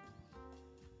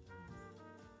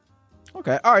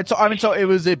 Okay, all right. So it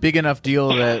was a big enough deal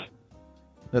that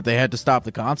they had to stop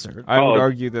the concert. I would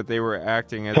argue that they were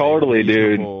acting as Totally,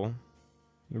 a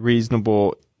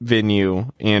reasonable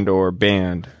venue and or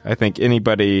band. I think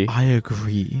anybody. I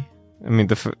agree. I mean,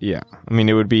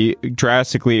 it would be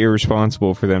drastically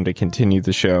irresponsible for them to continue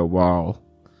the show while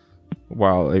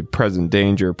a present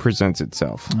danger presents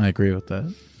itself. I agree with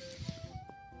that.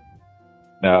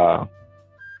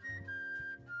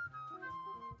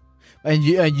 And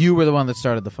you were the one that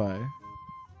started the fire.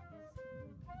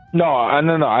 No,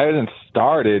 I didn't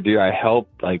start it, dude. I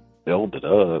helped like build it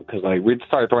up because like we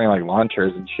started throwing like lawn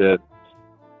chairs and shit.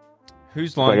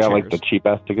 Who's So lawn I got chairs? like the cheap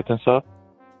ass tickets and stuff.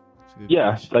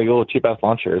 Yeah, like little cheap ass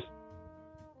lawn chairs.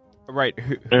 Right.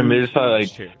 And they just started,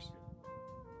 like, chairs?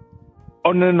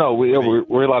 Oh no,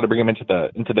 we're allowed to bring them into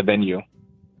the venue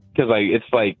because like it's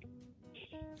like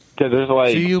because there's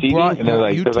like So you seating brought and there's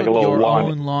like you there's took like a little your lawn.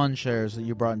 own lawn chairs that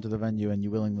you brought into the venue and you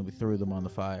willingly threw them on the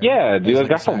fire. Yeah, dude, As I like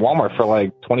got a from Walmart for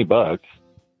like $20.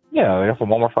 Yeah, I got from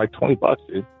Walmart for like $20,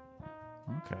 dude.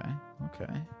 Okay.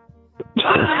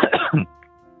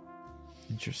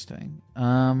 Interesting.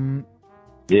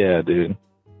 Yeah, dude.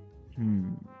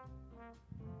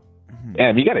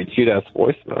 Damn, you got a cute ass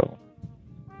voice though.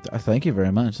 Thank you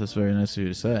very much. That's very nice of you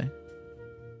to say.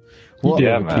 You do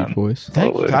yeah, have a man. cute voice.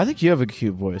 Totally. I think you have a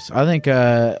cute voice. I think you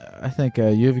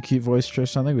have a cute voice,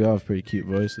 Tristan. I think we all have pretty cute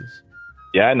voices.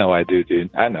 Yeah, I know I do, dude.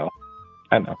 I know.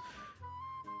 I know.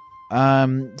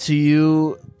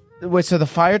 So the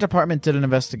fire department did an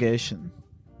investigation.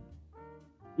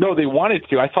 No, they wanted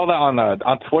to. I saw that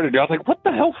on Twitter. Dude. I was like, what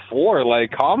the hell for?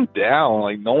 Like, calm down.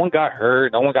 Like, no one got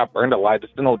hurt. No one got burned alive.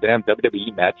 This is no damn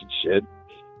WWE match and shit.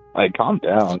 Like, calm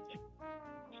down.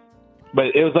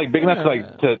 But it was like big enough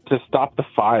to stop the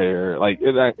fire. Like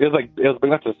it was big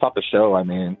enough to stop the show. I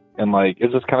mean, and like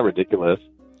it's just kind of ridiculous.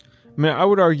 I mean, I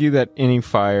would argue that any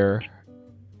fire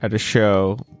at a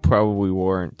show probably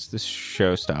warrants the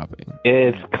show stopping.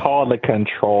 It's called a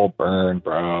control burn,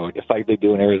 bro. It's like they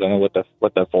do in Arizona with the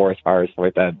forest fires, stuff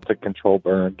like that. It's a control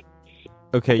burn.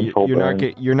 Okay,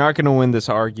 you're not going to win this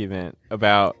argument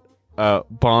about a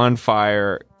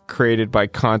bonfire created by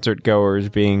concert goers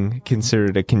being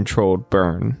considered a controlled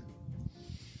burn.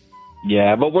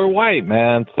 Yeah, but we're white,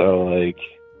 man. So like,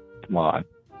 come on.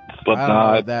 I don't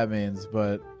know what that means,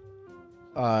 but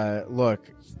look.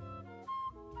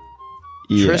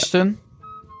 Yeah. Tristan?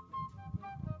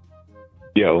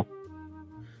 Yo.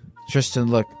 Tristan,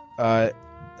 look,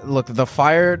 the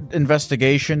fire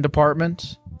investigation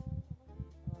department,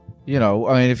 you know,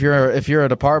 I mean, if you're a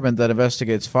department that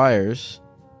investigates fires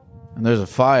and there's a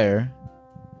fire,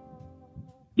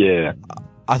 yeah,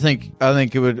 I think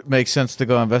it would make sense to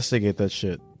go investigate that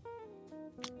shit.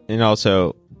 And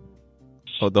also,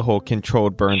 the whole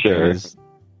controlled burn thing is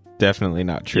definitely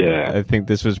not true. Yeah. I think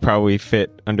this was probably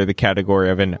fit under the category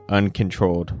of an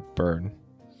uncontrolled burn.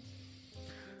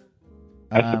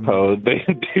 I suppose they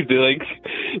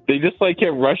just like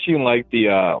kept rushing like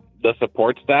the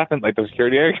support staff and like the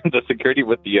security area, the security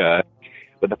with the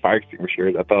fire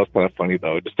extinguishers. I thought it was kind of funny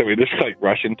though, just the way they just like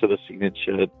rush into the scene and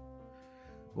shit.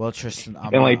 Well, Tristan,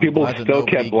 people still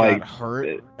kept like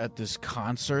hurt at this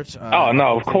concert. Oh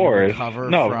no, of course, dude.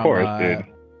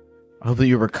 I hope that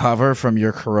you recover from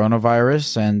your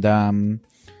coronavirus, and I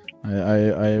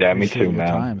me too, your man.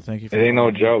 time. Thank you. It ain't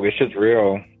no joke. It's just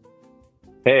real.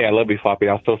 Hey, I love you, Floppy.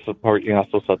 I'll still support you. I'll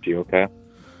still sub to you. Okay.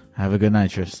 Have a good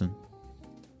night, Tristan.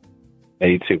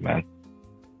 Hey, you too, man.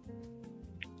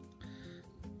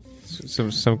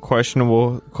 Some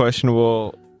questionable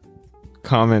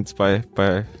comments by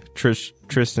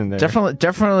Tristan there.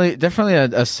 Definitely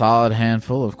a solid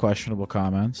handful of questionable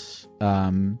comments.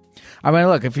 I mean,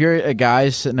 look, if you're a guy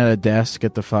sitting at a desk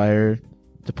at the fire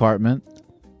department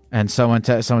and someone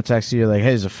texts you like, "Hey,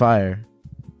 there's a fire."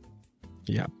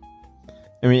 Yeah.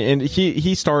 I mean, and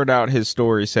he started out his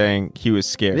story saying he was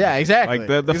scared. Yeah, exactly.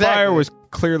 Like the fire was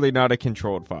clearly not a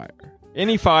controlled fire.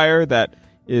 Any fire that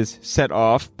is set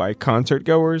off by concert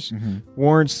goers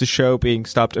warrants the show being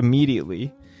stopped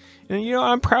immediately. And, you know,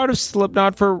 I'm proud of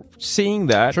Slipknot for seeing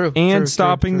that and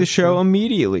stopping the show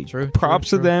immediately. Props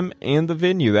to them and the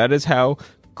venue. That is how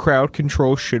crowd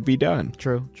control should be done.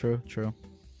 True.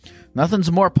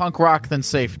 Nothing's more punk rock than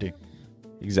safety.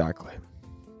 Exactly.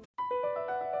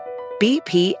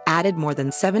 BP added more than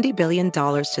 $70 billion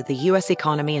to the U.S.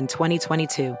 economy in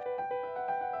 2022.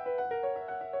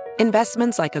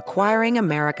 Investments like acquiring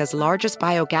America's largest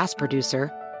biogas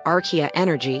producer, Archaea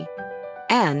Energy,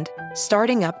 and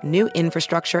starting up new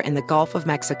infrastructure in the Gulf of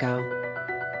Mexico.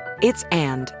 It's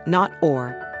and, not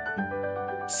or.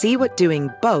 See what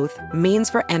doing both means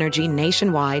for energy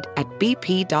nationwide at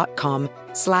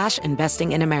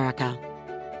bp.com/investing in America.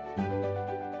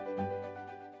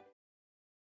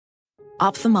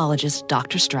 Ophthalmologist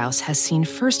Dr. Strauss has seen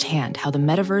firsthand how the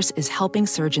metaverse is helping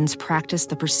surgeons practice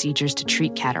the procedures to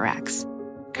treat cataracts.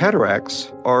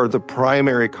 Cataracts are the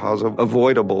primary cause of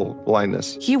avoidable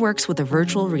blindness. He works with a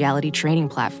virtual reality training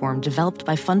platform developed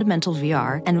by Fundamental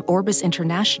VR and Orbis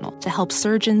International to help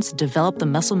surgeons develop the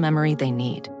muscle memory they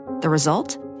need. The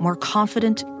result? More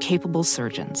confident, capable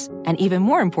surgeons. And even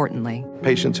more importantly,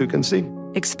 patients who can see.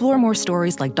 Explore more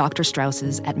stories like Dr.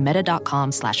 Strauss's at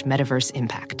meta.com/metaverse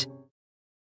impact.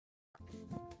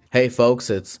 Hey folks,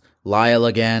 it's Lyle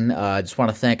again. I just want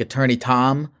to thank Attorney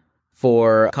Tom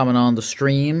for coming on the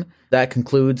stream. That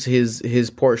concludes his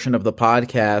portion of the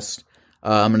podcast.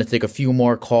 I'm going to take a few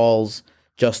more calls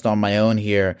just on my own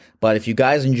here. But if you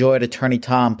guys enjoyed Attorney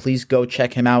Tom, please go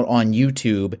check him out on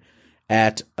YouTube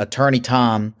at Attorney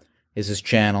Tom is his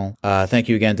channel. Thank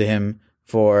you again to him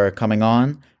for coming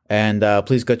on. And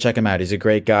please go check him out. He's a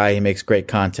great guy. He makes great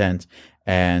content.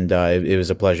 And it was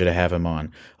a pleasure to have him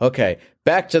on. Okay,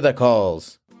 back to the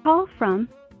calls. Call from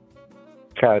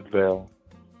Cadville.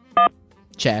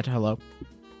 Chad, hello.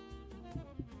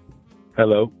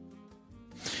 Hello.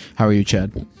 How are you,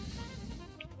 Chad?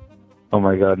 Oh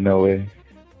my God, no way.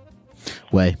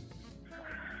 Way.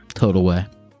 Total way.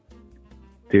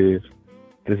 Dude,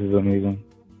 this is amazing.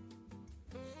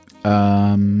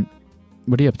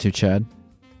 What are you up to, Chad?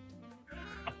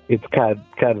 It's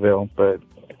Cadville, but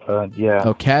yeah.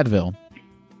 Oh, Cadville.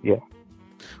 Yeah.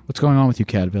 What's going on with you,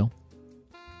 Cadville?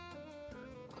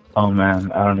 Oh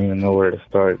man, I don't even know where to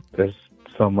start. There's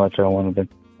so much I want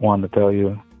to tell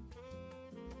you.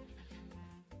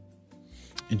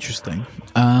 Interesting.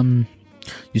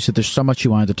 You said there's so much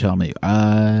you wanted to tell me.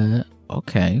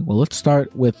 Okay. Well, let's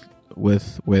start with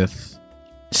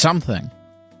something,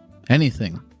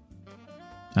 anything,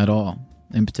 at all,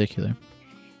 in particular.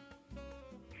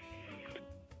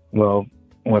 Well,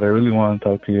 what I really want to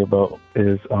talk to you about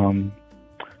is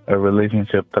a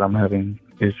relationship that I'm having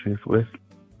issues with.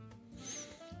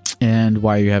 And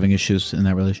why are you having issues in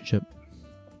that relationship?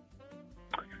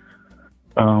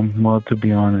 Well, to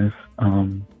be honest,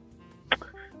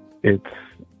 it's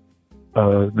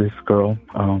this girl.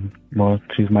 Well,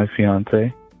 she's my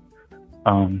fiance.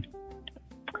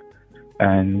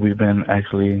 And we've been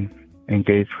actually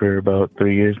engaged for about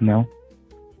 3 years now.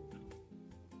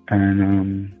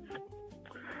 And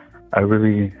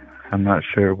I'm not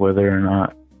sure whether or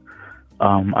not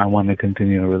I want to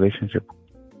continue a relationship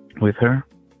with her.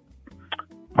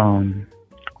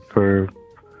 For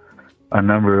a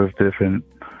number of different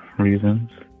reasons.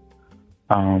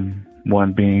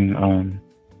 One being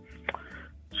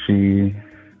she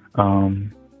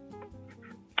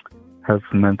has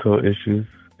mental issues,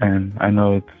 and I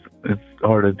know it's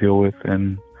hard to deal with,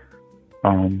 and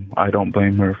I don't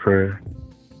blame her for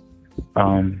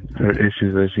her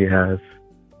issues that she has.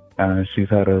 She's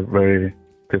had a very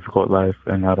difficult life,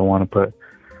 and I don't want to put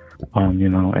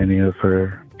any of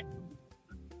her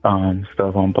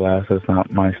stuff on blast. It's not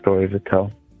my story to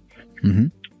tell. Mm-hmm.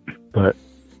 But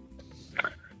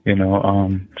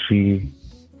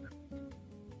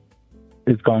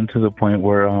it's gotten to the point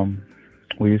where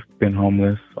we've been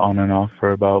homeless on and off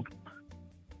for about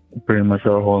pretty much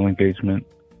our whole engagement.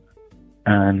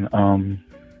 And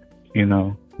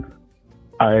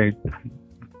I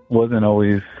wasn't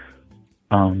always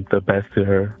the best to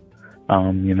her.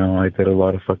 I did a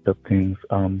lot of fucked up things.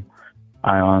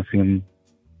 I honestly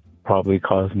probably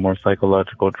caused more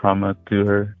psychological trauma to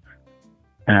her,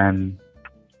 and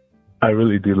I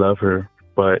really do love her,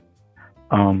 but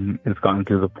it's gotten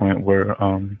to the point where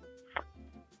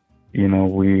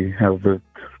we have lived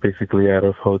basically out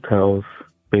of hotels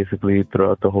basically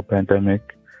throughout the whole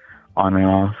pandemic, on and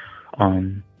off.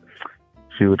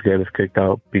 She would get us kicked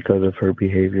out because of her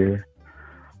behavior,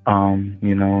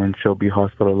 and she'll be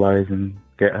hospitalized and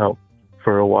get help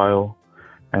for a while,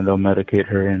 and they'll medicate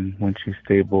her, and when she's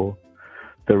stable,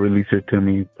 they'll release her to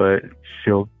me, but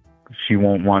she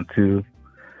won't want to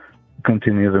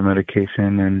continue the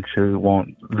medication, and she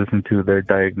won't listen to their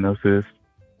diagnosis,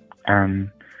 and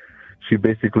she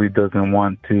basically doesn't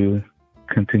want to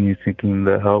continue seeking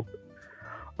the help.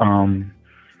 And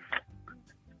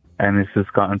it's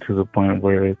just gotten to the point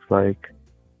where it's like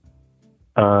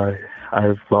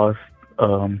I've lost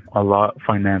a lot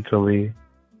financially,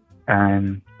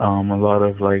 and a lot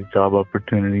of like job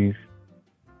opportunities,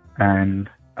 and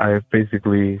I've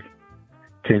basically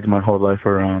changed my whole life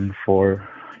around for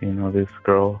this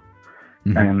girl.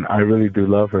 Mm-hmm. And I really do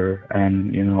love her,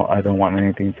 and I don't want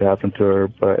anything to happen to her,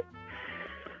 but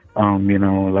I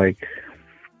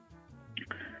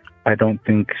don't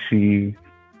think she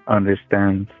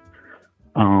understands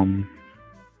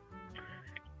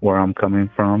where I'm coming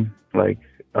from,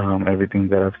 everything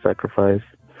that I've sacrificed,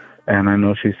 and I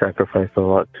know she sacrificed a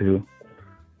lot too,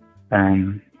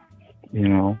 and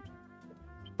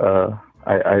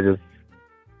I just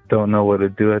don't know what to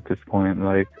do at this point.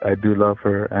 I do love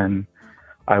her, and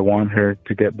I want her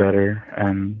to get better,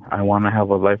 and I want to have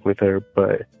a life with her,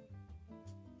 but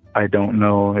I don't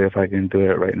know if I can do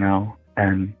it right now.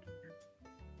 And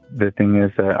the thing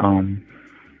is that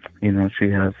she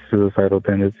has suicidal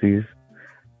tendencies,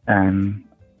 and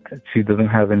she doesn't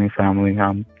have any family.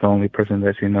 I'm the only person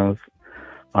that she knows.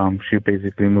 She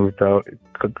basically moved out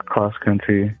cross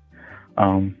country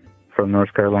from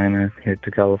North Carolina here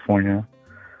to California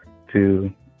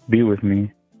to be with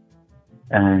me,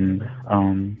 and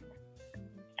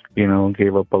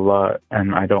gave up a lot,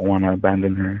 and I don't want to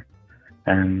abandon her,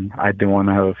 and I do want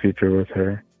to have a future with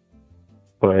her,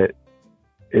 but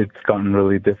it's gotten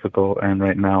really difficult, and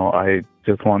right now I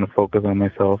just want to focus on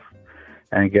myself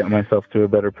and get myself to a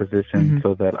better position,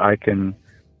 so that I can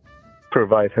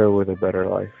provide her with a better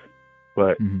life.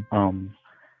 But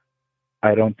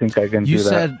I don't think I can do that. You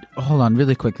said, hold on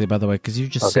really quickly, by the way, because you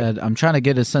just said, I'm trying to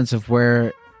get a sense of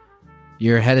where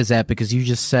your head is at, because you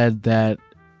just said that,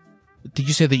 did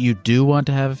you say that you do want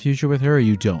to have a future with her, or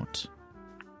you don't?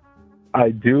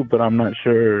 I do, but I'm not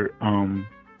sure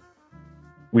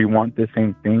we want the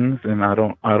same things, and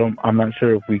I'm not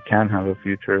sure if we can have a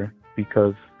future,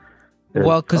 because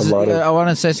Well, because a lot of- I want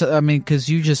to say, I mean, because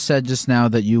you just said just now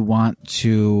that you want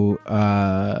to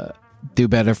do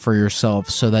better for yourself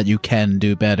so that you can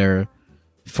do better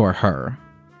for her.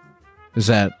 Is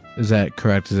that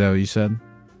correct? Is that what you said?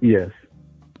 Yes.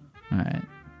 All right.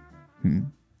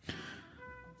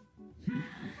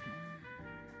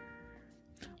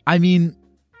 I mean,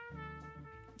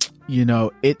 you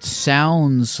know, it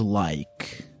sounds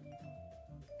like,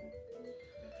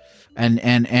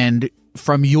 and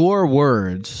from your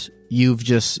words,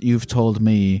 you've told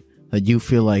me that you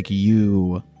feel like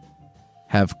you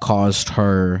have caused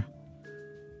her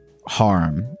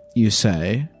harm, you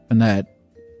say, and that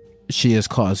she has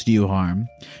caused you harm.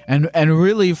 And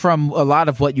really, from a lot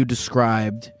of what you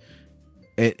described,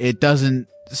 it doesn't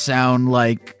sound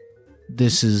like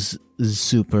this is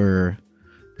super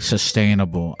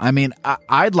sustainable. I mean,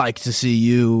 I'd like to see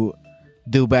you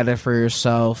do better for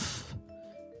yourself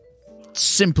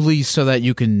simply so that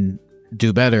you can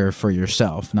do better for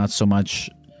yourself, not so much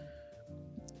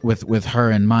with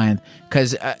her in mind.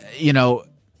 Because, you know,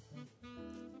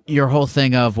 your whole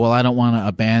thing of, well, I don't want to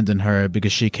abandon her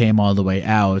because she came all the way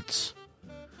out.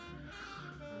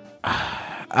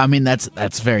 I mean,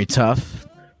 that's very tough,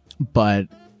 but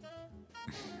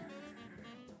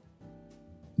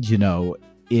you know,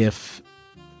 if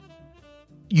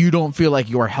you don't feel like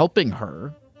you're helping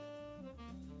her,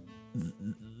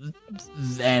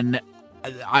 then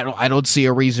I don't see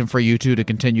a reason for you two to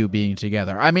continue being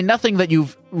together. I mean, nothing that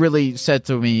you've really said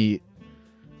to me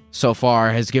so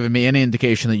far has given me any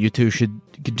indication that you two should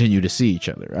continue to see each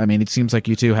other. I mean, it seems like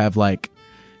you two have like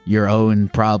your own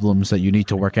problems that you need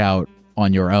to work out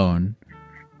on your own,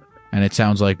 and it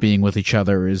sounds like being with each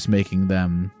other is making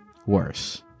them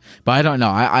worse. But I don't know.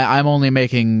 I'm only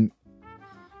making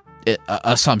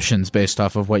assumptions based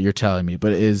off of what you're telling me.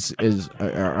 But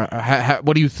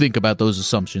what do you think about those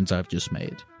assumptions I've just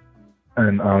made?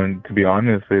 And to be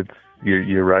honest,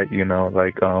 you're right. You know,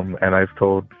 like and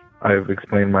I've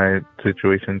explained my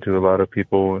situation to a lot of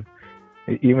people,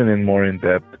 even in more in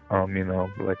depth. You know,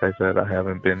 like I said, I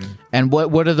haven't been. And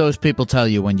what do those people tell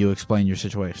you when you explain your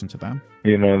situation to them?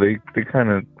 You know, they kind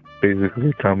of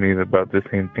basically tell me about the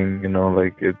same thing. You know,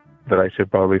 like that I should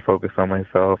probably focus on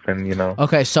myself, and you know.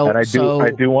 Okay, so and I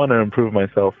do want to improve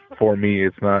myself for me.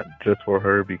 It's not just for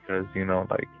her, because you know,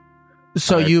 like.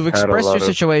 So you've expressed your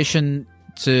situation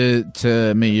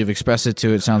to me. You've expressed it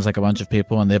to, it sounds like, a bunch of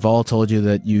people, and they've all told you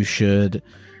that you should,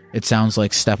 it sounds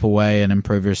like, step away and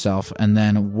improve yourself. And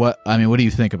then what do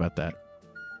you think about that?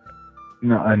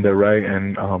 No, and they're right.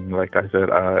 And like I said,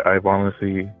 I've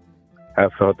honestly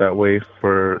have felt that way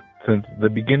since the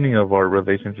beginning of our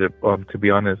relationship. To be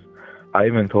honest, I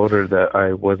even told her that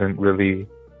I wasn't really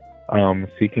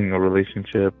seeking a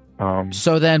relationship.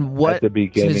 So then what? At the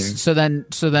beginning. So then,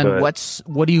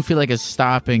 what do you feel like is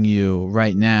stopping you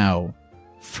right now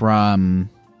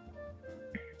from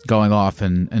going off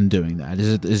and doing that?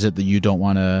 Is it that you don't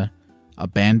want to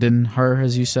abandon her,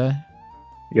 as you say?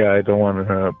 Yeah, I don't want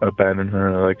to abandon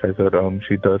her. Like I said,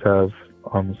 she does have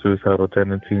suicidal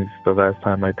tendencies. The last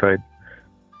time I tried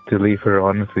to leave her,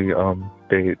 honestly,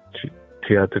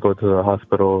 she had to go to the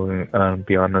hospital and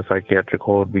be on a psychiatric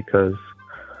hold because,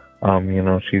 you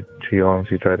know, she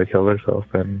honestly tried to kill herself.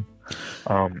 And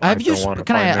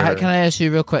can I ask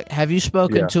you real quick? Have you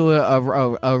spoken to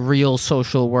a real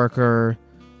social worker,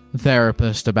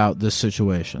 therapist about this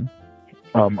situation?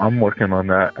 I'm working on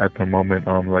that at the moment.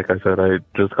 Like I said, I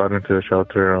just got into a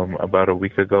shelter about a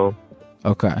week ago.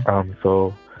 Okay.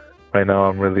 So right now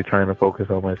I'm really trying to focus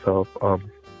on myself.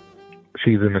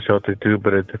 She's in the shelter too,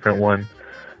 but a different one.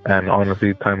 And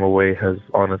honestly, time away has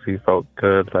honestly felt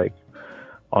good. Like,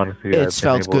 honestly, it's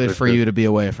felt good for you to be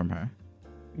away from her.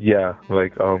 Yeah,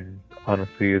 like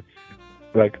honestly, it's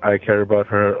like I care about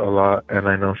her a lot, and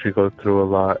I know she goes through a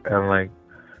lot, and like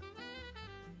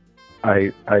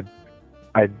I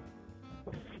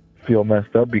feel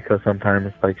messed up because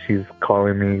sometimes like she's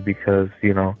calling me because,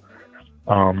 you know,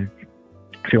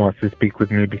 she wants to speak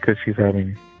with me because she's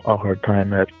having a hard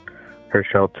time at her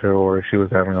shelter, or she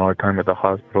was having a hard time at the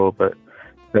hospital. But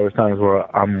there was times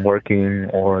where I'm working,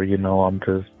 or you know, I'm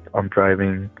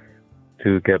driving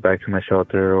to get back to my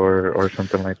shelter or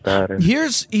something like that. And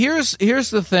here's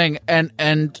the thing,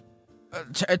 and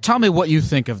tell me what you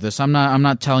think of this. I'm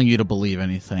not telling you to believe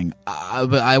anything,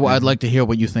 but I'd like to hear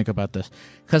what you think about this.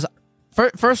 Because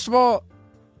first of all,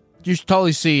 you should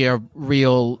totally see a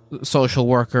real social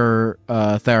worker,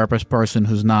 therapist person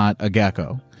who's not a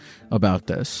gecko about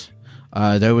this.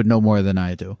 They would know more than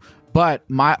I do. But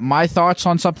my thoughts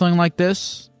on something like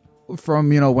this,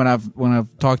 from, you know, when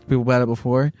I've talked to people about it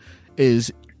before,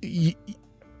 is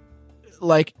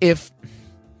like, if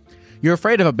you're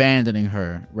afraid of abandoning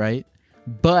her, right?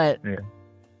 But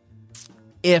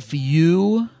if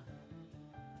you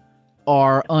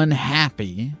are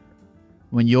unhappy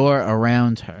when you're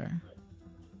around her,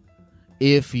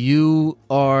 if you,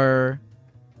 and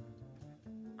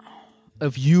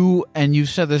you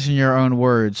said this in your own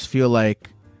words, feel like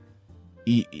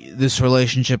this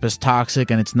relationship is toxic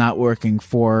and it's not going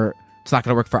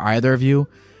to work for either of you,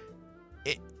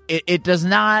 it does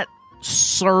not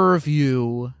serve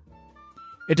you.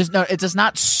 It does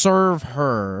not serve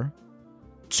her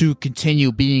to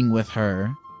continue being with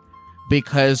her,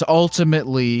 because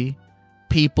ultimately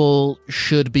people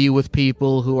should be with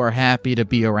people who are happy to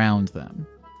be around them.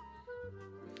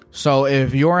 So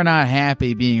if you're not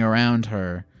happy being around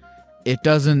her, it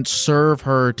doesn't serve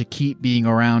her to keep being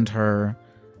around her.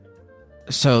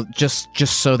 So just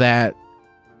so that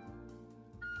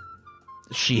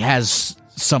she has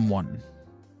someone,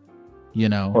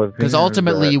 because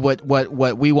ultimately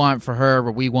what we want for her,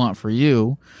 what we want for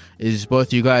you, is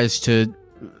both you guys to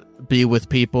be with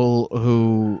people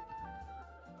who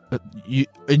you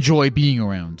enjoy being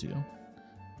around you.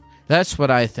 That's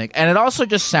what I think. And it also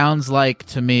just sounds like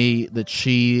to me that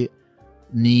she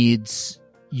needs,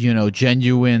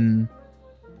 genuine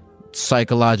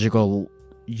psychological,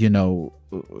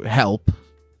 help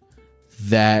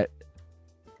that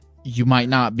you might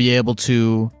not be able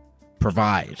to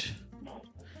provide.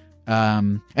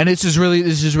 And this is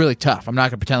really tough. I'm not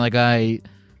going to pretend like I,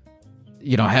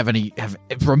 have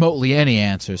remotely any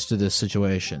answers to this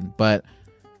situation, but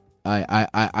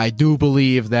I do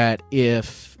believe that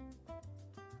if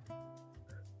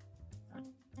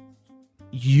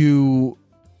you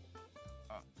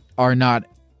are not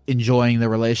enjoying the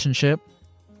relationship,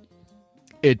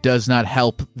 it does not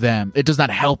help them. It does not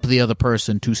help the other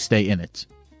person to stay in it,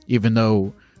 even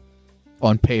though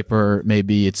on paper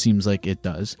maybe it seems like it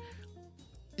does.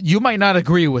 You might not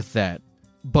agree with that,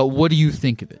 but what do you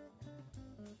think of it?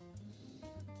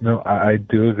 No, I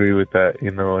do agree with that,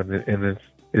 and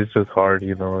it's just hard,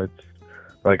 it's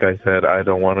like I said, I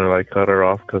don't want to cut her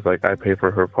off because I pay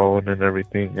for her phone and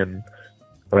everything, and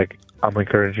I'm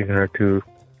encouraging her to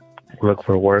look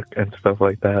for work and stuff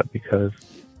like that because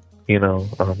she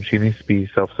needs to be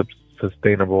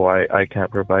self-sustainable. I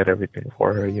can't provide everything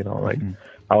for her,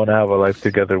 I want to have a life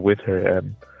together with her,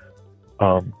 and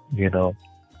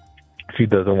she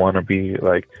doesn't want to be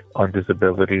on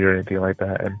disability or anything like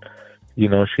that, and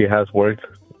she has worked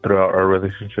throughout our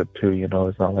relationship too.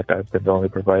 It's not like I've been the only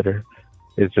provider.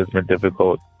 It's just been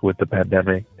difficult with the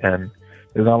pandemic, and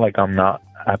it's not like I'm not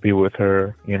happy with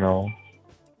her,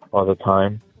 all the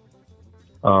time.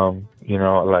 I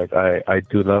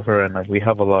do love her, and we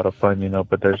have a lot of fun,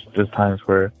 but there's just times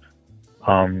where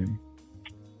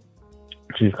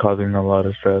she's causing a lot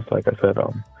of stress. Like I said,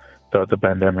 throughout the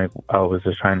pandemic, I was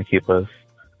just trying to keep us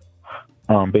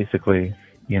basically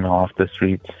off the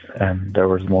streets, and there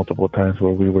was multiple times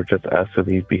where we were just asked to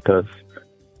leave because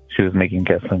she was making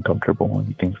guests uncomfortable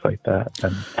and things like that.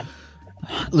 And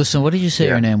listen, what did you say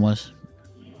your name was?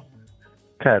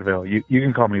 Cat Vale. You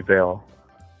can call me Vale.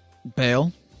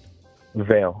 Bale?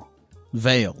 Vale.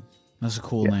 Vale. That's a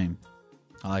cool name.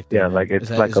 I like that. Yeah, name. it's is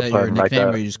that, like is a that fun, your nickname,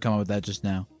 or you just come up with that just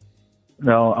now?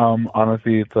 No,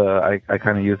 honestly, it's I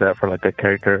kind of use that for a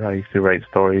character. I used to write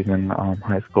stories in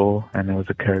high school, and it was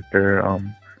a character.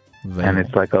 And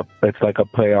it's like a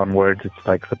play on words.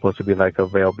 It's supposed to be like a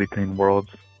veil between worlds,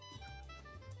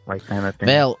 kind of thing.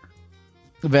 Vale.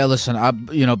 Listen,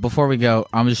 before we go,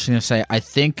 I'm just gonna say I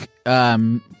think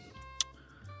I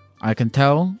can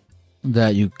tell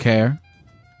that you care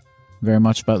very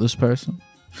much about this person,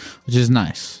 which is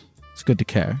nice. It's good to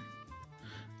care.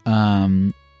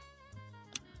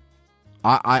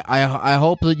 I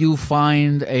hope that you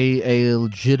find a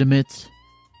legitimate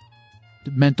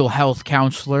mental health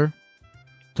counselor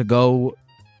to go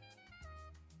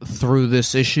through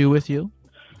this issue with you.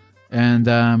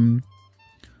 And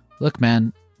look,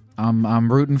 man,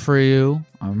 I'm rooting for you.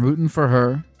 I'm rooting for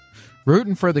her.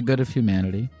 Rooting for the good of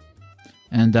humanity.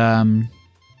 And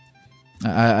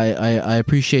I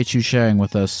appreciate you sharing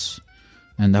with us,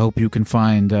 and I hope you can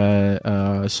find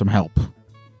some help.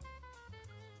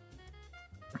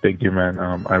 Thank you, man.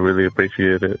 I really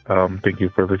appreciate it. Thank you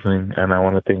for listening, and I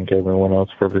want to thank everyone else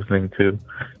for listening too.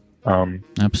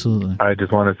 Absolutely. I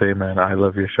just want to say, man, I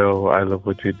love your show. I love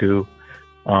what you do.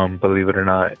 Believe it or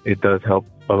not, it does help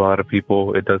a lot of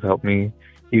people. It does help me,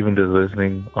 even just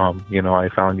listening. I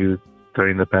found you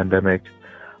during the pandemic.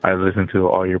 I listen to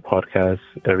all your podcasts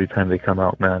every time they come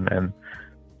out, man. And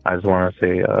I just want to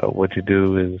say what you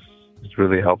do is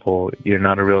really helpful. You're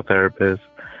not a real therapist.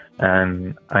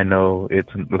 And I know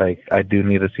it's I do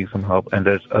need to seek some help. And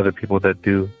there's other people that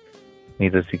do.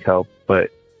 need to seek help,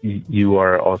 but you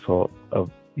are also a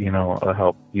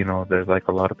help. There's like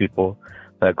a lot of people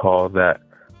that call that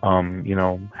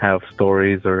have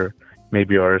stories or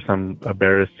maybe are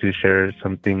embarrassed to share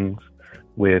some things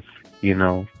with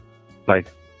like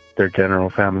their general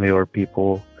family or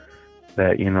people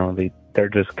that they're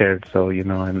just scared. So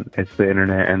and it's the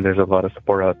internet, and there's a lot of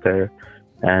support out there,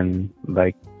 and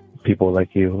like people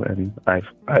like you, and I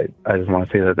just want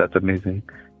to say that that's amazing.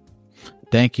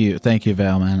 Thank you,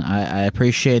 Val, man. I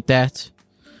appreciate that.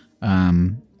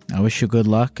 I wish you good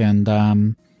luck, and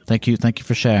thank you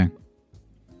for sharing.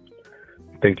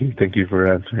 Thank you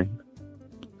for answering.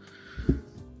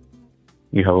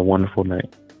 You have a wonderful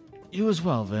night. You as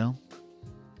well, Val.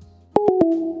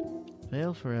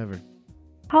 Val forever.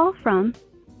 Call from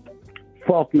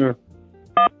Faulkner.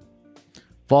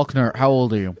 Faulkner, how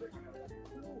old are you?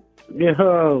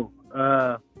 Yo,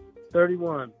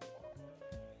 31.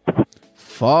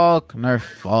 Faulkner.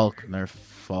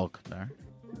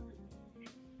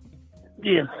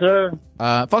 Yes, sir.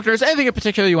 Faulkner, is there anything in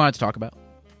particular you wanted to talk about?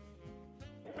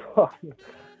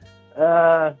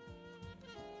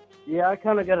 Yeah, I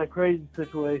kind of got a crazy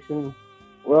situation.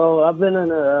 Well, I've been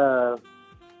in a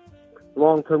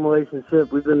long-term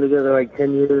relationship. We've been together like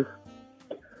 10 years.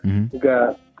 Mm-hmm. We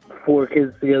got 4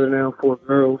 kids together now, 4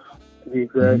 girls, to be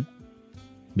exact.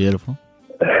 Mm-hmm. Beautiful.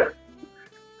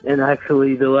 And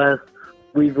actually,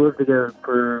 we've lived together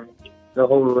for the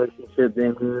whole relationship,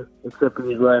 damn near, except for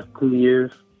these last 2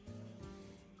 years.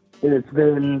 And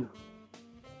the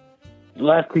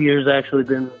last 2 years actually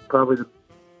been probably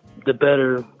the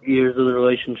better years of the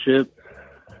relationship.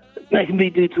 That can be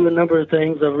due to a number of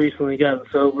things. I've recently gotten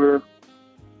sober.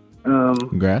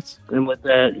 Congrats. And with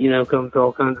that, comes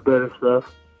all kinds of better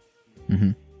stuff.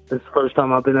 Mm-hmm. It's the first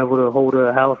time I've been able to hold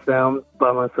a house down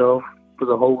by myself for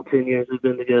the whole 10 years we've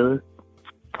been together.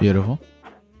 Beautiful.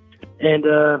 And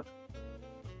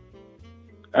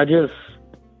I just,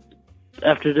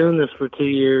 after doing this for 2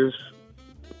 years,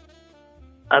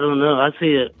 I don't know. I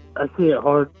see it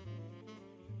hard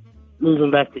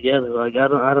moving back together. Like I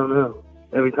don't know.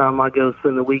 Every time I go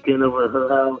spend the weekend over at her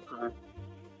house, or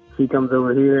she comes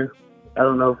over here, I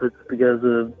don't know if it's because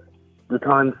of the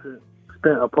time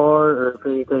spent apart or if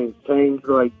anything's changed,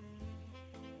 like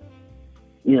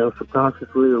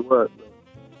subconsciously or what.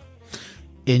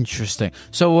 Interesting.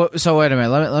 So wait a minute.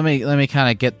 Let me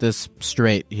kind of get this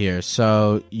straight here.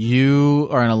 So you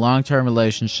are in a long-term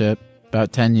relationship,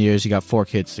 about 10 years. You got 4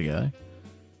 kids together.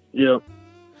 Yep.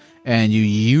 And you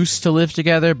used to live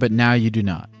together, but now you do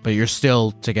not. But you're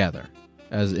still together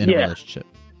as in a relationship.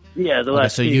 Yeah. The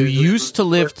last. So you used to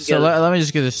live. So let me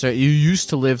just get this straight. You used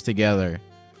to live together.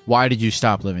 Why did you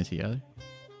stop living together?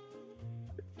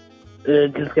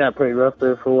 It just got pretty rough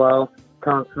there for a while.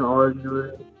 Constant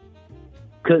arguing.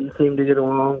 Couldn't seem to get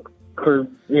along for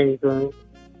anything.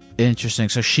 Interesting.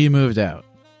 So she moved out.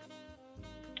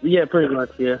 Yeah, pretty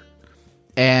much. Yeah.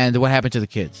 And what happened to the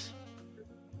kids?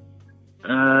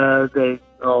 They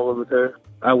all live with her.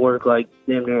 I work like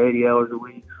damn near 80 hours a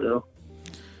week, so.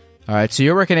 All right, so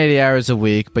you're working 80 hours a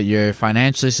week, but you're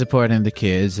financially supporting the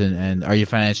kids, and are you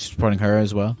financially supporting her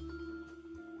as well?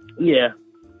 Yeah,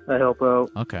 I help out.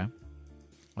 Okay.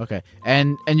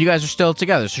 And you guys are still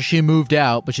together, so she moved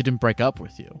out, but she didn't break up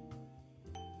with you.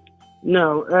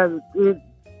 No,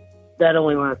 that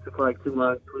only lasted for like 2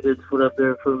 months. We did split up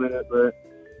there for a minute, but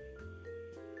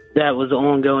that was an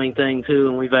ongoing thing too,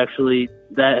 and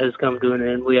that has come to an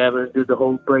end. We haven't did the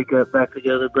whole break up back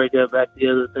together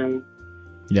thing.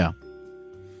 Yeah.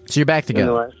 So you're back together.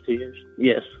 In the last 2 years.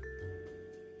 Yes.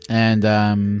 And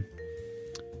all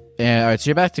right, so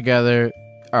you're back together.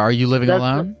 Are you living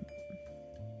alone?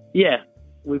 Yeah,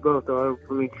 we both are.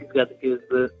 I mean, she's got the kids,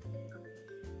 but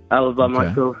I was by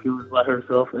myself. She was by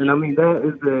herself, and I mean that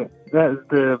is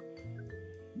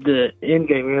the end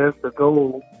game. Yeah, that's the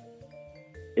goal,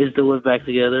 is to live back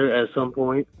together at some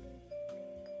point.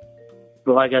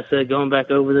 But like I said, going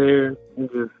back over there,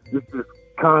 it's just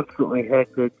constantly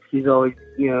hectic. She's always,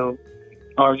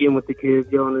 arguing with the kids,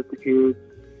 yelling at the kids.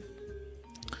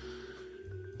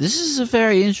 This is a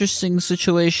very interesting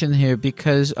situation here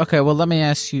because, okay, well, let me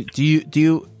ask you: Do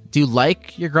you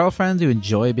like your girlfriend? Do you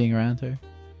enjoy being around her?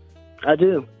 I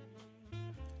do.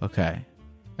 Okay,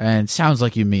 and it sounds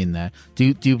like you mean that.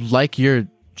 Do you like your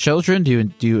children?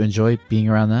 Do you enjoy being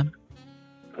around them?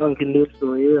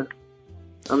 Unconditionally, yeah.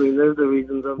 I mean, there's the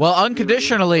reasons. Well,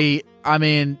 unconditionally, I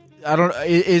mean, I don't.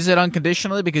 Is it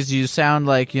unconditionally? Because you sound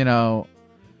like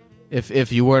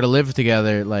if you were to live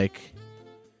together, like.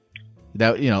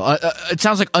 That it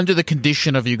sounds like under the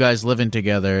condition of you guys living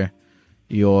together,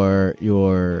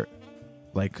 you're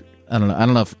like I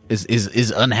don't know if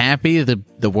is unhappy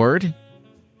the word?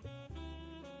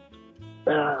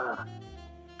 No,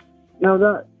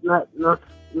 not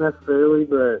necessarily,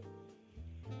 but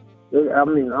I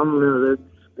mean, I don't know.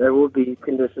 There will be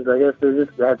conditions. I guess there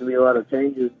just have to be a lot of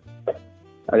changes.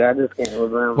 Like, I just can't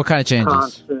live around. What kind of changes?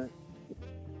 Constant.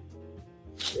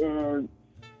 And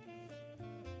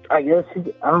I guess she's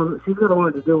gonna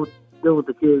want to deal with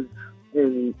the kids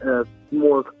in a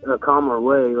more calmer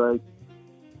way. Like,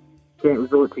 can't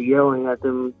resort to yelling at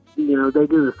them. You know, they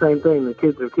do the same thing. The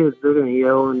kids are kids. They're gonna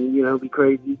yell and, you know, be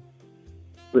crazy.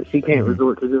 But she can't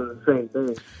resort to doing the same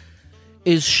thing.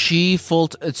 Is she full?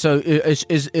 So is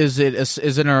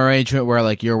it an arrangement where,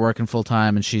 like, you're working full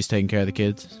time and she's taking care of the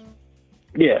kids?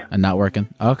 Yeah. And not working?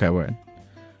 Okay, word.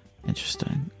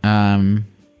 Interesting. Do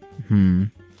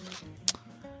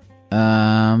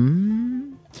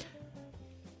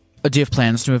you have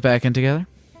plans to move back in together?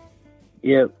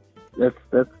 Yep. That's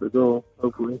the goal,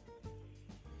 hopefully.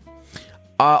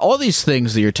 All these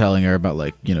things that you're telling her about,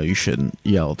 like, you know, you shouldn't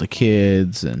yell at the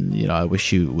kids, and, you know, I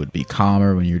wish you would be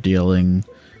calmer when you're dealing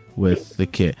with the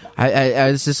kid.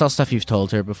 Is this all stuff you've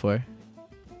told her before?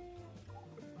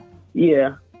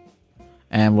 Yeah.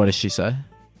 And what does she say?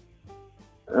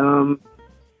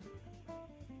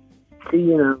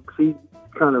 She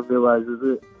kind of realizes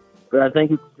it. But I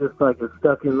think it's just like a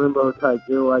stuck in limbo type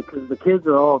deal. Like, because the kids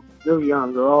they're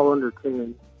young. They're all under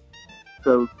 10.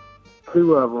 So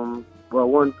 2 of them, well,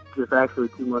 one's just actually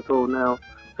 2 months old now.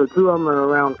 So 2 of them are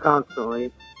around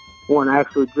constantly. One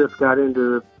actually just got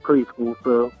into preschool,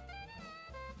 so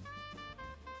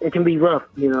it can be rough,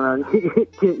 you know,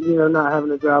 not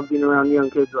having a job, being around young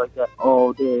kids like that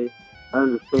all day. I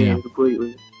understand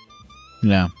completely.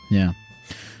 Yeah.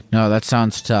 No, that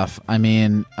sounds tough. I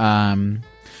mean,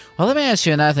 well, let me ask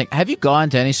you another thing. Have you gone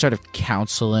to any sort of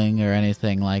counseling or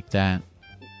anything like that?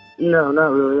 No,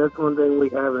 not really. That's one thing we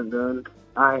haven't done.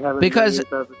 I haven't Because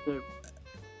done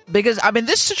I mean,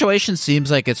 this situation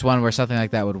seems like it's one where something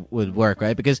like that would work,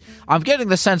 right? Because I'm getting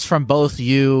the sense from both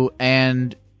you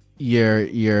and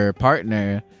your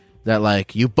partner that,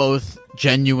 like, you both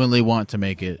genuinely want to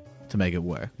make it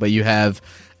work, but you have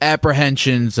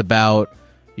apprehensions about,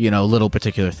 you know, little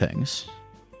particular things.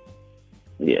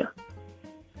 Yeah.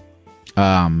 So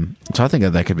I think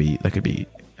that could be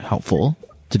helpful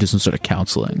to do some sort of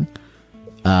counseling.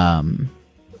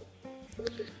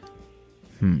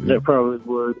 That probably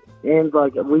would. And,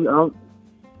 like, now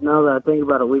that I think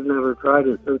about it, we've never tried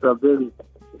it since I've been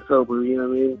sober, you know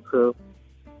what I mean? So.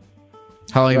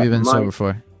 How long have you been sober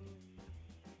for?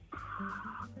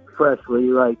 Freshly,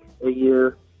 like a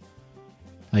year.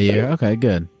 A year? Okay,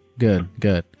 good.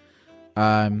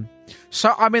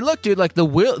 So I mean, look, dude, like, the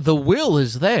will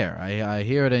is there. I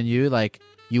hear it in you. Like,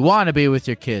 you want to be with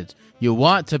your kids. You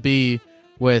want to be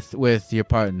with your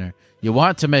partner. You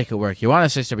want to make it work. You want to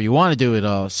stay sober. You want to do it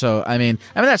all. So I mean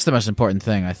that's the most important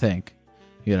thing, I think.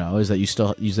 You know, is that you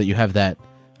have that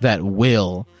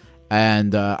will.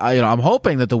 And I'm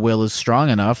hoping that the will is strong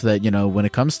enough that, you know, when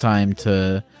it comes time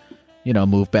to, you know,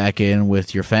 move back in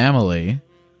with your family,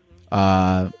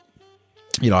 I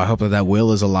hope that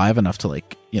will is alive enough to,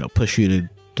 like, you know, push you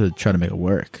to try to make it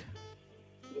work.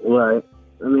 Right.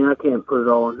 I mean, I can't put it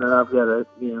all on her. I've got to,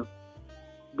 you know,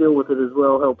 deal with it as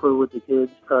well. Help her with the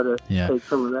kids. Try to take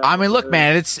some of that. I mean, look,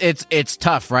 man, it's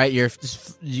tough, right?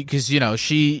 Because, you know,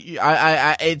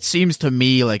 it seems to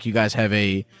me like you guys have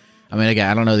I mean, again,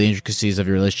 I don't know the intricacies of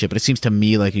your relationship, but it seems to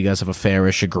me like you guys have a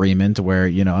fairish agreement where,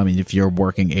 you know, I mean, if you're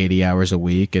working 80 hours a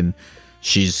week and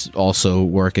she's also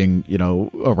working, you know,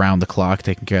 around the clock,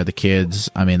 taking care of the kids,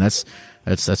 I mean, that's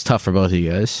tough for both of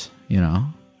you guys, you know?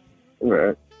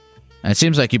 Right. And it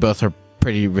seems like you both are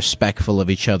pretty respectful of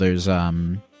each other's,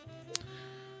 of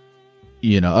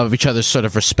each other's sort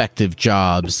of respective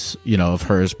jobs, you know, of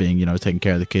hers being, you know, taking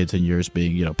care of the kids and yours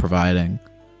being, you know, providing.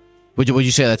 Would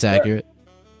you say that's accurate?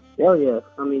 Oh, yeah.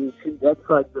 I mean, that's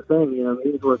like the thing, you know.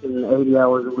 He's working 80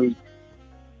 hours a week.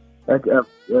 That's a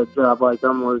job like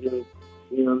I'm working,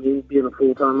 you know, me being a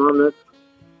full-time mom, that's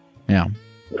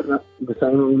it's not the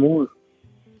same anymore.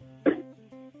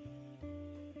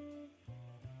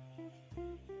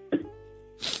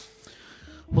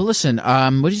 Well, listen,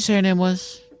 what did you say your name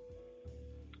was?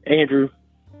 Andrew.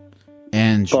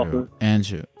 Andrew.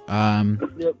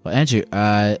 Yep. Well, Andrew,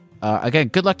 again,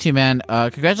 good luck to you, man.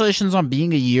 Congratulations on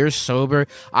being a year sober.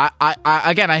 I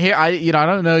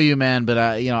don't know you, man, but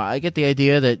I get the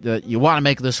idea that you want to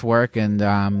make this work, and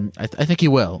I think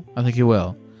you will.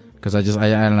 Because I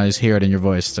don't know, I just hear it in your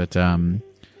voice that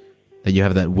you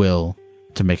have that will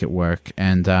to make it work.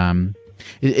 And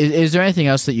is there anything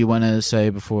else that you want to say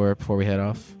before we head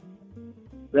off?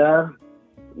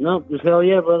 No, just hell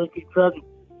yeah, brother. Keep trucking.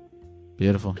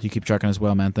 Beautiful. You keep trucking as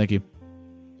well, man. Thank you.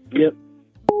 Yep.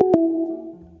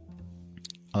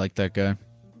 I like that guy.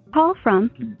 Call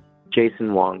from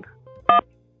Jason Wong.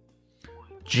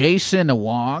 Jason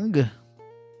Wong?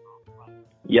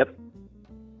 Yep.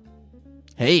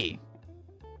 Hey.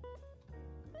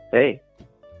 Hey.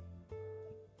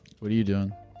 What are you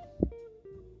doing?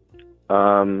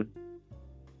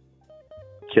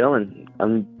 Chilling.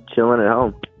 I'm chilling at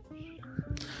home.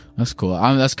 That's cool.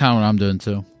 That's kind of what I'm doing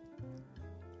too.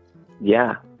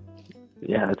 Yeah.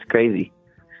 Yeah, it's crazy.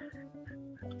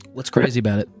 What's crazy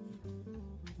about it?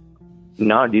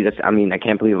 No, dude, I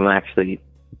can't believe I'm actually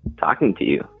talking to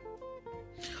you.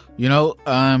 You know,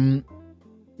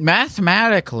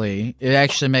 mathematically, it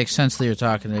actually makes sense that you're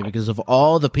talking to me because of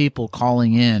all the people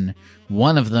calling in,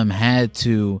 one of them had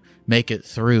to make it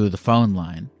through the phone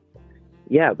line.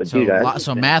 Yeah, but dude,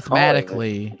 so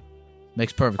mathematically,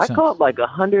 makes perfect sense. I called like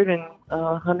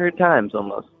 100 times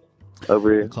almost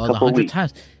over a couple 100 weeks.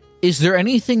 times. Is there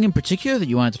anything in particular that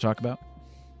you wanted to talk about?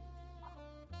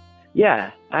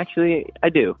 Yeah, actually, I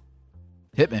do.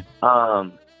 Hit me.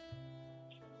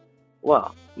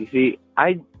 Well, you see,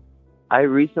 I'm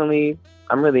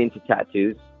really into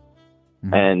tattoos,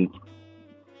 and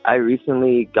I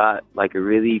recently got like a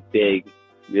really big,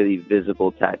 really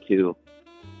visible tattoo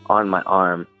on my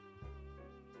arm,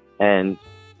 and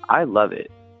I love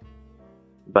it.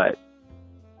 But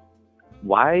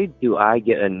why do I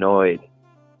get annoyed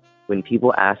when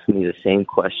people ask me the same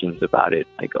questions about it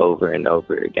like over and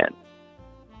over again?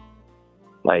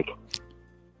 Like,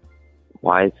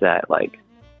 why is that? Like,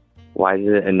 why does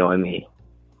it annoy me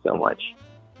so much?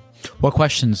 What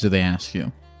questions do they ask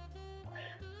you?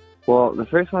 Well, the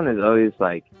first one is always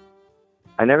like,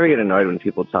 I never get annoyed when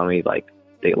people tell me like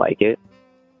they like it.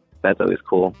 That's always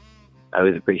cool. I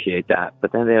always appreciate that.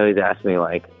 But then they always ask me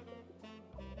like,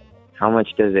 how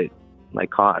much does it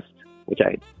like cost? Which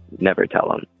I never tell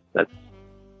them.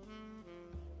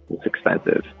 It's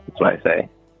expensive. That's what I say.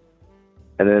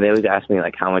 And then they always ask me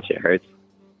like how much it hurts.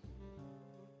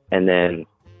 And then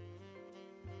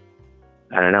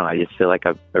I don't know. I just feel like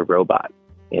a robot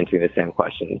answering the same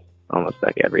questions almost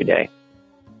like every day.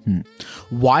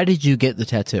 Why did you get the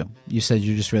tattoo? You said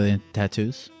you're just really into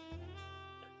tattoos?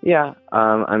 Yeah.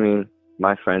 I mean,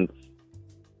 my friends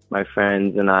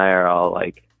and I are all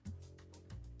like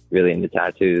really into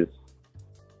tattoos.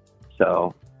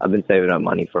 So I've been saving up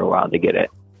money for a while to get it.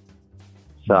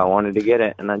 So I wanted to get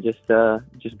it, and I just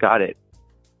got it.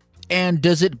 And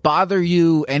does it bother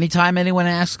you anytime anyone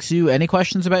asks you any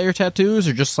questions about your tattoos,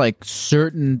 or just like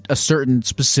a certain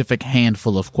specific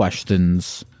handful of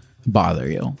questions bother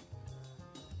you?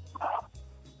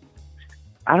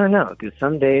 I don't know, because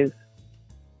some days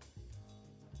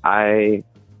I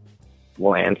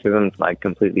will answer them like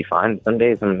completely fine. Some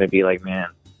days I'm gonna be like, man,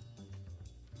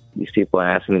 these people are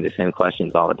asking me the same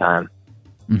questions all the time.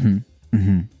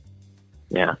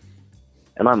 Yeah.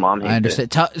 And my mom hates I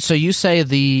understand. it. So you say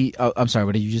I'm sorry,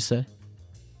 what did you just say?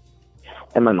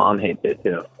 And my mom hates it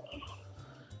too.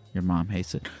 Your mom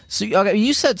hates it. So okay,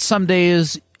 you said some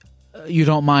days you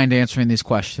don't mind answering these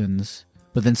questions,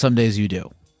 but then some days you do.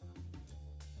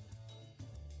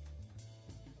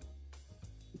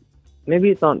 Maybe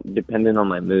it's dependent on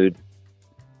my mood.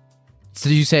 So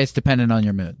you say it's dependent on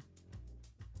your mood?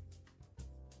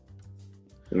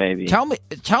 Maybe. Tell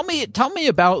me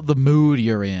about the mood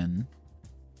you're in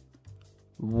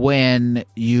when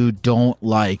you don't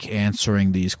like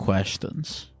answering these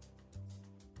questions.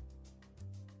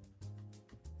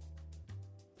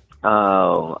 When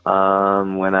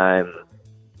I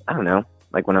don't know,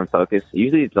 like when I'm focused.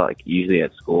 Usually it's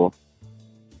at school.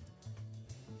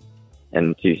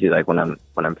 And it's usually like when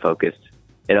I'm focused.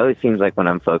 It always seems like when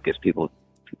I'm focused, people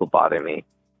bother me.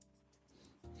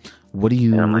 What are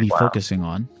you wow. focusing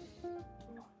on?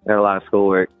 I got a lot of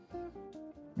schoolwork.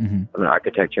 Mm-hmm. I'm an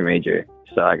architecture major,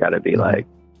 so I got to be like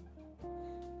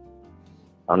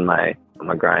on my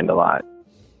grind a lot.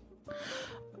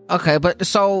 Okay, but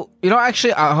so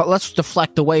actually, let's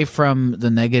deflect away from the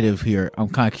negative here. I'm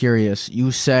kind of curious.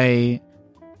 You say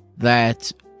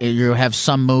that you have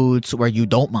some moods where you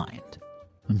don't mind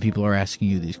when people are asking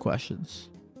you these questions.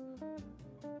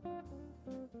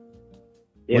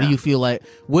 Yeah. What do you feel like?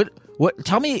 What?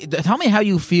 Tell me how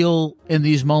you feel in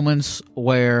these moments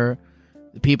where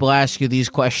people ask you these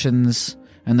questions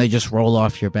and they just roll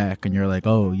off your back, and you're like,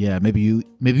 oh yeah, maybe you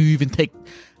even take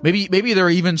maybe there are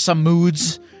even some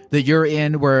moods that you're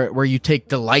in where you take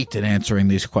delight in answering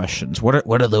these questions.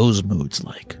 What are those moods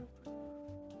like?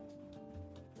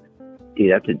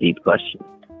 Dude, that's a deep question.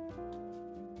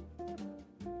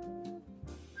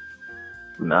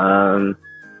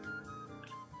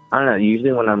 I don't know.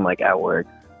 Usually when I'm like at work,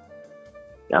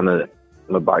 I'm a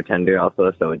bartender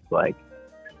also, so it's like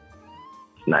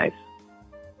it's nice.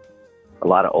 a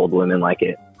lot of old women like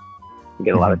it. You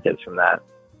get a lot of tips from that.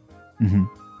 Mm-hmm.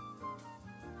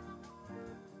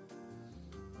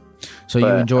 So you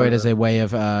enjoy it as a way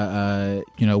of,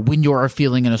 when you are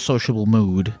feeling in a sociable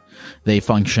mood, they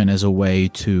function as a way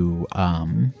to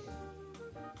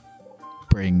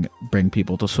bring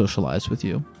people to socialize with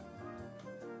you.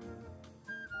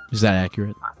 Is that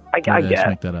accurate? I guess.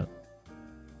 Make that up?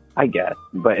 I guess,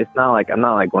 but it's not like I'm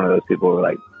not like one of those people who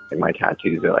like my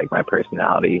tattoos are like my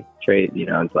personality trait. You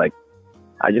know, it's like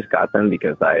I just got them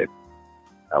because I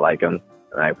like them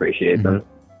and I appreciate them.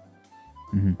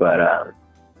 Mm-hmm. But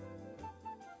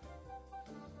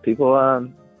people, I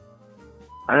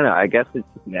don't know. I guess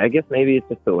maybe it's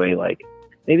just the way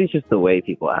maybe it's just the way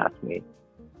people ask me.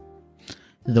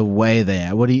 The way they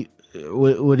what do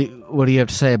you have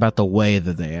to say about the way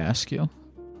that they ask you?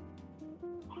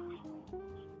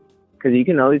 Because you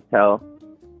can always tell,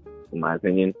 in my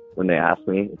opinion, when they ask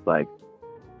me, it's like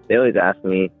they always ask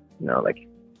me, like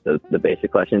the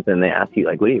basic questions, and they ask you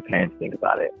like, "What do your parents think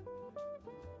about it?"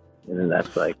 And then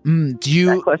that's like,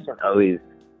 that question always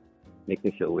makes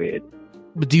me feel weird.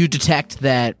 Do you detect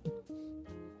that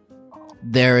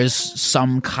there is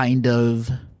some kind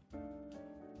of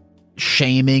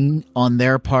shaming on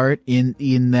their part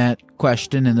in that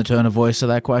question, in the tone of voice of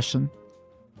that question?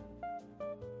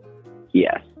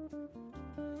 Yes.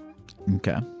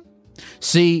 Okay.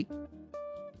 See.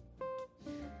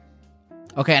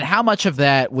 Okay, and how much of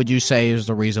that would you say is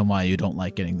the reason why you don't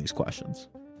like getting these questions?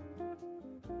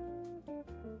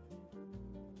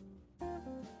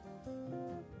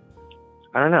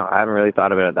 I don't know. I haven't really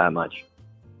thought about it that much.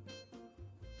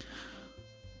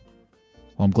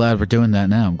 Well, I'm glad we're doing that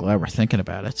now. I'm glad we're thinking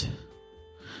about it.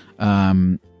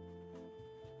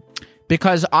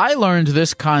 Because I learned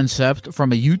this concept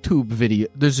from a YouTube video.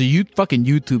 There's a fucking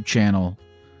YouTube channel.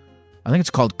 I think it's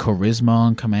called Charisma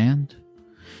on Command.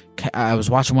 I was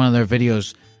watching one of their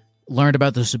videos, learned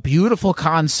about this beautiful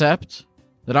concept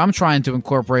that I'm trying to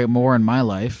incorporate more in my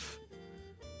life.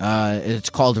 It's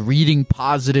called reading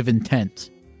positive intent.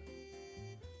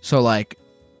 So, like,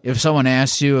 if someone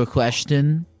asks you a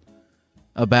question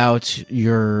about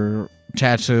your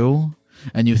tattoo,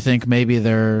 and you think maybe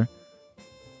they're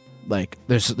like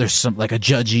there's some like a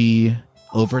judgy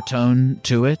overtone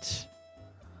to it,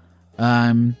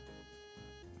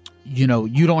 you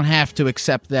don't have to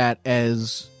accept that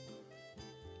as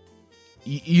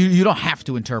you don't have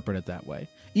to interpret it that way.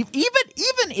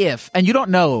 Even if, and you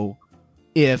don't know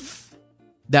if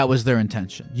that was their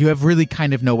intention. You have really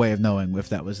kind of no way of knowing if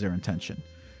that was their intention.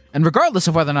 And regardless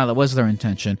of whether or not that was their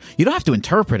intention, you don't have to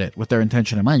interpret it with their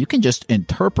intention in mind. You can just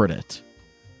interpret it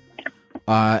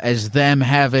as them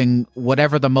having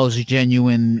whatever the most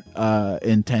genuine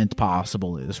intent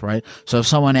possible is, right? So if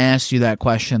someone asks you that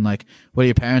question, like, what do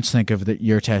your parents think of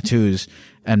your tattoos?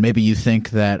 And maybe you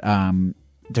think that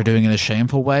they're doing it in a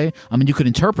shameful way. I mean, you could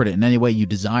interpret it in any way you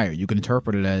desire. You could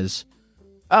interpret it as,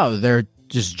 oh, they're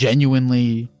just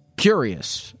genuinely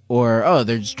curious, or, oh,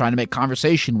 they're just trying to make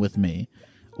conversation with me,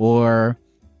 or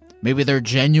maybe they're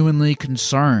genuinely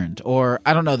concerned, or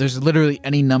I don't know. There's literally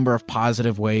any number of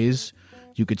positive ways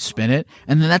you could spin it,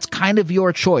 and then that's kind of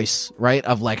your choice, right,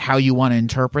 of like how you want to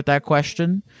interpret that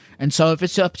question. And so if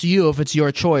it's up to you, if it's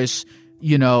your choice,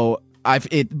 it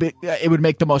would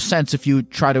make the most sense if you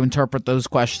try to interpret those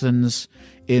questions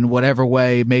in whatever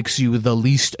way makes you the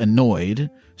least annoyed,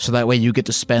 so that way you get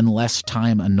to spend less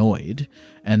time annoyed,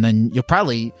 and then you'll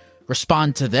probably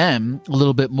respond to them a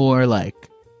little bit more like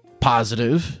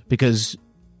positive because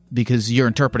you're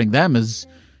interpreting them as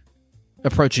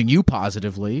approaching you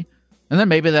positively, and then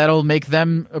maybe that'll make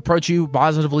them approach you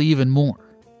positively even more.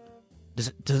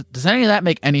 Does any of that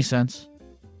make any sense?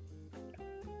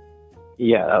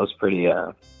 Yeah, that was pretty.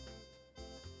 It's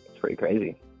pretty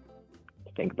crazy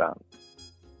to think about.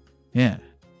 Yeah.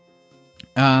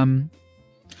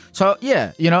 So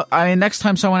yeah, I mean, next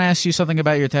time someone asks you something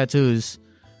about your tattoos,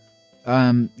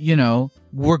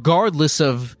 regardless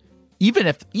of even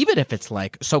if it's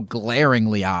like so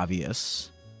glaringly obvious,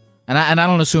 and I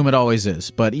don't assume it always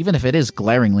is, but even if it is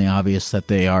glaringly obvious that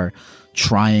they are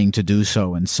trying to do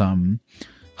so in some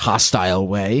hostile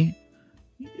way,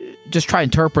 just try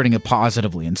interpreting it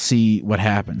positively and see what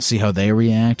happens. See how they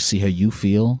react. See how you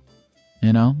feel.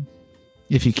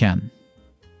 If you can.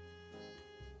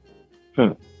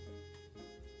 Nothing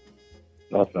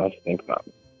else to think about.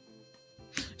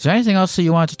 Is there anything else that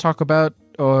you want to talk about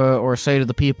or say to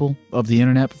the people of the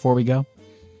internet before we go?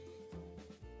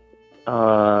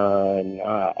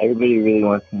 No. Everybody really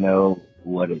wants to know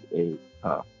what it is.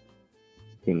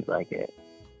 Seems like it.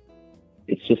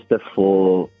 It's just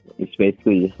it's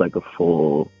basically just like a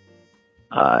full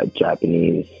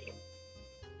Japanese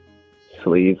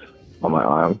sleeve on my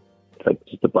arm. It's like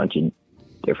just a bunch of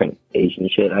different Asian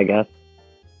shit, I guess.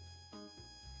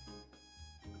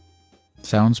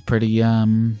 Sounds pretty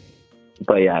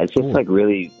But yeah, it's just like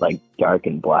really like dark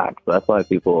and black. So that's why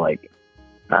people like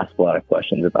ask a lot of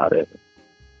questions about it.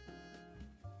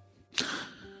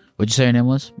 What'd you say your name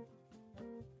was?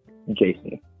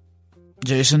 Jason.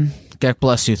 Jason, God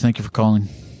bless you. Thank you for calling.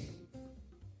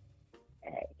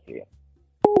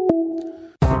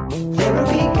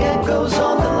 Therapy Gecko's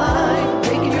on the line,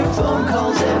 taking your phone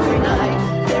calls every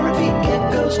night. Therapy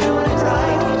Gecko's doing it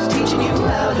right, he's teaching you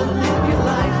how to live your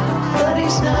life, but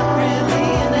he's not really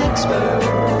an expert.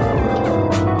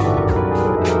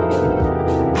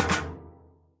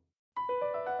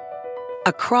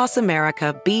 Across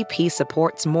America, BP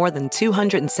supports more than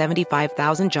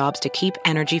 275,000 jobs to keep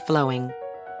energy flowing.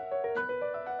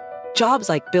 Jobs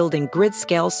like building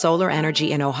grid-scale solar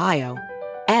energy in Ohio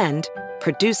and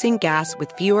producing gas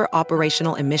with fewer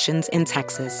operational emissions in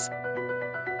Texas.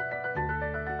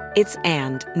 It's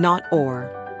and, not or.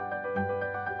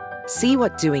 See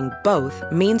what doing both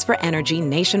means for energy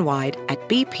nationwide at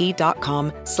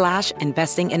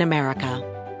bp.com/investing in America.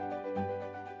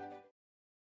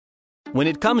 When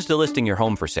it comes to listing your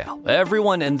home for sale,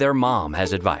 everyone and their mom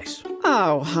has advice.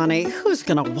 Oh, honey, who's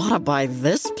going to want to buy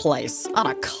this place? On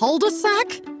a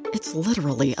cul-de-sac? It's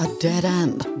literally a dead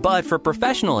end. But for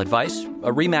professional advice,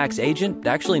 a RE/MAX agent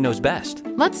actually knows best.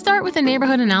 Let's start with a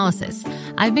neighborhood analysis.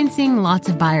 I've been seeing lots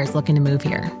of buyers looking to move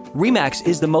here. RE/MAX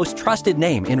is the most trusted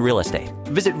name in real estate.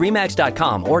 Visit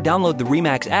RE/MAX.com or download the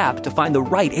RE/MAX app to find the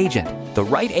right agent. The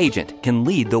right agent can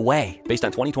lead the way. Based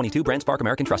on 2022 BrandSpark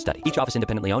American Trust Study. Each office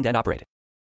independently owned and operated.